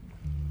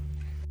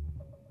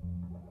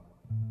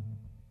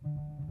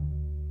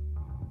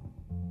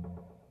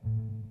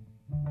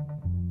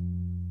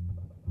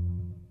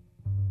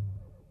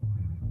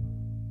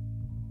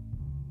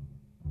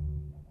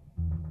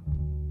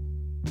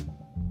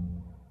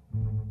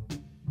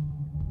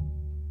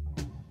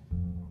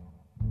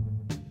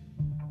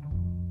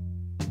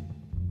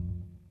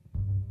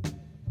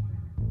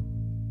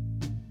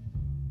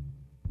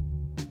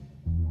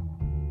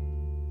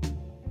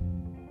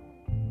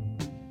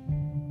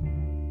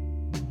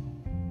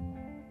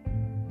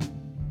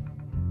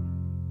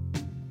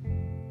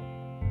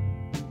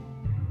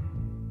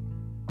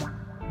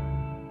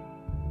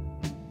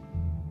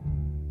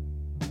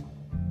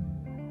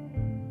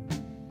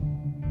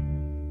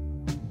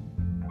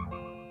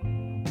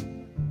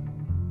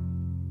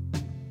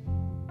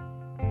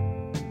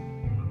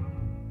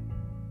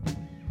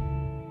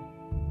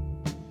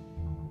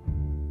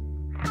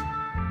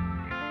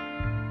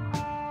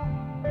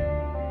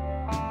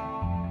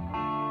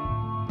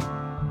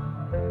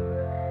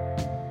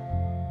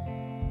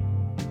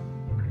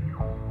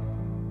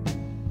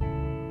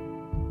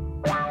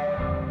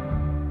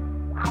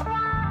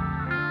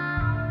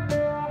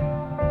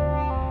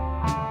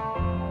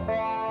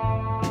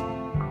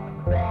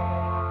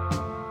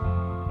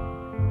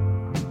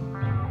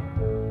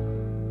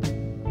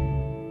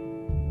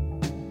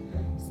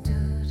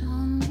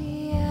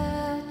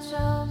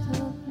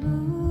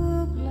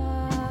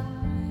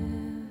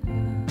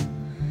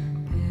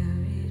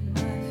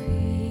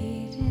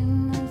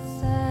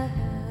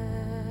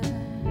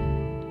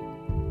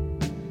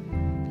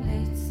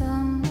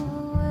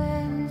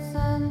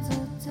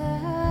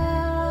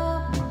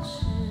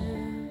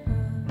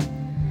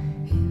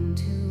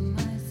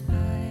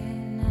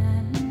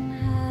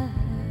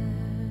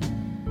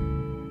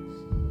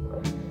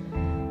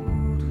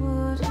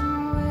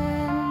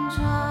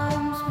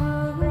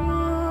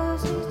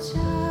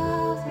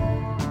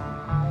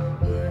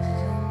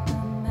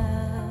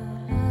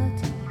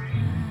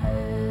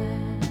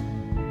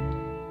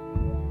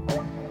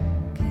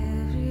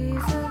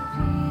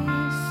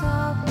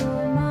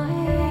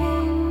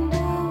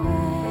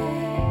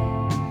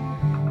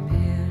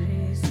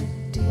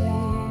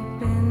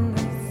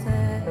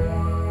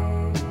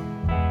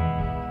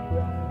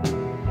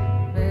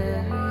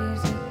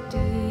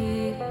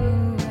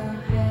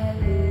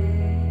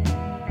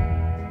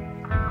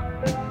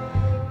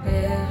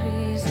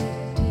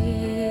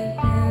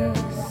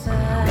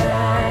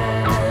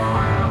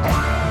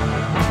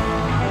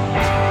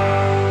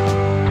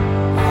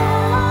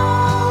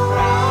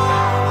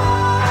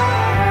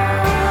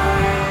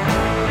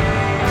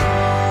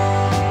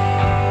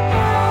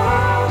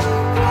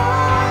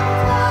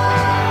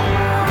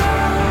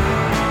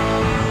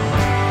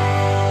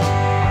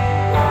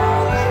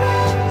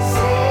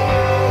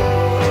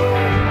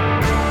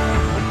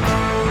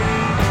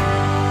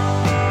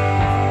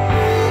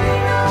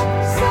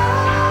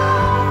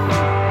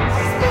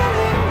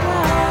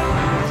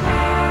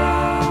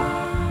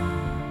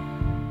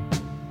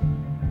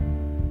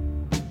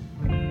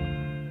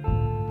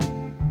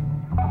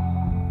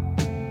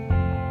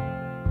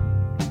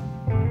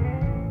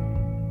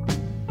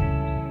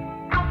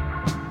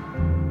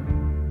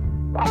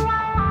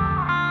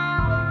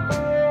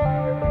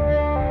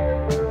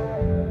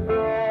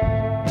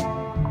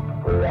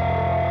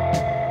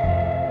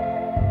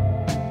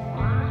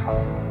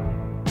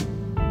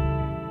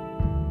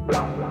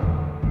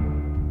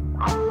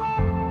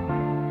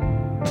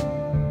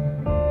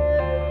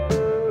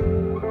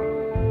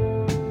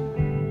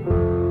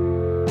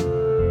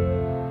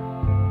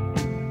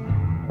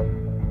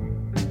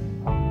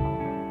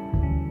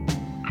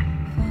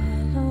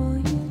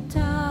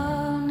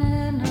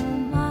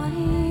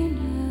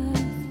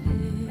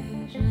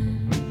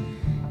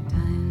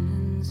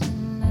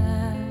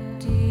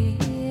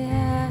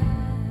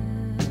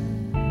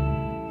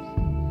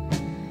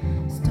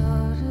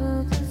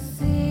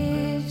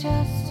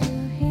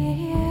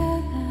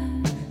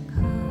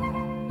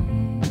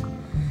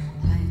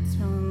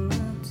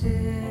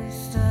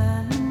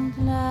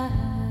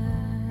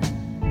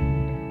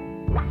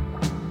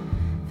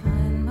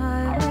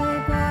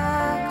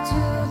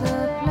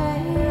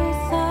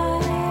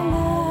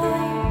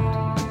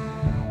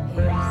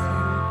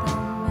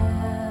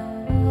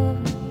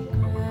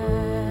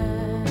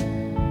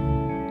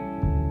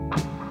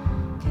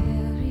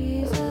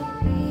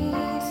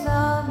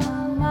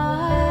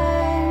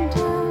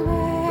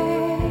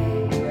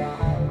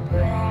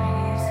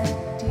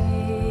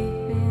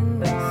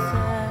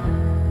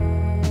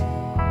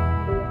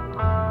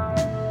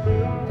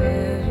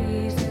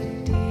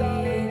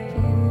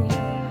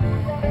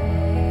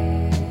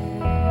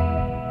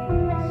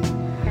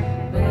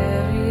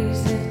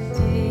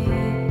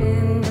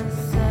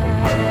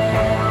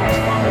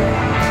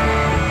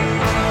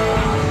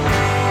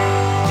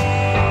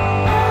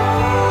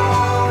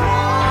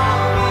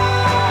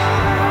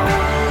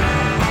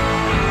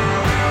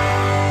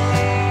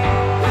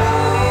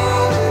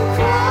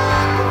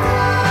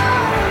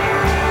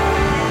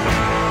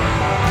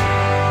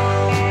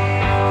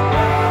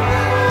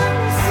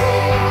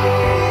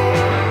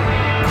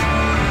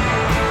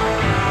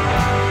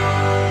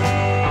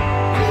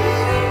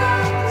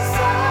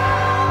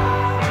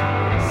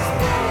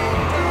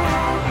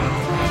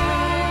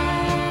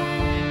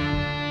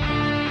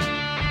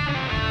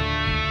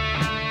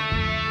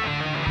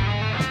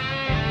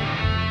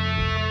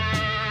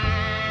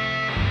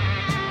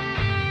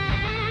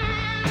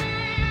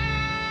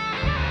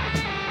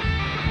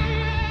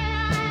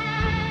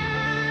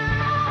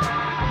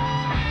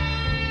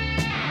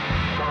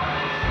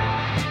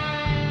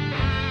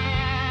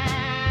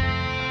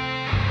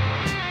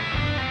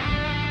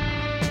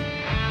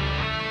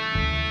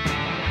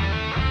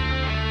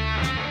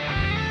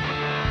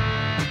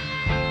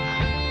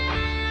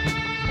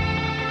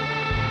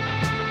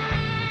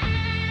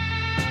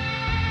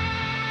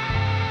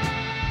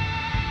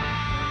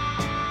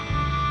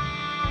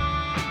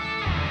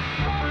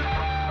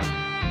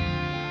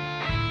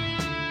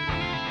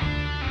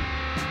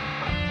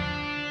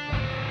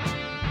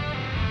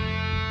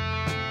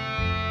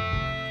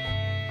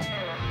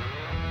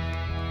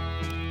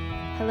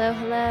 Hello,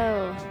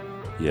 hello.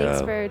 Yo.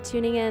 Thanks for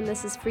tuning in.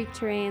 This is Freak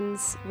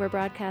Terrains. We're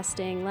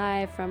broadcasting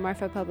live from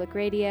Marfa Public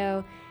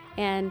Radio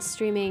and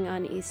streaming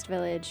on East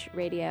Village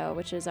Radio,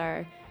 which is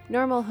our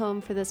normal home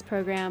for this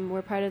program.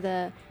 We're part of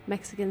the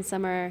Mexican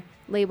Summer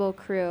label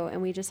crew,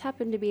 and we just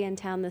happened to be in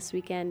town this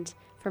weekend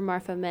for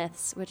Marfa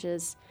Myths, which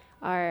is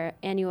our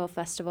annual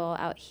festival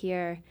out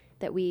here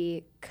that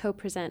we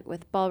co-present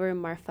with Ballroom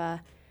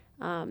Marfa.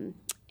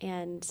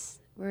 And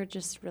we're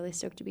just really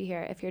stoked to be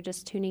here. If you're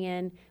just tuning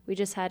in, we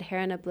just had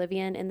Heron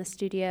Oblivion in the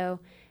studio.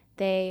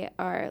 They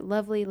are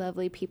lovely,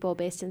 lovely people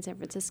based in San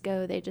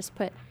Francisco. They just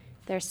put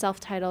their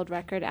self-titled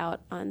record out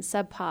on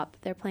Sub Pop.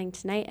 They're playing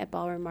tonight at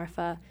Ballroom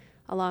Marfa,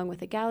 along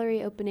with a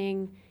gallery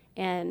opening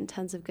and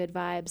tons of good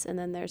vibes. And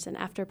then there's an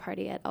after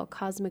party at El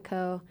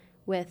Cosmico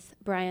with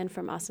Brian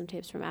from Awesome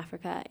Tapes from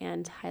Africa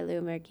and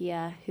Hailu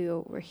Mergia,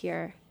 who were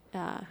here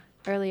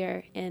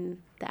earlier in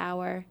the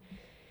hour.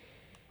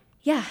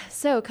 Yeah,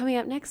 so coming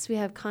up next, we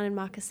have Connan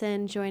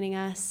Mockasin joining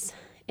us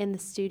in the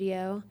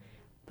studio.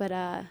 But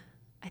I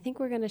think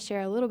we're going to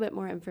share a little bit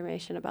more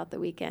information about the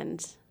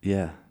weekend.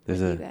 Yeah,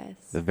 there's a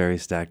very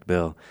stacked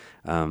bill.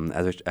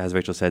 As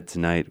Rachel said,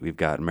 tonight we've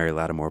got Mary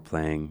Lattimore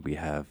playing. We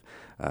have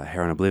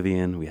Heron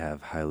Oblivion. We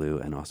have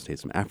Hailu and Awesome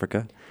Tapes from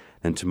Africa.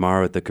 Then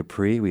tomorrow at the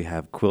Capri, we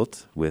have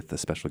Quilt with a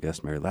special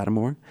guest, Mary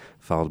Lattimore,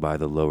 followed by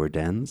the Lower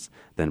Dens.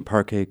 Then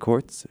Parquet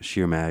Courts,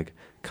 Sheer Mag,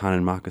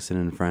 Connan Mockasin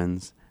and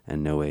Friends,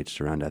 and No Age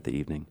to round out the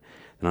evening.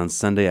 And on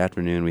Sunday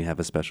afternoon, we have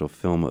a special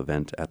film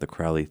event at the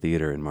Crowley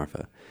Theater in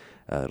Marfa.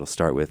 It'll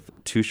start with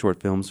 2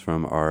 short films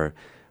from our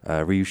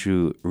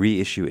reissue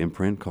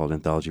imprint called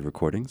Anthology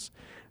Recordings.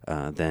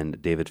 Then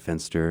David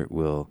Fenster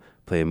will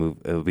play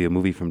it'll be a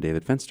movie from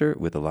David Fenster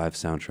with a live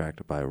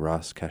soundtrack by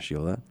Ross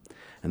Casciola.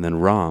 And then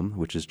ROM,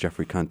 which is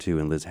Jeffrey Cantu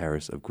and Liz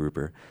Harris of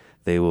Grouper,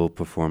 they will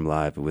perform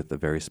live with a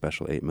very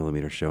special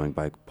 8mm showing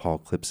by Paul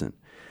Clipson.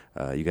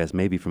 You guys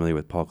may be familiar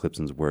with Paul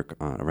Clipson's work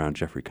around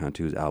Jeffrey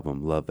Cantu's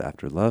album Love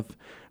After Love,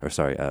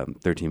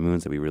 13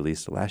 Moons that we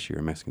released last year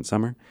in Mexican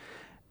Summer.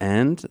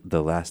 And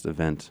the last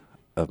event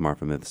of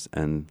Marfa Myths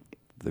and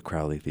the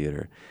Crowley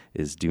Theater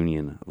is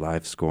Dungen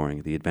live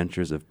scoring The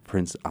Adventures of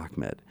Prince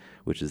Ahmed,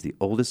 which is the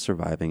oldest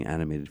surviving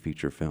animated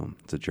feature film.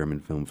 It's a German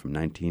film from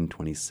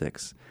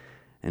 1926.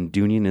 And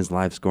Dungen is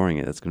live scoring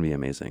it. That's going to be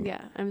amazing.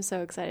 Yeah, I'm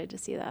so excited to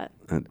see that.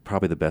 And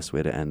probably the best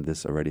way to end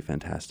this already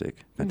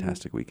fantastic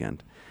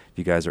weekend. If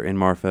you guys are in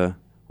Marfa,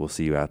 we'll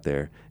see you out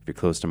there. If you're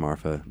close to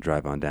Marfa,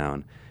 drive on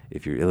down.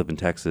 If you live in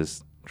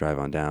Texas, drive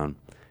on down.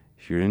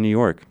 If you're in New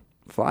York,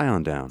 fly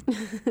on down.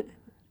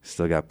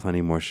 Still got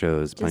plenty more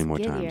shows, plenty more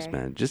time to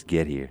spend. Just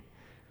get here.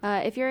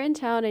 If you're in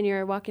town and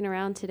you're walking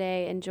around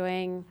today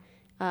enjoying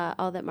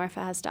all that Marfa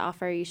has to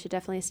offer, you should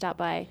definitely stop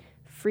by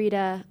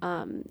Frida.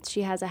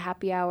 She has a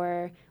happy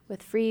hour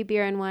with free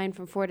beer and wine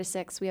from 4 to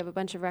 6. We have a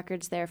bunch of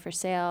records there for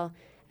sale,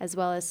 as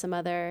well as some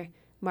other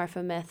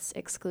Marfa Myths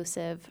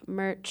exclusive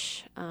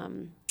merch,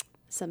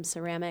 some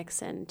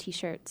ceramics and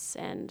T-shirts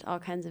and all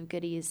kinds of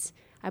goodies.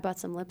 I bought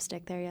some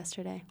lipstick there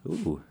yesterday.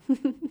 Ooh.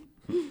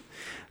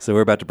 So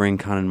we're about to bring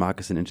Connan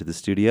Mockasin into the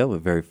studio.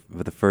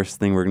 The first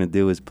thing we're going to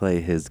do is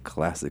play his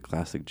classic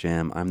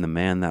jam, I'm the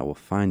Man That Will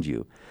Find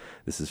You.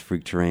 This is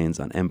Freak Terrains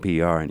on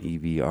NPR and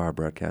EVR,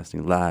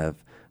 broadcasting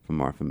live from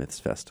Marfa Myths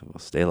Festival.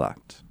 Stay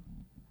locked.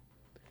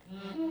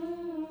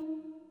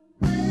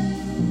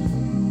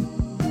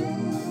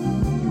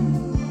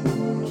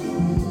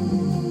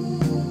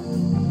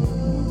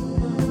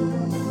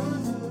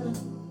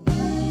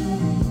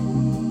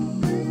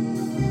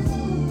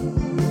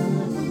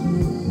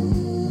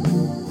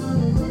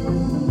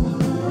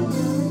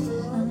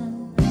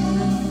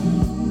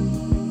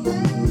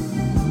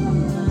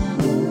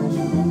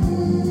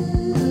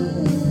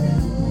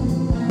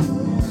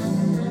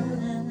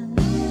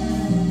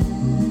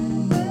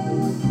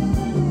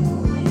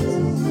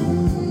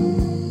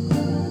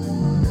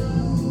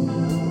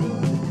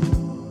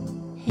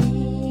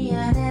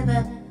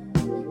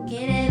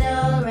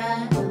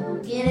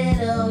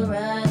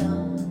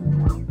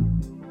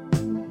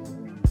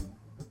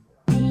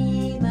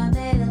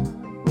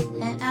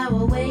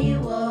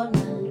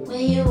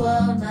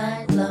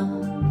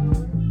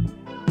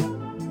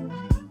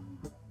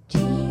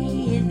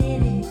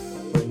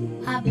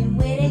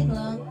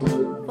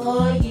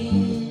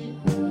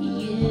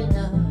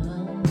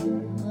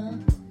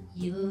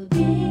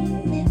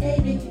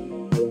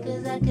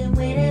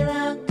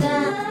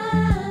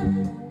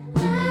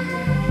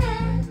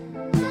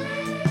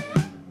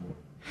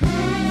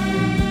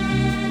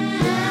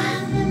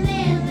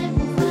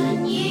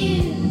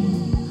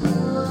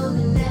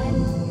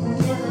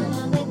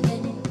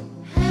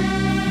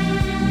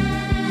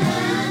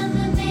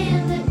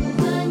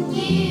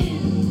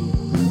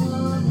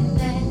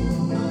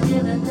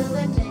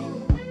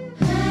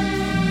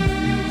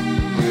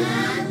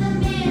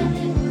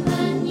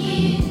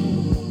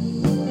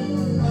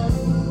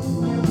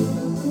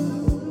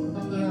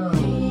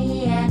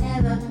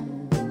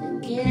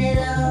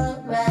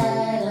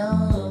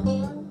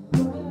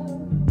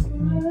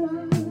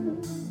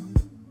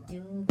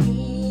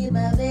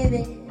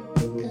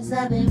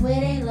 I've been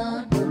waiting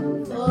long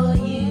for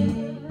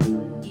you.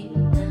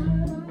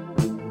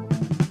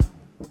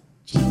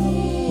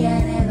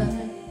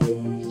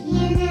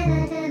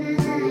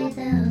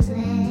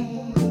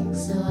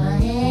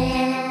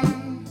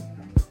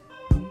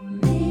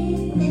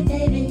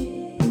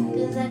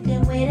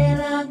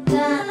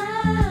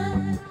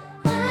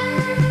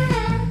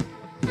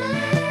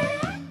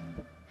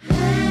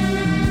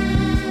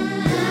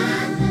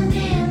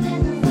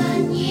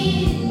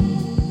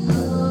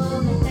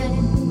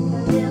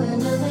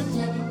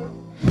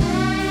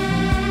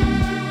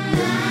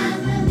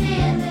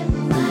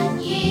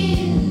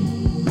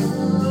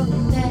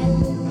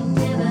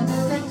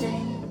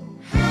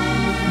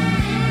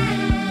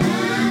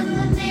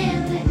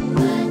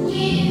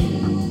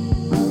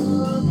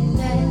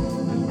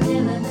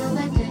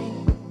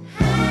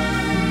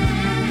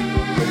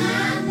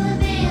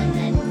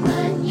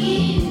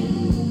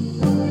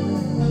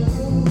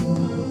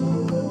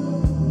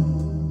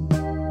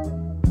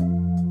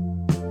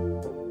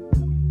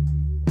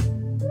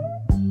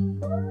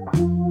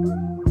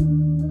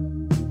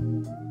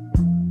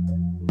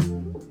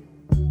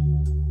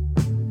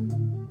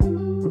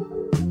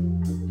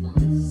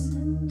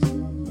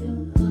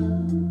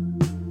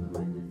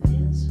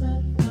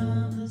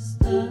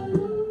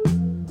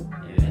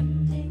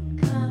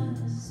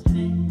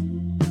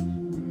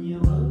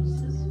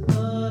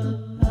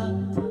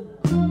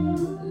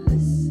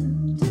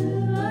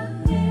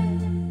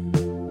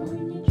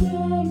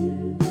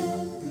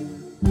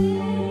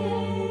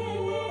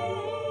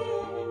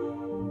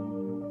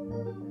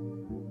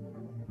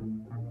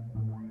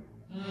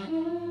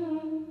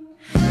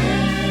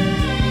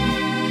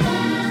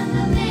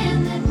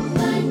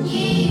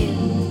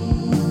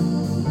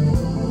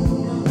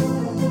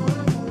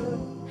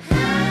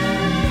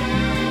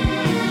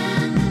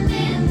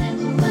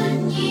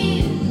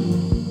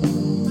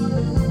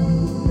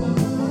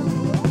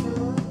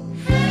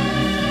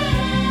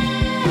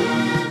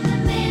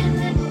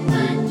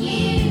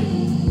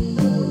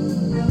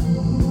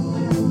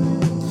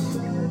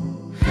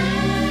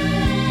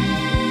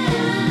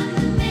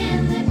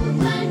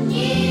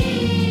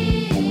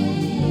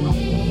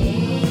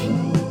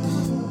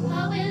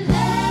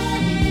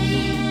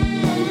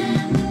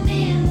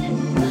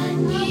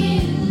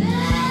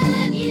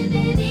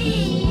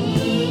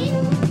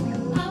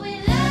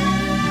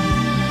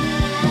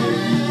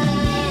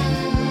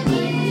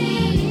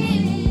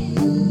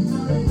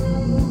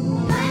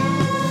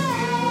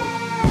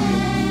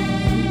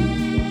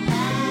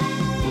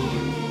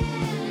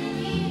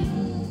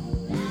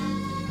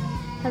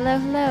 Hello,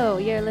 hello.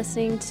 You're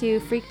listening to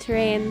Freak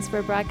Terrains.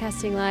 We're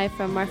broadcasting live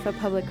from Marfa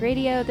Public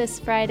Radio this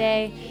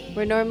Friday.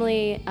 We're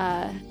normally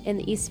in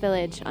the East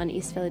Village on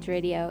East Village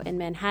Radio in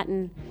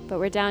Manhattan, but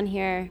we're down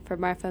here for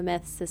Marfa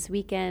Myths this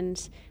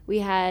weekend. We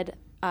had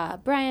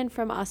Brian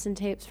from Awesome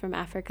Tapes from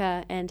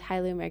Africa and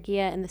Hailu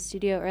Mergia in the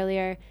studio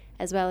earlier,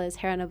 as well as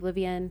Heron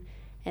Oblivion,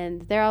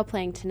 and they're all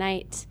playing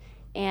tonight.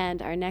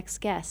 And our next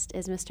guest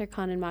is Mr.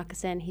 Connan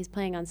Mockasin. He's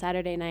playing on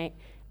Saturday night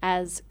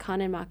as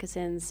Connan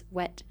Mockasin's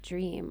Wet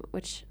Dream,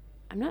 which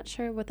I'm not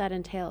sure what that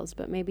entails,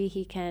 but maybe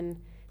he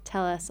can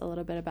tell us a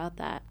little bit about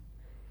that.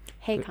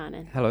 Hey,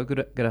 Connan. Hello, good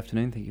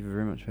afternoon. Thank you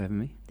very much for having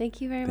me.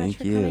 Thank you very much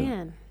for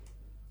coming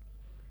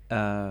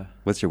in.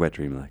 What's your wet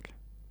dream like?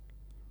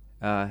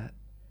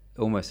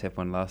 Almost had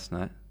one last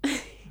night.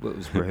 It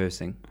was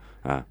rehearsing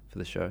for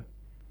the show.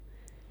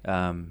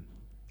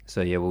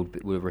 So yeah,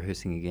 we're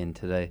rehearsing again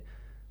today,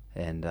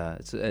 and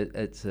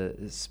it's a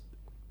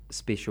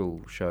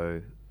special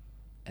show,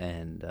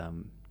 and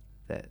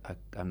that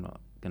I'm not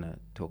gonna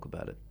talk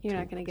about it. You're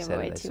not gonna give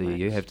Saturday, away too so much.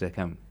 you have to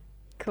come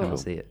and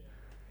see it.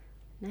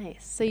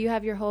 Nice. So you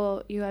have your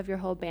whole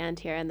band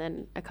here, and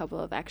then a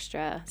couple of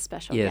extra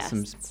special guests.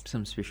 Yeah,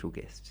 some special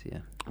guests. Yeah.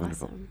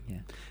 Wonderful. Awesome. Yeah.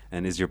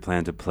 And is your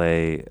plan to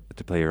play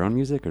your own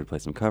music or to play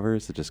some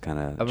covers to just kind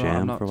of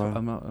jam for a while?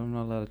 I'm not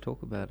allowed to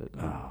talk about it.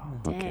 Oh,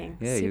 Dang. okay.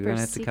 Yeah, you're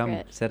gonna have to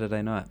come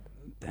Saturday night.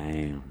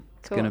 Damn.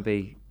 It's gonna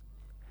be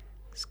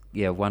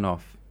one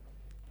off.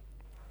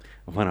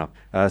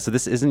 So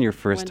this isn't your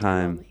first One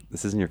time. only.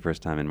 This isn't your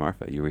first time in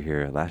Marfa. You were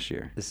here last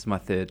year. This is my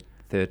third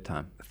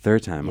time.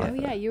 Third time, Yeah. Oh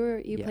Marfa. yeah,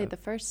 you played the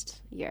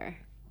first year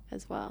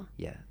as well.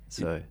 Yeah.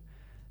 So,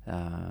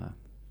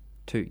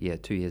 2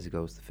 years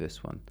ago was the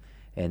first one,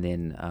 and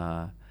then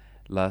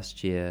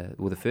last year,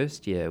 the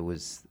first year there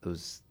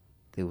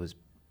was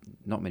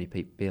not many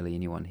people, barely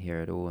anyone here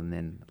at all, and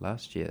then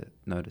last year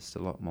noticed a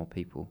lot more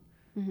people.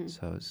 Mm-hmm.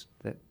 So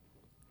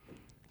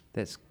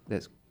that's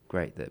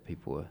great that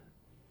people are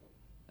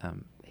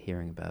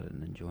hearing about it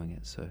and enjoying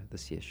it. So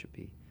this year should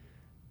be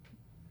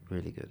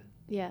really good.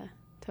 Yeah,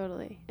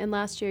 totally. And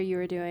last year you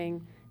were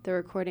doing the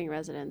recording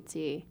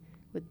residency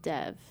with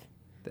Dev.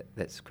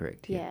 That's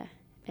correct. Yeah.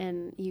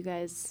 And you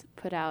guys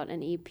put out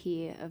an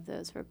EP of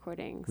those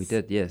recordings. We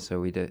did, yeah. So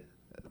we did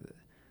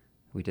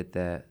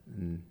that,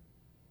 and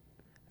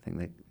I think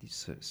that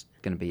it's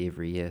going to be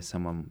every year.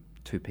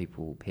 Two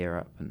people will pair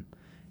up, and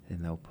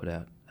then they'll put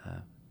out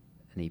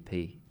an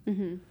EP.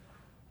 Mm-hmm.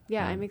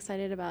 Yeah, I'm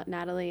excited about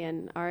Natalie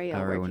and Ariel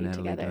working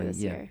together this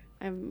year.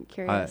 I'm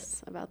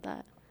curious about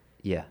that.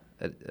 Yeah,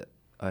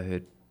 I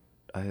heard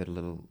a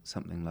little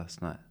something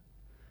last night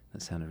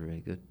that sounded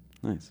really good.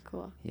 Nice.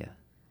 Cool. Yeah.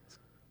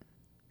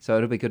 So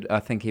it'll be good. I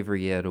think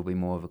every year it'll be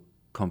more of a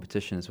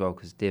competition as well,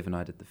 because Dev and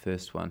I did the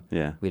first one.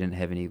 Yeah. We didn't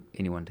have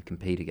anyone to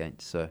compete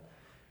against, so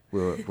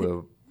we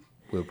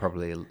were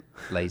probably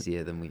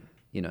lazier than we,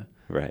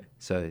 Right.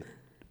 So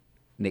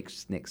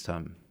next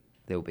time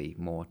there'll be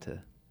more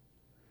to,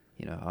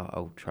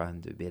 I'll try and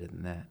do better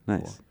than that.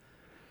 Nice.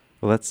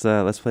 Well,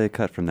 let's play a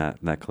cut from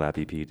that collab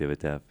EP you did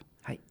with Dev.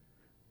 Hey.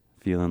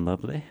 Feeling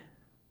lovely.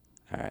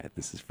 All right,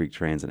 this is Freak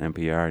Trains and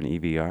NPR and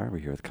EVR. We're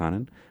here with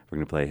Connan. We're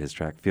going to play his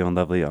track Feeling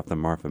Lovely off the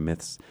Marfa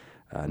Myths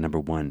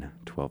 #1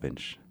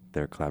 12-inch,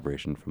 their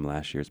collaboration from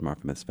last year's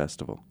Marfa Myths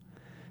Festival.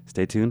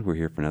 Stay tuned. We're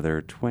here for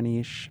another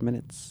 20-ish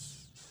minutes.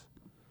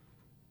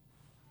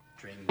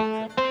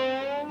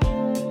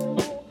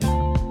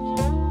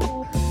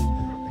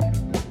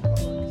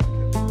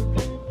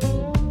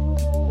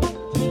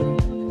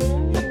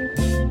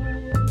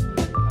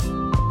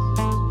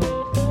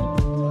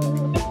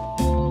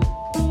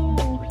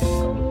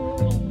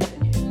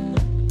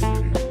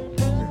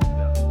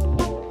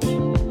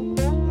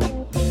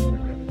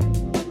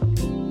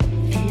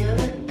 Feel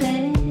the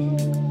pain,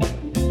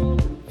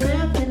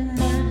 feel the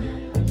night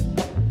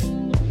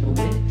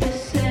with the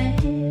same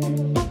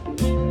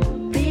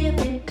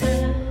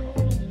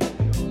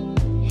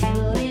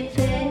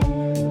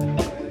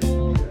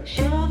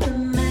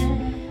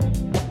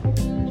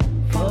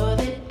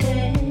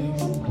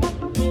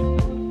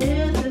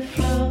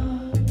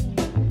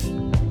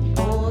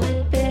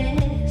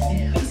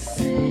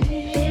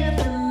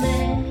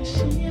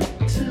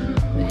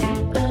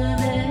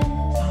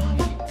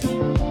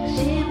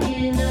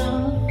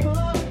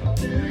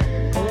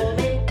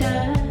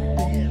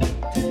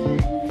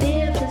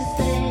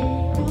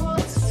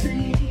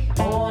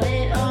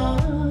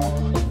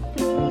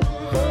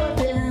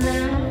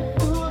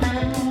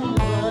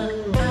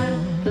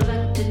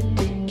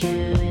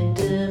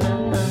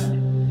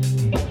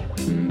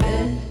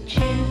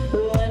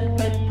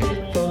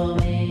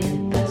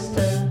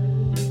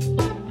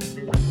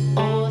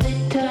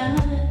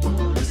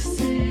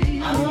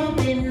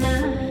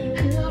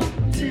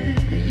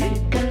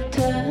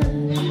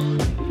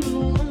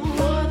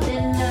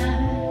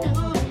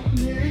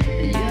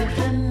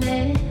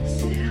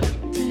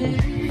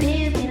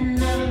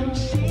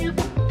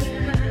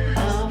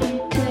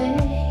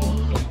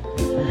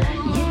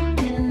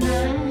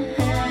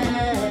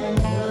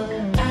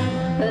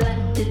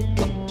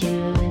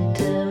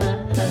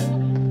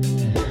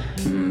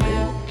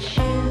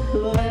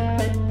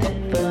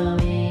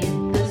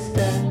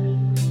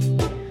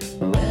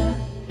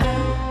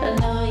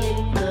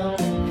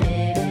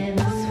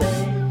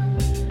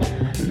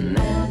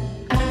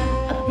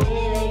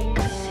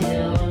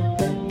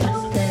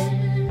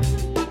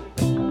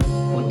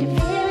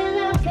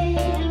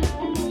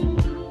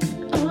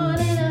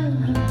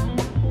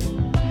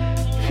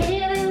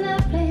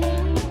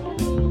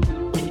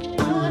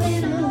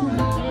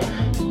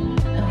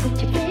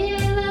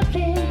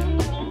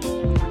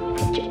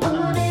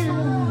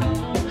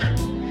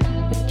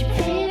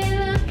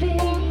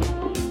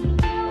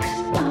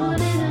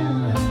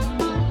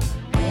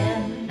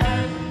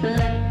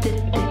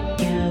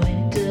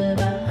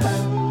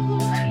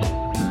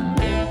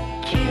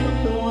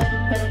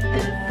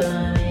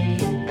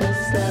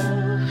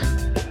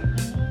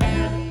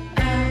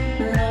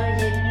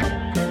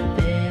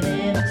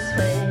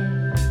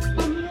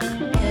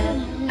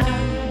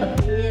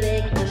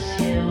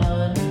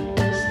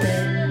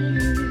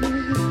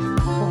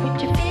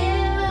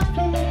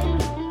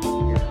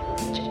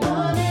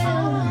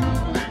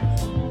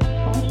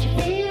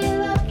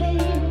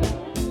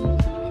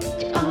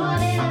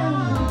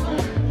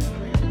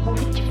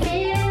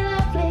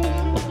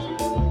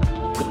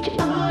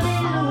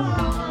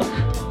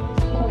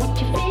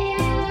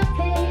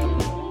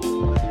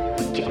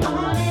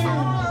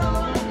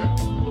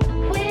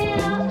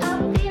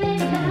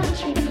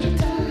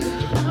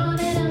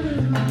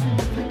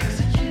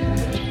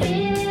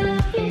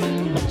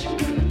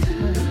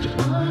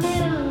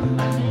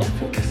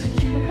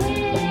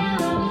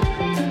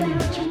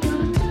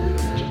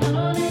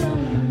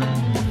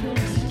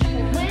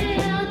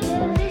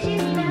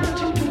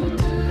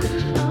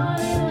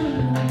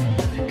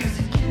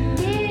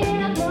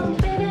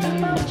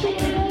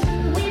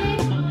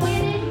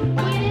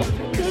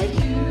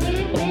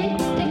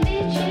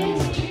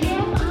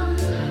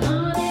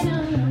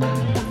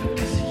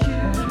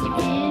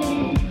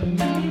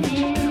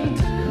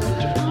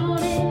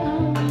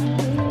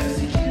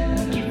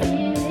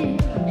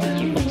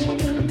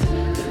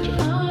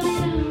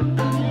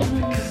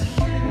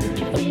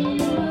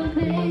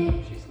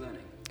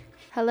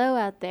Hello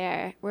out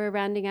there. We're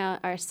rounding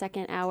out our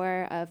second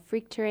hour of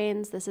Freak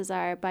Terrains. This is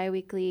our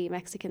bi-weekly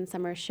Mexican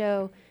summer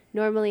show,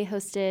 normally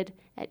hosted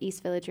at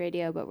East Village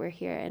Radio, but we're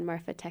here in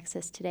Marfa,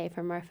 Texas today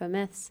for Marfa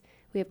Myths.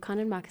 We have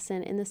Connan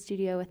Mockasin in the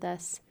studio with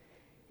us,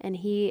 and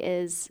he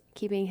is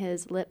keeping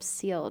his lips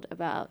sealed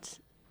about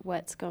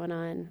what's going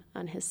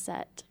on his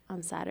set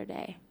on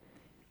Saturday,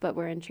 but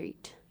we're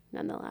intrigued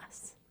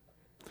nonetheless.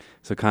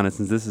 So, Connan,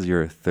 since this is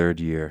your third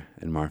year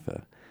in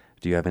Marfa,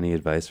 do you have any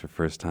advice for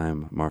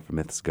first-time Marfa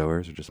Myths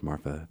goers or just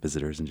Marfa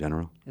visitors in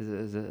general?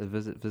 Is it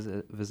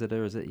a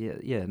visitor? Is it?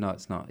 Yeah. No,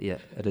 it's not. Yeah,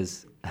 it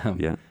is.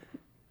 Yeah.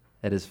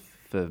 It is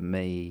for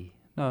me.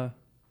 No.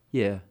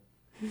 Yeah.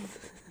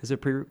 Is it a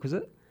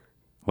prerequisite?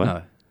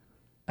 What?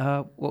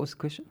 No. What was the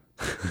question?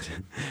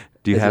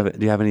 Do you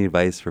have any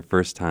advice for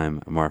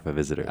first-time Marfa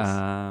visitors?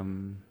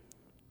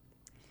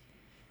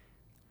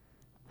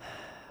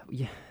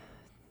 Yeah.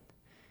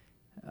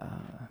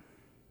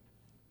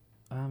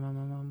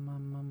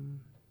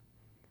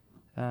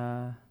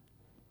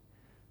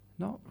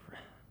 Not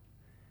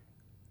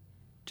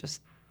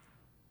just.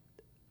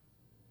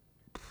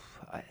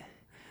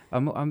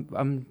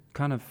 I'm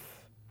kind of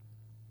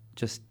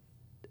just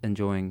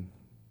enjoying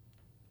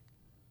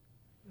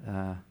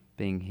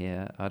being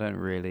here. I don't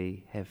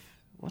really have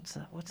what's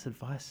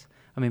advice.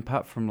 I mean,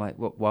 apart from like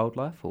what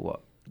wildlife or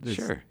what.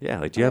 Sure. Yeah.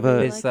 Like, do you have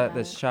a?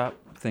 There's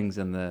sharp things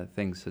in the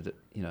things that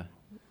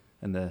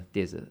in the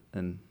desert,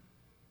 and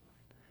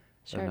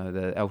Sure. I know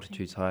the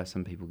altitude's high.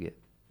 Some people get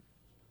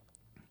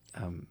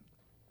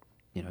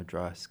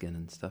dry skin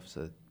and stuff.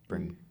 So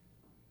bring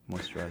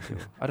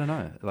moisturizer. I don't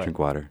know. Like, Drink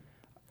water.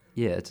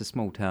 Yeah, it's a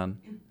small town,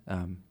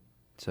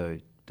 so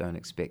don't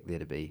expect there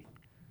to be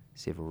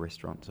several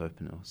restaurants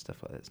open or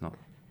stuff like that. It's not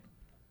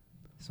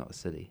a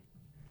city.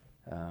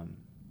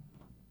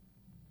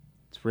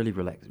 It's really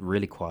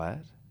really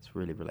quiet. It's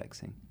really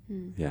relaxing.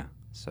 Yeah.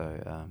 So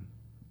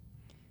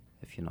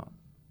if you're not,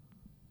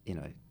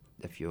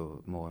 if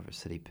you're more of a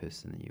city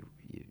person and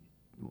you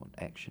want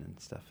action and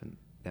stuff, and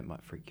that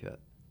might freak you out.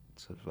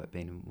 It's sort of like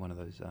being in one of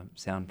those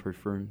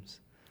soundproof rooms.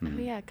 Oh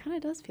yeah, it kind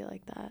of does feel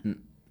like that.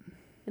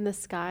 And the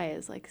sky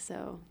is like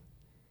so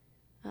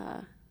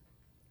dark.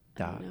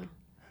 I don't know.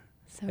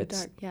 So It's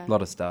dark, yeah. a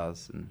lot of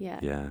stars. And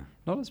Yeah.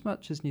 Not as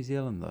much as New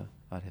Zealand, though,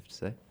 I'd have to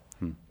say.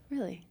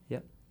 Really?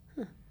 Yep.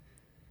 Huh.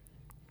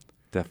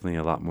 Definitely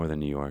a lot more than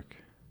New York.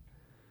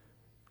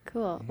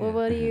 Cool. Yeah. Well,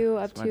 what are you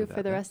up Just wondered to for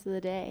about the that. rest of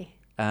the day?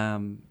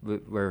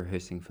 We're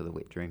rehearsing for the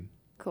Wet Dream.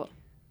 Cool.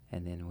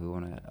 And then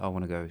I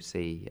want to go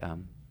see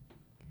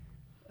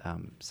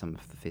some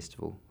of the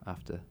festival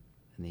after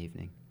in the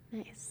evening.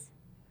 Nice.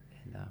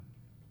 And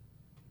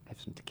have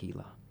some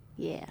tequila.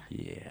 Yeah.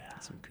 Yeah.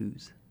 Some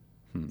coos.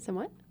 Some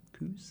what?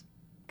 Coos?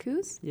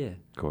 Coos? Yeah.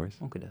 Of course.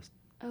 Wonka dust.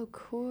 Oh,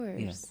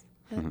 course.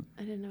 I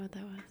didn't know what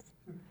that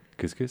was.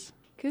 Couscous?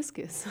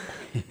 Couscous.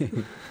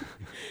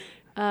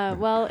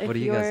 Well, if What are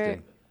you guys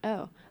doing?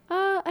 Oh.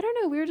 I don't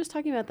know. We were just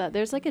talking about that.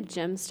 There's like a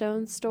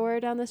gemstone store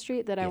down the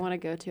street that I Yeah. want to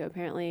go to.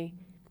 Apparently,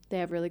 they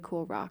have really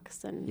cool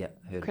rocks and Yeah,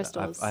 heard of it.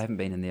 crystals. I haven't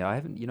been in there. I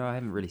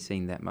haven't really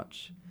seen that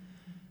much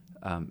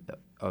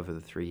over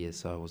the 3 years,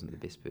 so I wasn't the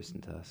best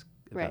person to ask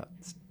Right. about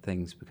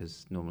things,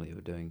 because normally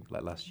we're doing,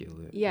 like last year,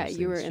 Yeah, mostly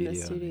you were in the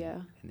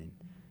studio. and then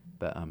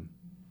but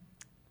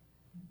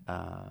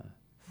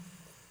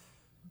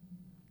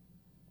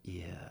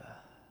yeah.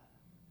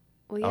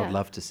 Well, yeah. I would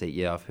love to see.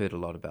 Yeah, I've heard a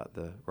lot about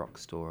the rock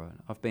store.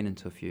 I've been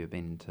into a few. I've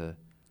been into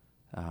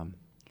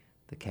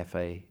the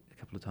cafe a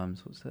couple of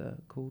times. What's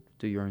that called?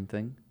 Do Your Own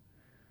Thing.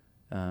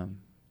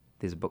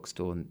 There's a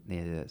bookstore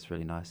there that's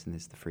really nice, and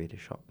there's the Frieda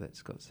shop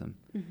that's got some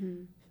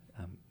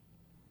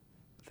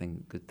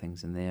good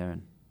things in there,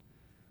 and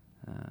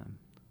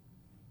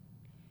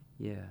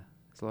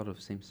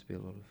seems to be a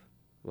lot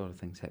of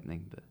things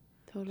happening, but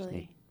just need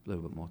Totally. a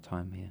little bit more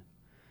time here.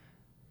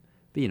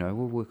 But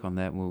we'll work on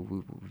that.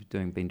 We've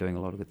been doing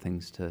a lot of good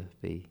things to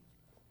be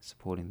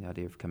supporting the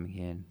idea of coming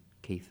here, and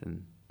Keith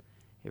and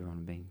everyone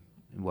have been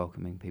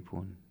welcoming people,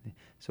 and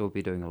so we'll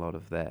be doing a lot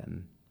of that,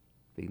 and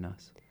be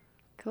nice.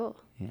 Cool.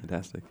 Yeah.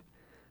 Fantastic.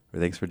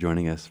 Well, thanks for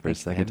joining us for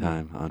Thanks a for second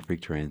having time on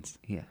Freak Terrains.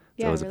 Yeah. It's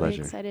Yeah, always really a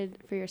pleasure. excited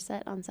for your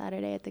set on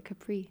Saturday at the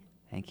Capri.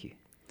 Thank you.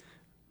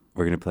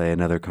 We're going to play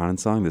another Connan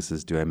song. This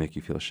is Do I Make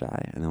You Feel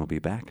Shy? And then we'll be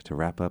back to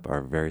wrap up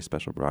our very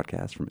special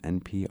broadcast from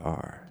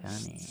NPR.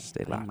 Johnny,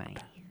 Stay bye, locked. mate.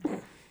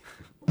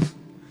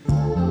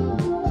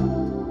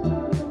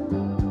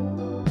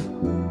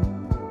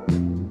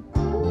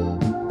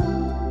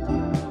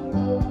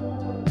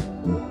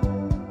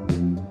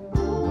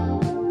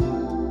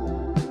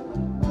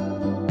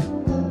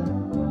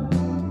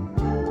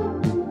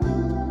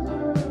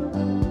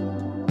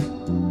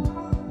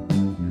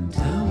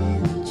 Tell me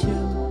that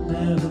you'll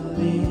never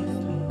leave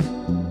me.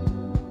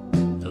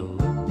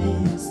 Hold me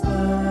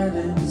inside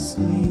and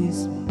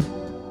squeeze me.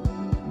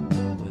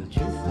 With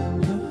truth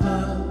in your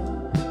heart,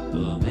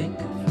 we'll make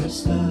it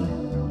first love.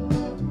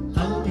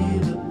 I'll be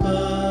the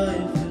boy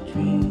of your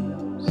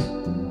dreams.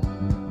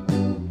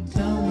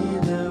 Tell me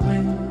the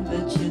way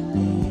that you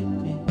need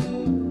me.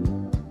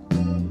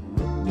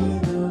 Whip me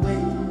the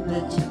way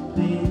that you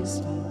please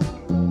me.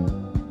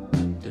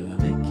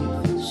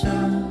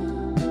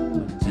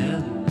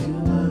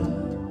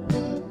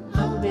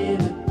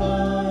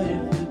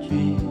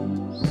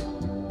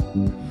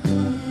 My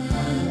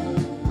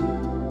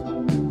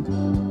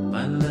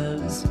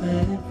love is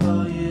waiting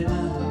for you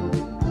now.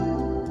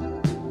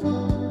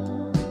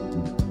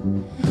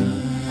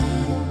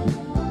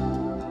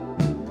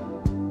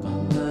 My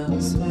love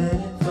is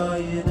waiting for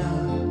you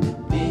now.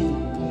 Be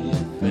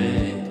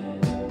afraid.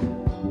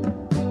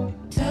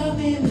 Tell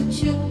me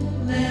that you'll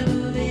never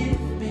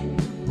leave me.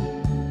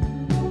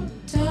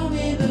 Tell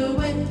me the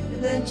way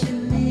that you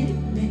need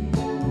me.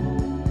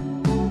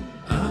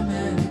 I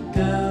met a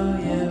girl,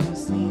 yeah, it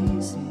was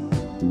easy.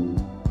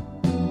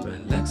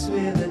 Relax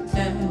with a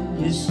tan,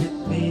 you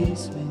should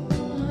please me.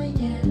 Oh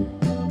yeah.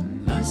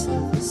 Nice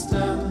of the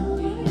star,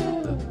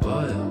 but boy,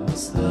 I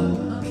was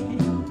hurt.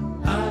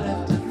 I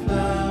left a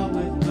flower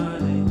with my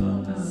name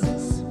on it.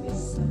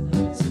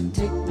 So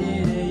take me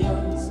to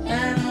yours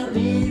and I'll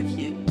leave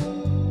you.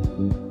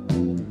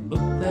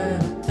 Book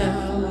that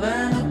hotel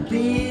and I'll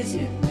please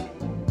you.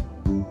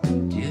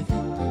 Do you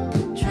think I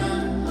could try?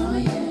 Oh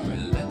yeah.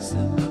 Relax in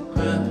my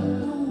crowd.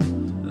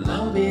 And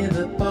I'll be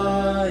the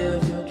boy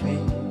of your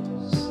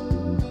dreams.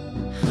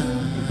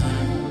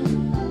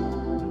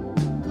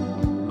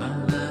 My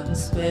love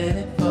is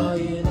waiting for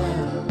you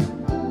now.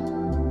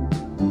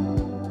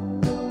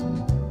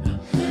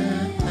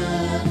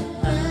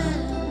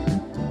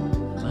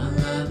 My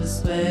love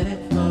is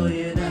waiting for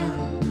you now.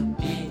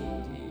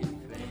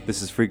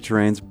 This is Freak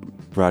Terrains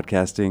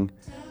broadcasting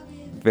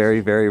very,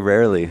 very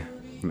rarely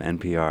from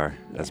NPR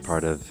as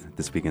part of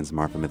this weekend's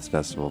Marfa Myths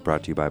Festival,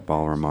 brought to you by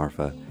Ballroom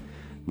Marfa,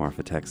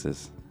 Marfa,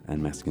 Texas,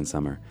 and Mexican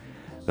Summer,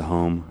 the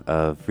home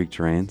of Freak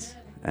Terrains,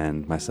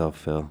 and myself,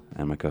 Phil,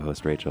 and my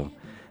co-host Rachel,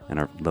 and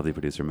our lovely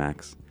producer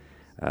Max.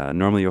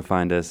 Normally you'll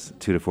find us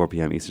 2 to 4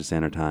 p.m. Eastern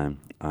Standard Time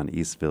on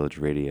East Village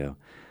Radio,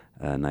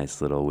 a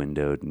nice little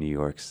windowed New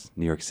York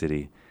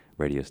City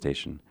radio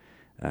station.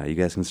 You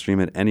guys can stream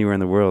it anywhere in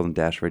the world on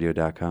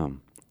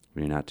dashradio.com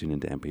when you're not tuned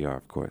into NPR,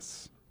 of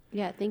course.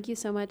 Yeah, thank you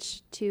so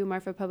much to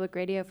Marfa Public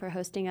Radio for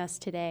hosting us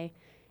today.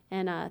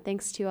 And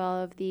thanks to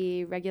all of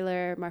the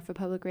regular Marfa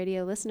Public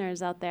Radio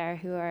listeners out there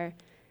who are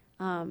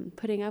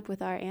putting up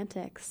with our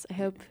antics. I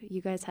hope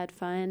you guys had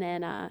fun.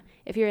 And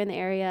if you're in the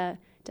area,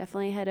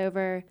 definitely head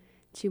over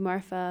to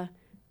Marfa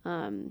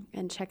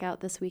and check out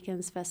this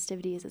weekend's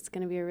festivities. It's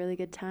going to be a really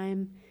good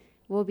time.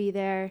 We'll be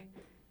there.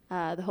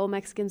 The whole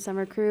Mexican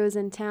Summer crew is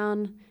in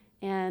town,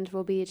 and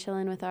we'll be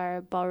chilling with our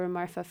Ballroom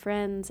Marfa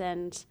friends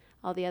and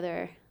all the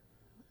other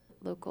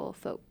local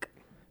folk.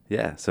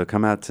 Yeah, so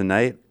come out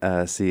tonight,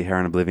 see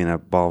Heron Oblivion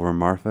at Ballroom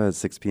Marfa at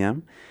 6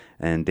 p.m.,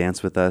 and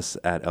dance with us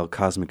at El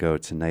Cosmico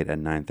tonight at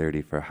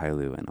 9:30 for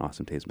Hailu and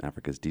Awesome Tapes from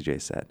Africa's DJ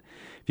set.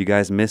 If you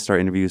guys missed our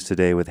interviews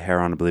today with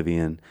Heron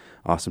Oblivion,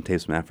 Awesome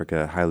Tapes from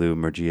Africa, Hailu,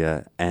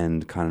 Mergia,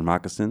 and Connan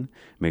Mockasin,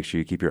 make sure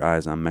you keep your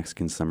eyes on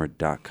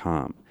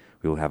MexicanSummer.com.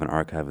 We will have an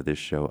archive of this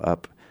show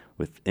up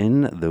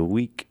within the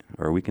week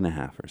or a week and a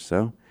half or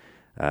so.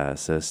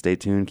 So stay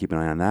tuned, keep an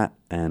eye on that,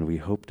 and we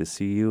hope to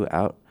see you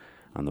out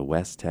on the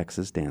West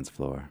Texas dance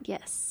floor.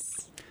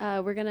 Yes.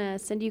 We're going to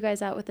send you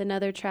guys out with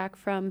another track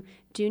from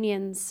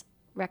Dungen's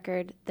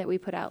record that we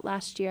put out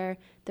last year.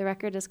 The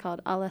record is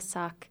called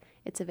AllasSakx.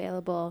 It's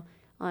available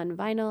on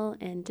vinyl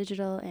and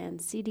digital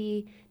and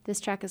CD. This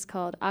track is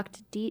called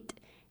Octodit,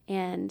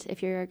 and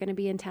if you're going to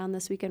be in town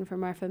this weekend for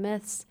Marfa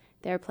Myths,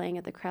 they're playing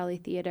at the Crowley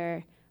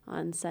Theater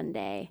on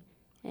Sunday.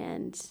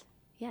 And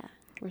yeah,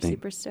 we're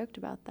super stoked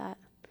about that.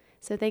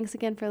 So thanks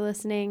again for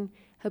listening.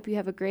 Hope you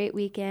have a great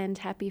weekend.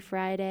 Happy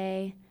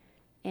Friday.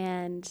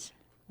 And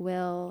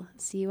we'll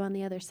see you on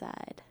the other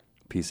side.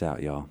 Peace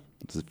out, y'all.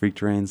 This is Freak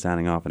Terrain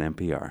signing off on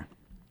NPR.